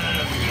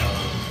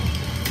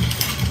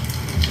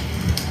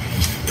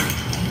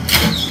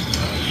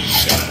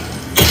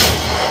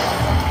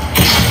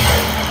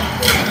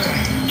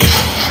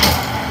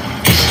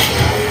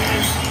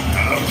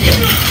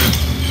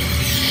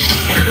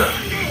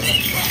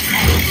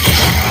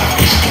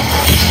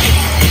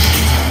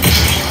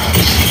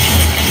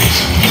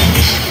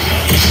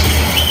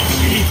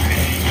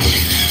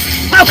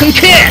 Falcon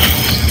Kid!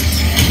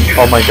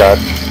 Oh my god.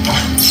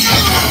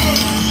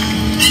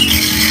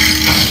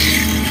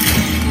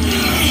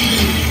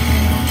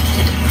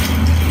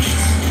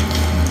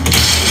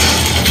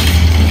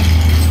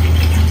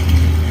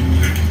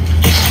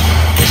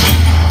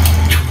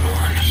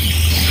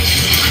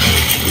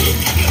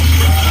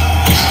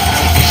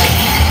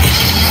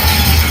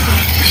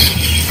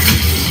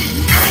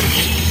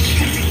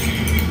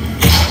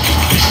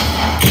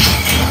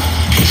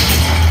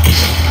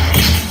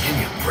 Give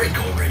me a break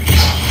already.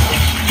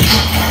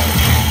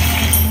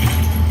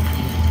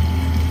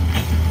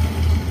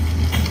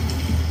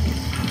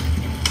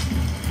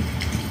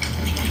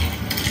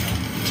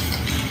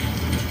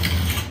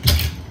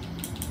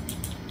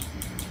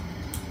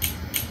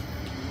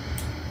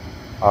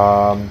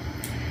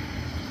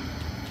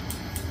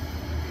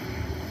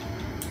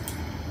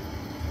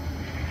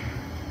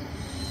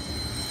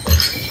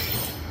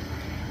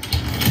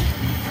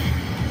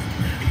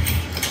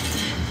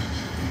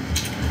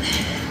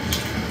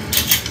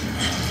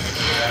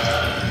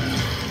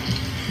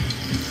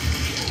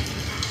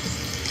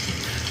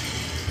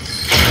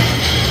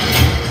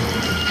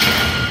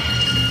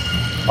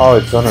 Oh,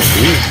 it's one of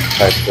these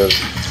types of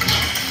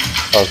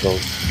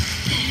puzzles.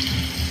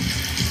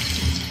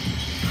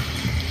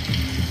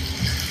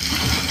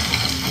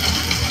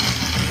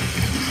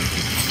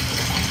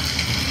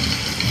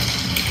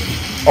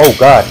 Oh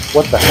god,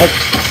 what the heck?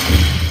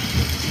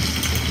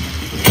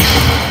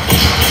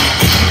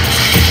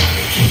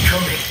 Keep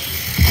coming.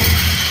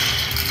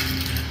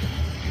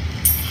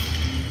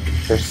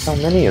 There's so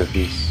many of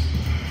these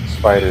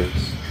spiders.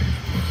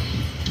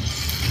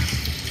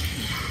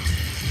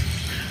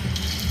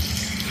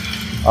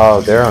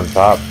 Oh, they're on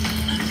top.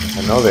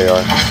 I know they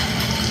are.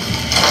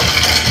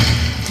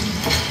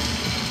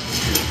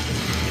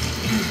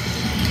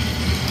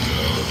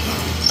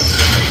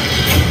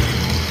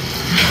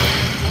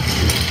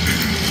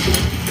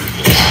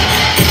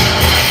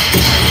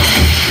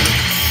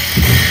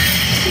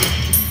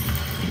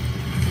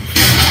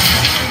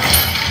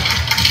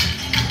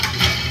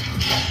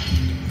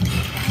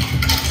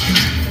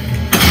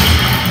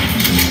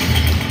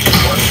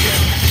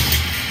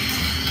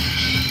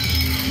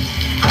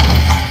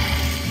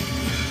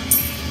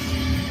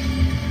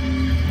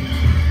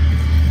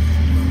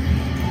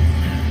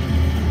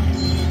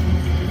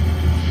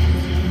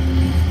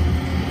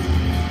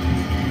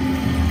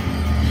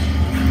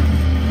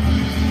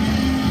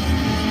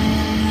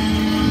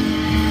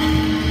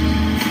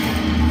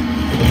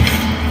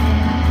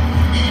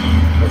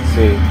 Let's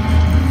see.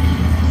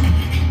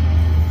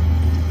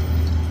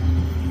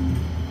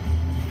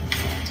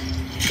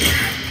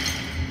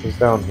 Who's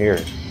down here?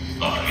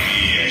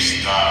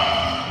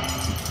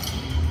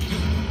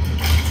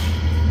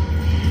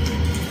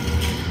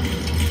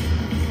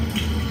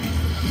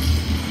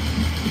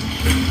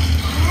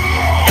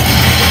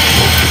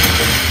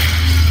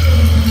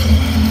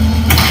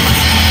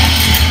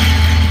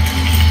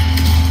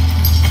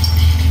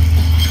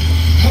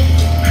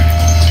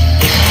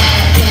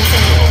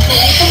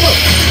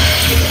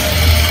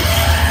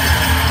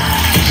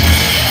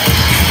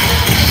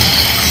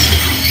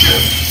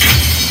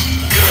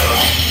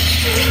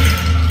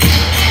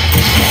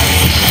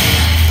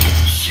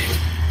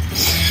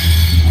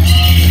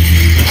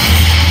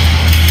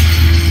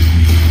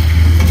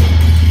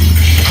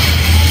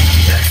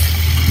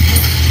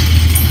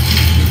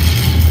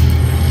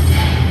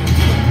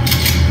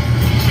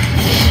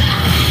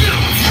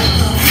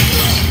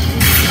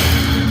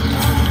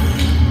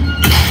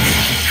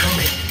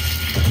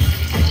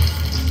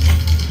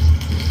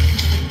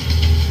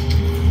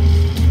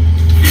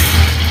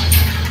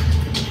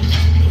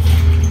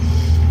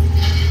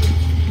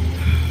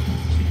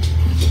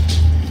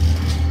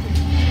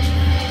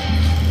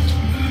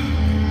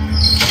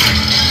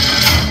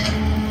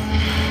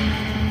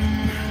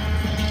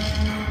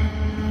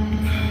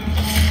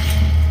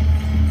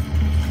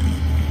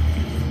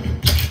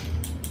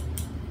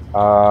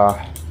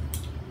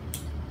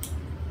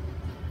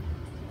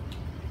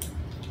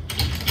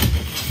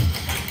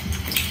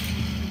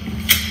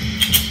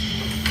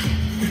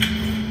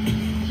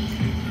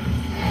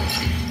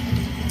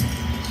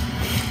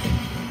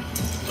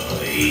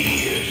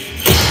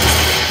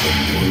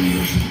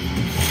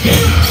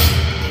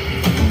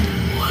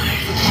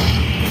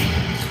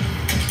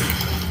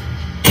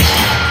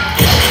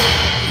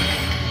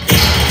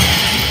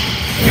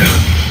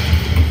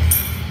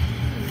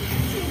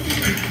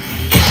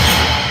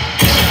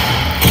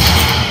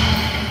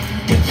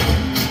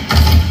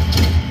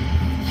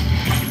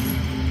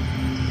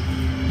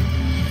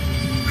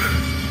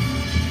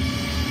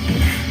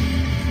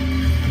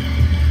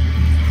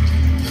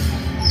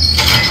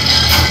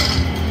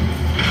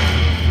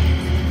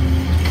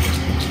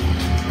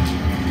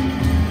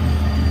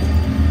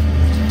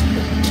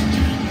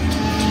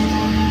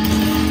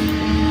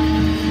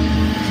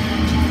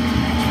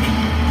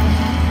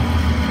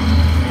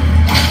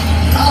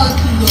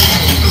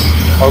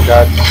 Oh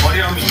god.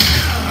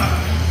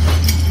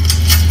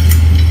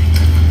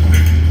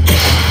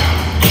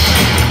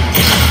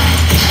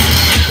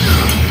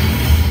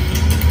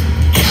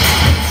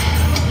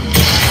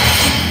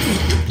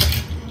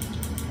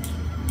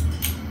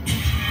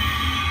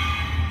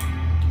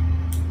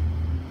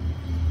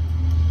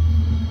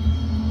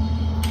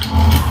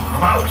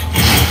 I'm out.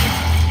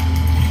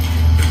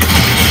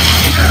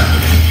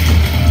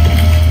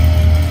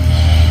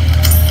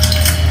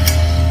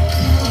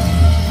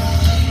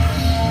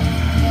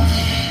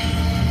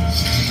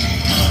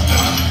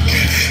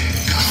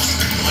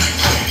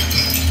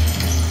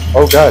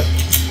 Oh god.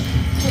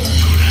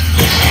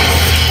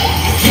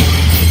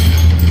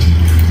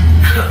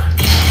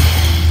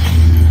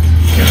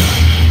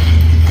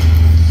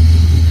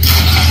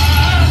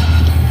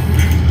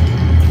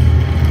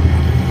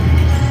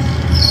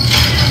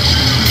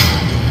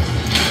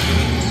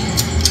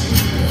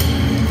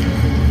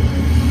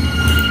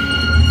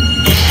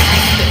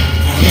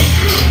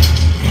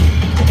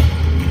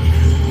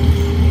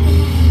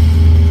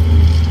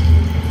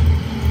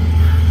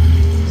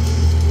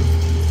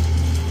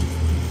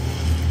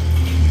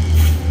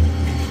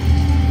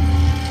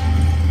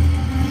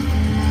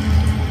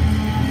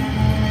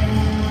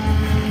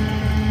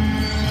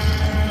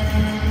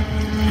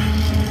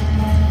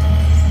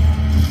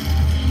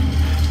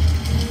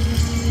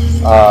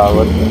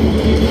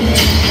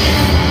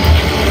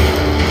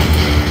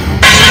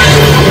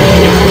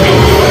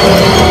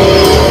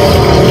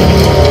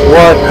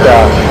 What the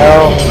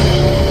hell?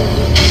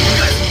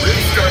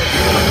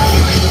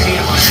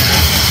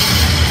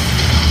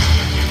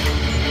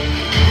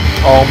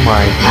 Oh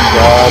my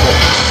god.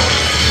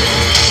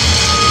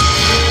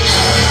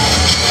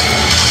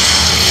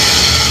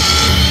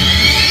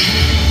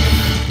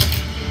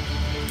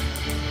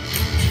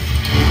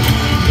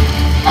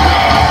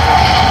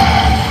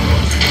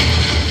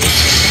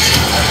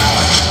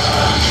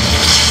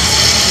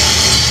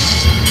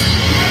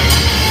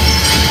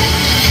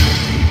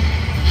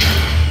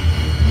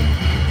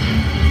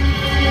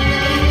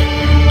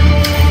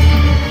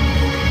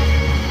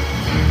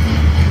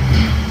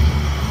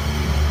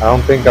 I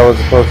don't think I was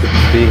supposed to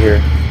be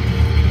here.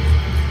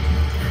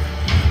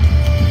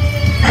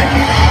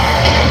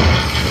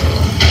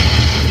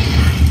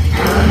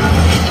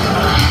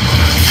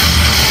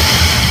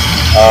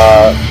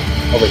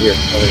 Over here,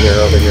 over here,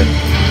 over here.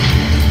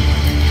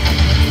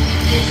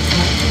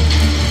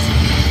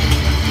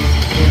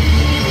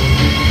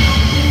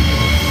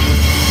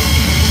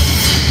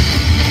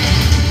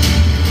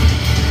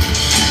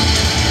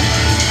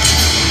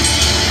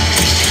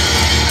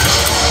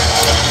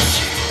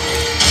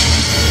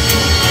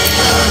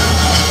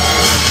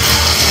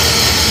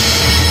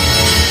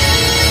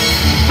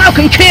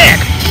 Falcon kick!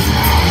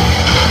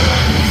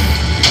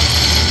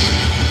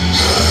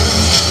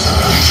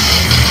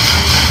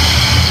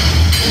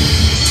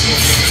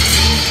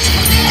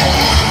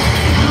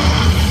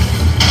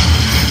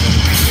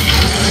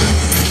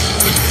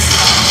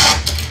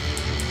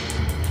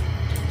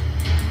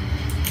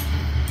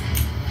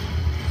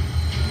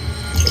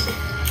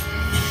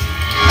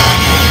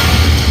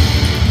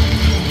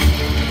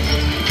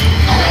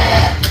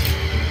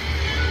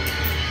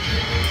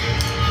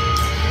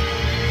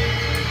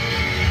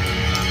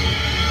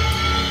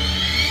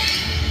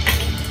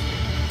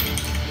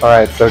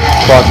 Alright, so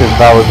clock is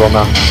valuable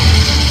now.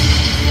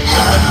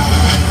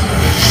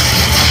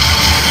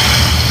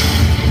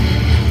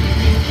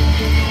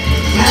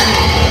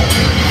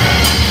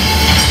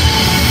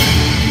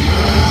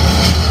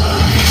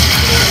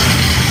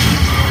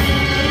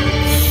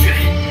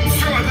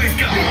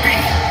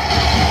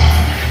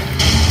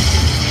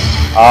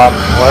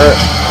 Where?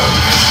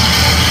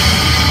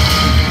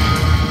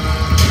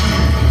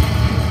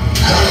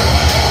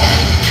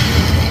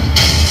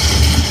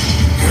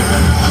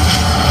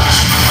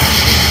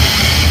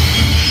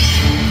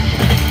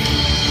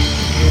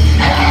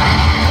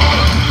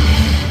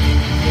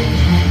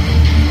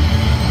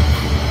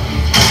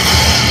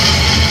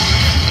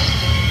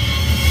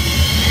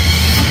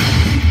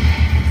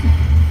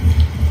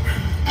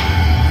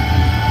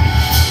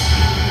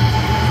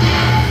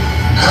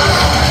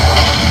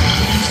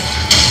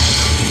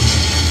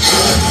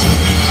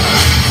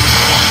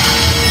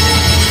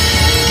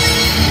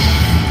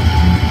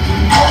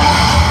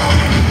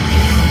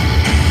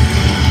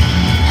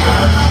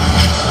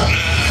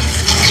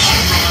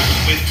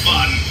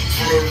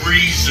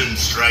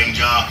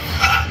 Stranger.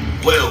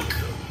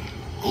 Welcome.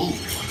 Ooh,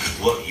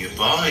 what you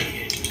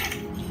buying?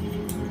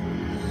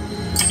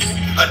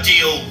 A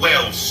deal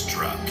well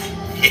struck.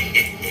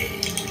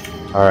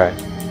 Alright.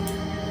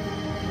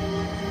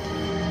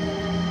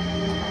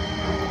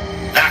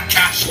 That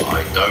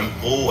catchlight don't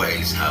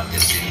always have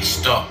this in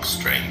stock,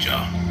 stranger.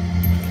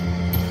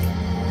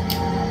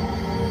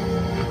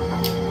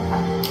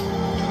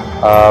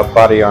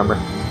 Body armor.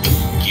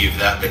 Give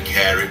that the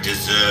care it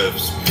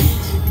deserves.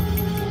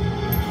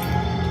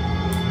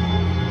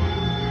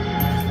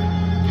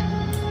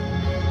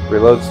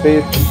 Reload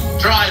speed.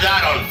 Try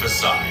that on for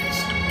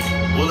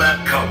size. Will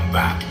that come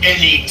back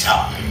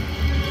anytime?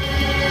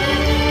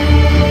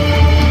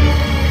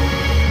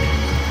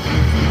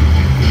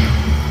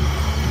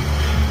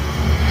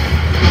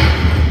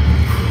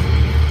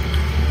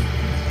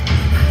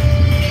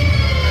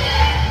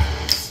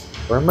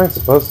 Where am I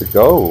supposed to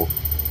go?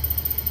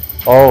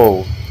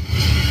 Oh.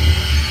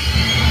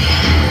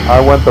 I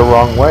went the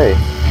wrong way.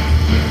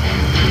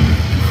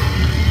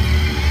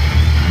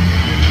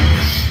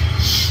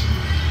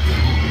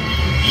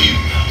 You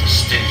got the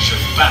stench of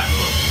fat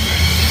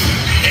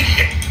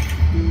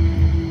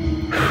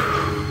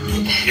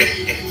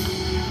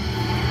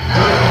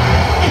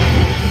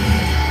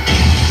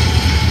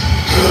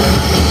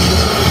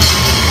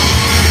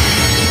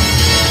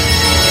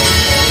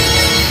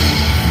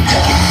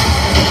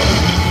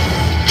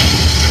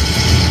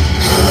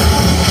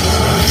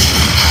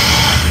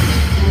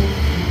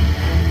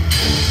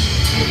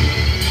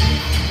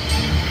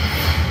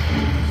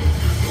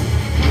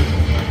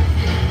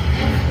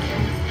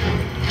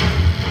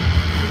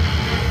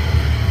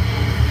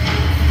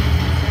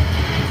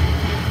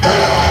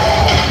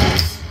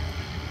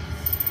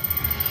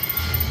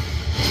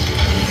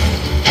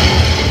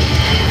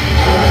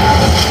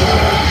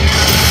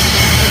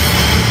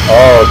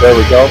Oh, there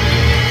we go.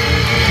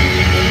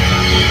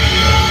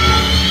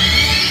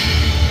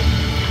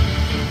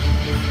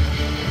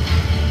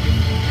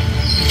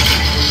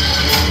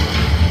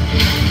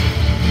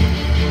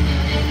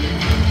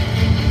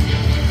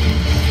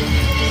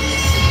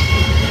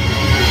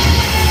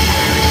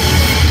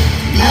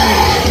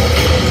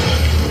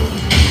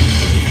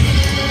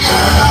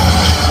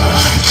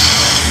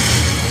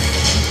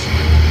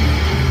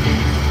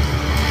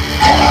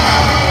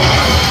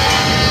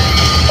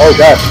 Oh,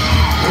 God.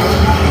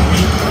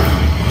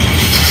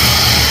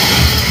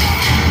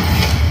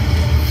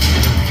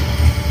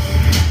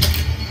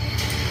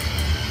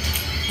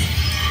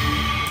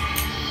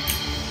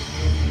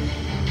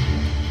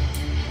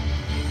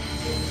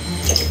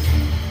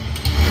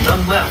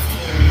 None left.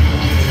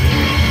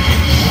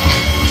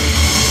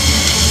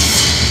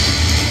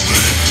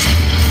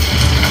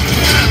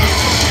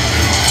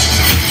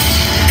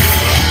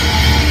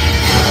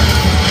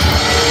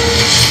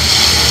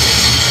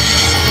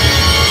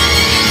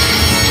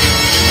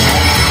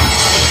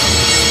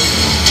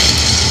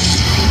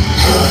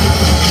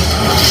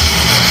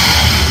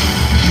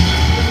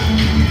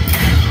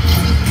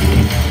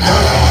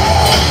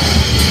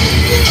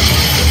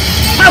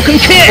 Falcon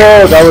kick!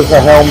 Oh, that was a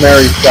Hail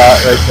Mary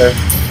shot right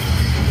there.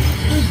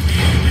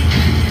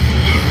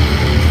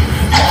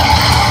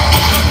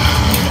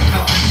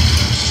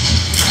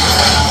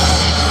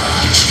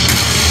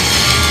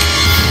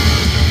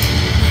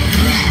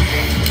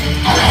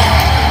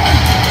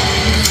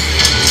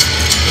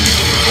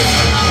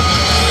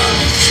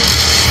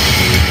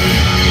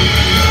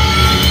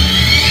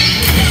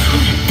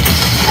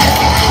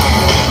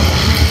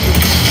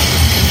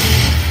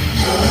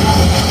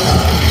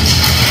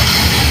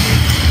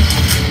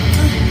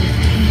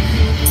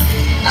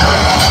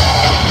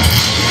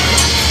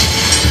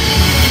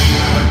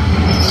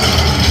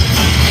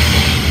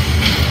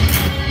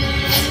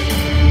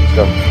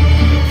 Go.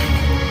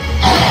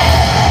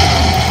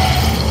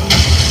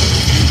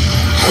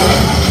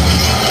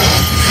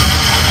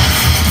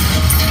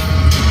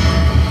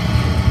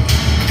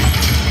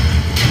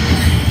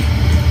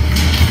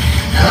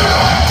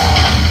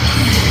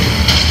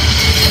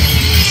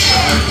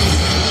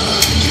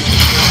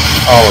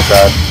 Oh,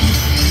 God.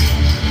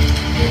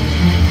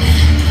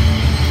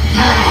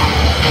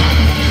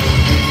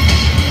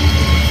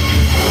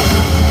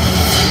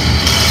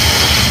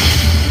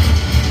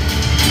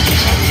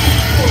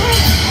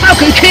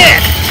 Falcon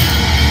kick!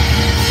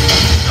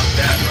 Not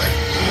that right.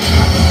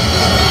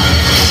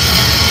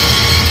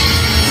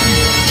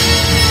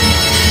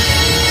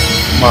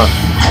 Come on,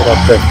 get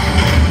up there.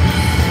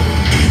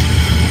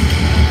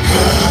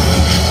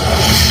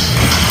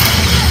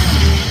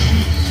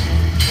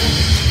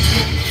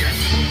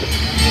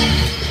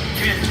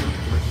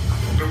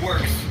 It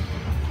works.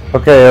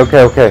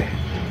 Okay.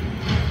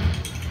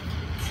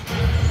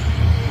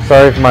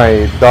 Sorry if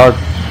my dog...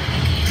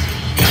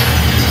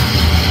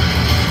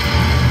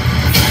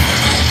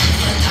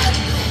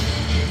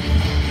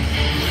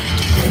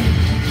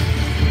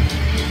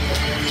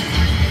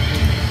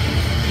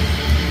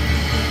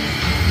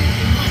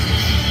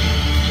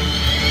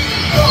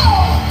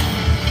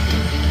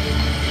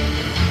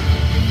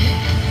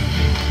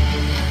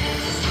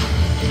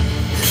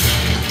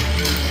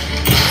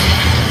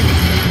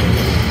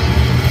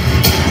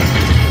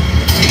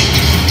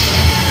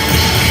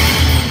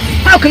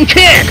 Falcon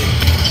kick!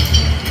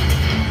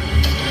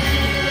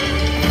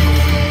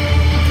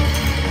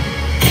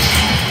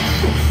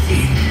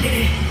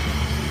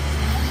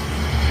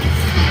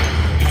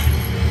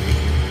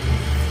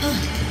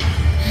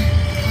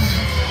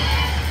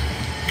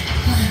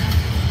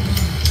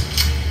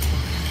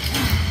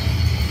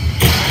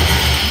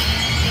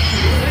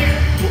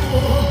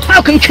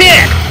 Falcon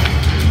kick!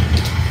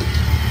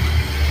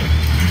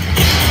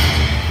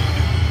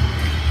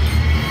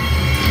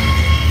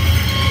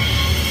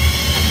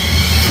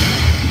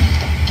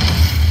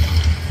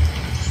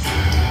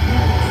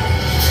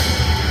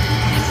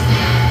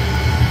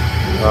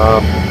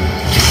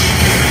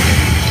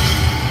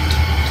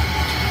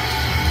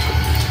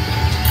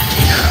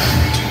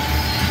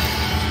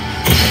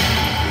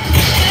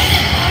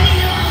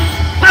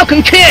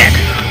 Falcon kick!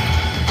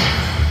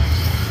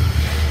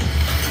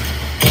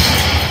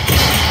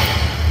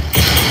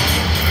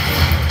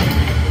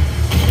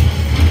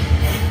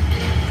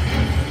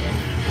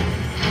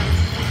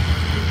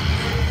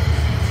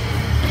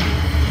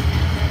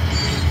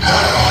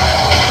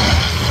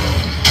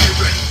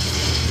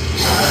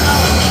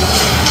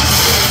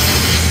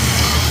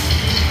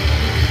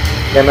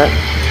 Damn it.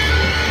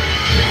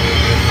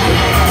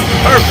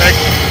 Perfect!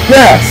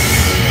 Yes!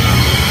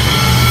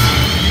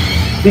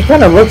 He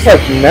kind of looks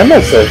like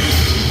Nemesis.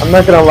 I'm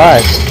not gonna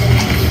lie.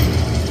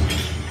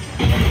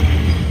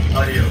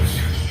 Adios,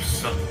 you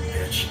son of a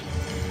bitch.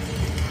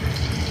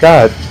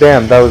 God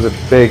damn, that was a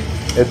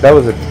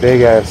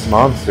big ass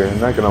monster. I'm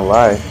not gonna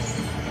lie.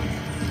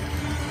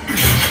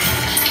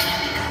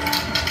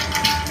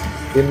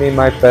 Give me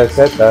my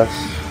pesetas.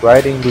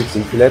 Riding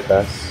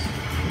bicicletas.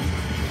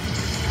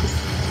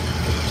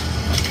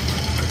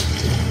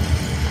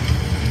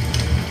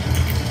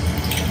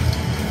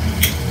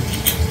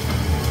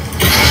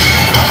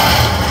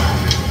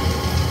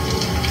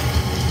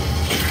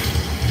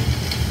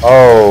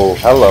 Oh,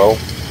 hello.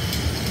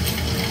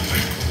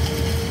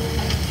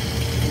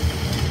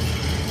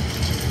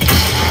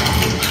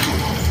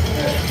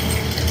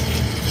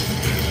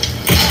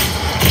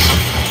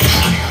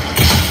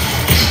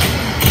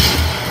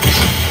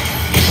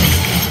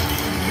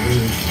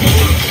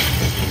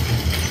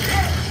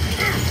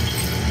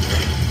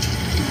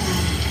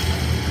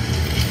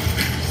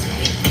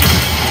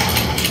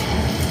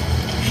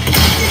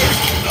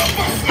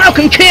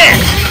 Falcon kick!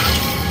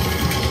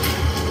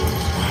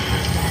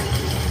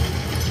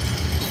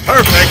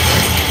 Perfect!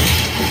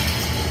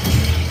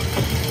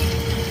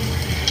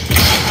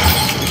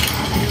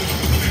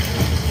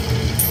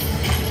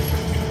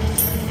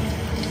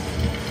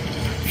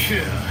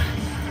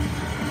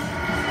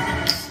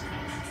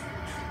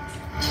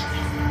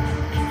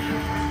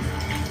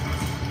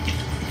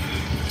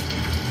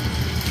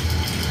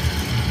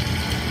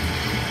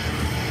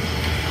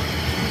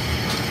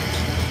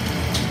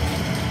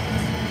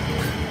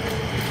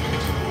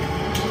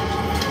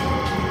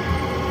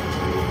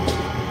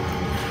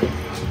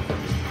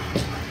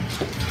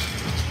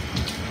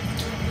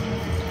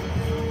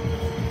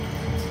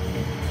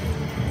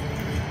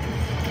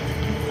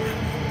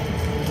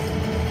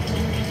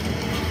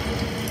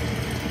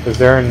 Is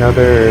there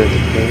another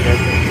thing?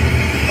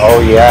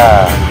 Oh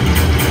yeah.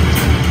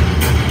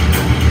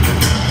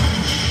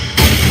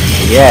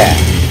 Yeah.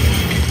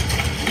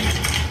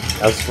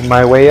 That's for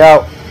my way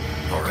out.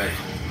 Alright,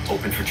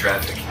 open for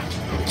traffic.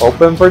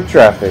 Open for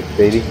traffic,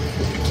 baby.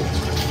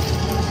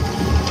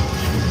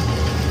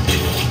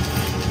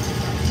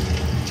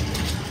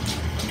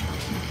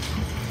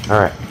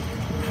 Alright.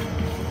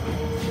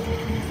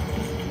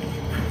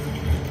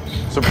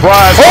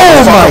 Surprise!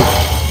 Oh my!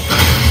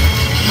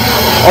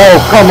 Oh,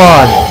 come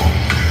on!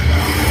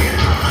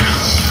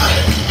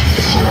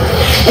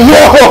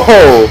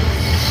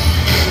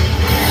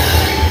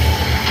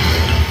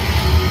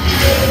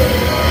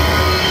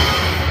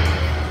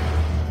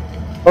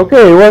 Whoa!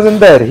 Okay, he wasn't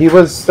dead. He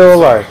was still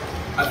alive.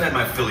 I've had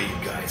my fill of you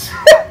guys.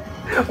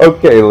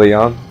 Okay,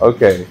 Leon.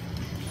 Okay.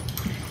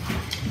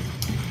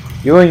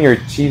 You and your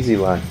cheesy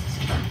lines.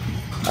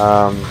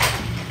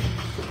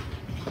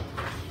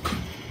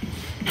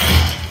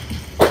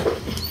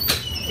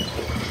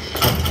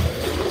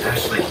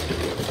 Ashley,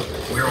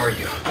 where are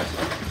you?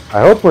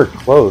 I hope we're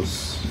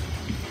close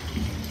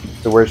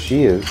to where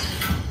she is.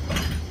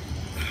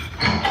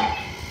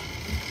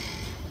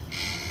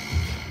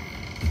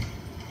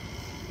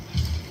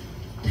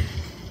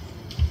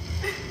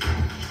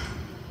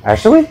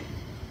 Ashley?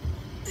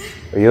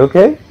 Are you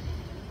okay?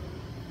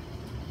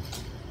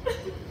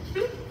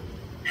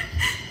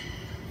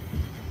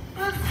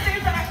 Let's stay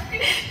back.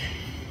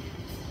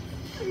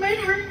 It might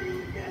hurt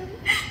you again.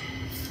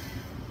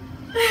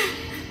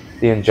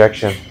 The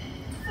injection.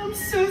 I'm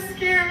so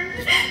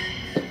scared.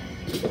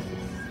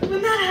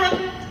 When that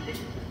happened,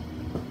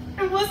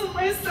 I wasn't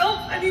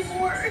myself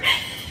anymore.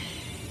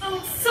 I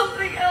was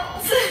something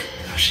else.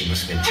 Oh, she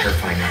must have been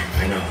terrifying.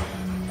 I know.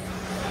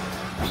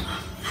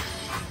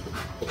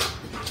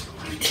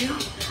 You too?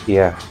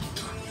 Yeah.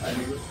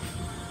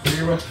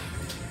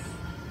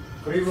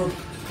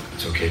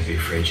 It's okay to be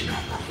afraid, you know.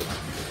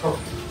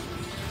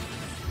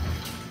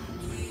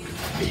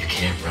 But you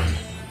can't run.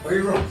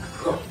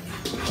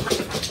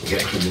 You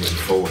gotta keep moving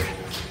forward.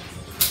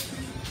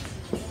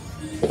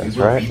 That's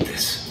We will right. beat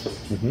this.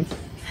 Mm-hmm.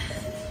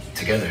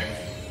 Together.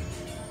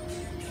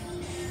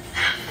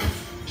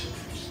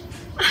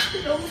 I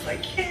don't know if I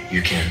can.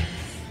 You can.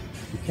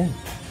 You can.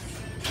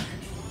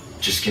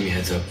 Just give me a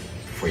heads up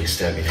before you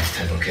stab me next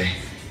time, okay?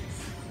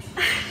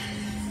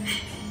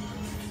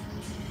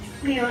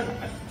 Leon.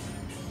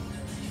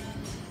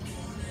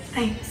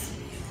 Thanks.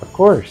 Of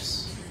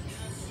course.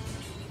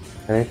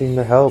 Anything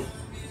to help.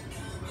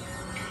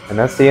 And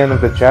that's the end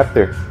of the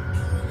chapter.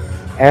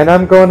 And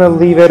I'm going to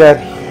leave it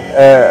at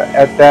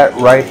that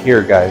right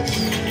here, guys.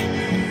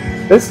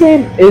 This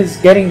game is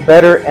getting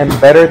better and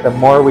better the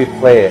more we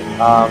play it.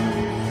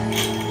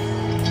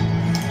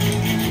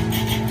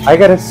 I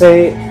gotta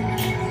say,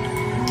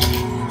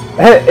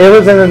 It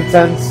was an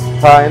intense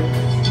time.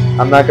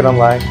 I'm not gonna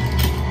lie.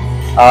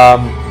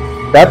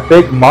 That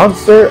big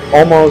monster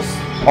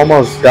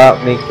almost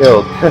got me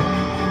killed.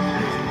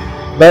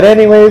 But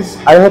anyways,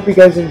 I hope you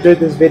guys enjoyed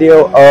this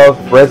video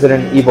of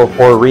Resident Evil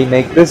 4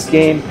 Remake. This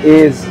game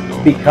is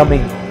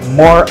becoming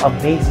more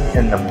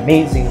amazing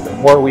the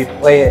more we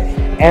play it.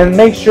 And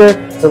make sure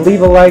to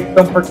leave a like.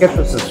 Don't forget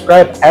to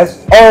subscribe.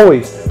 As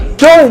always,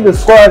 join the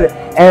squad,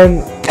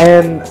 and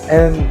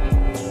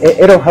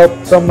it'll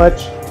help so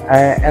much.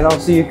 And I'll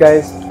see you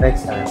guys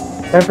next time.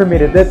 Time for me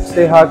to dip.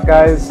 Stay hot,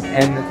 guys.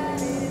 And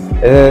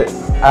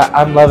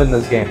I'm loving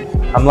this game.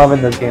 I'm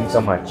loving this game so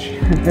much.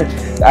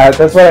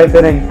 That's what I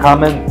did in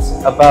comments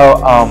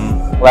about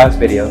last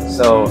video.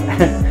 So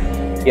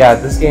yeah,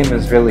 this game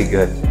is really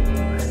good.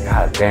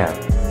 God damn.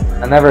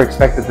 I never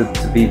expected it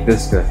to be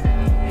this good.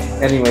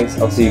 Anyways,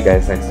 I'll see you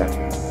guys next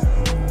time.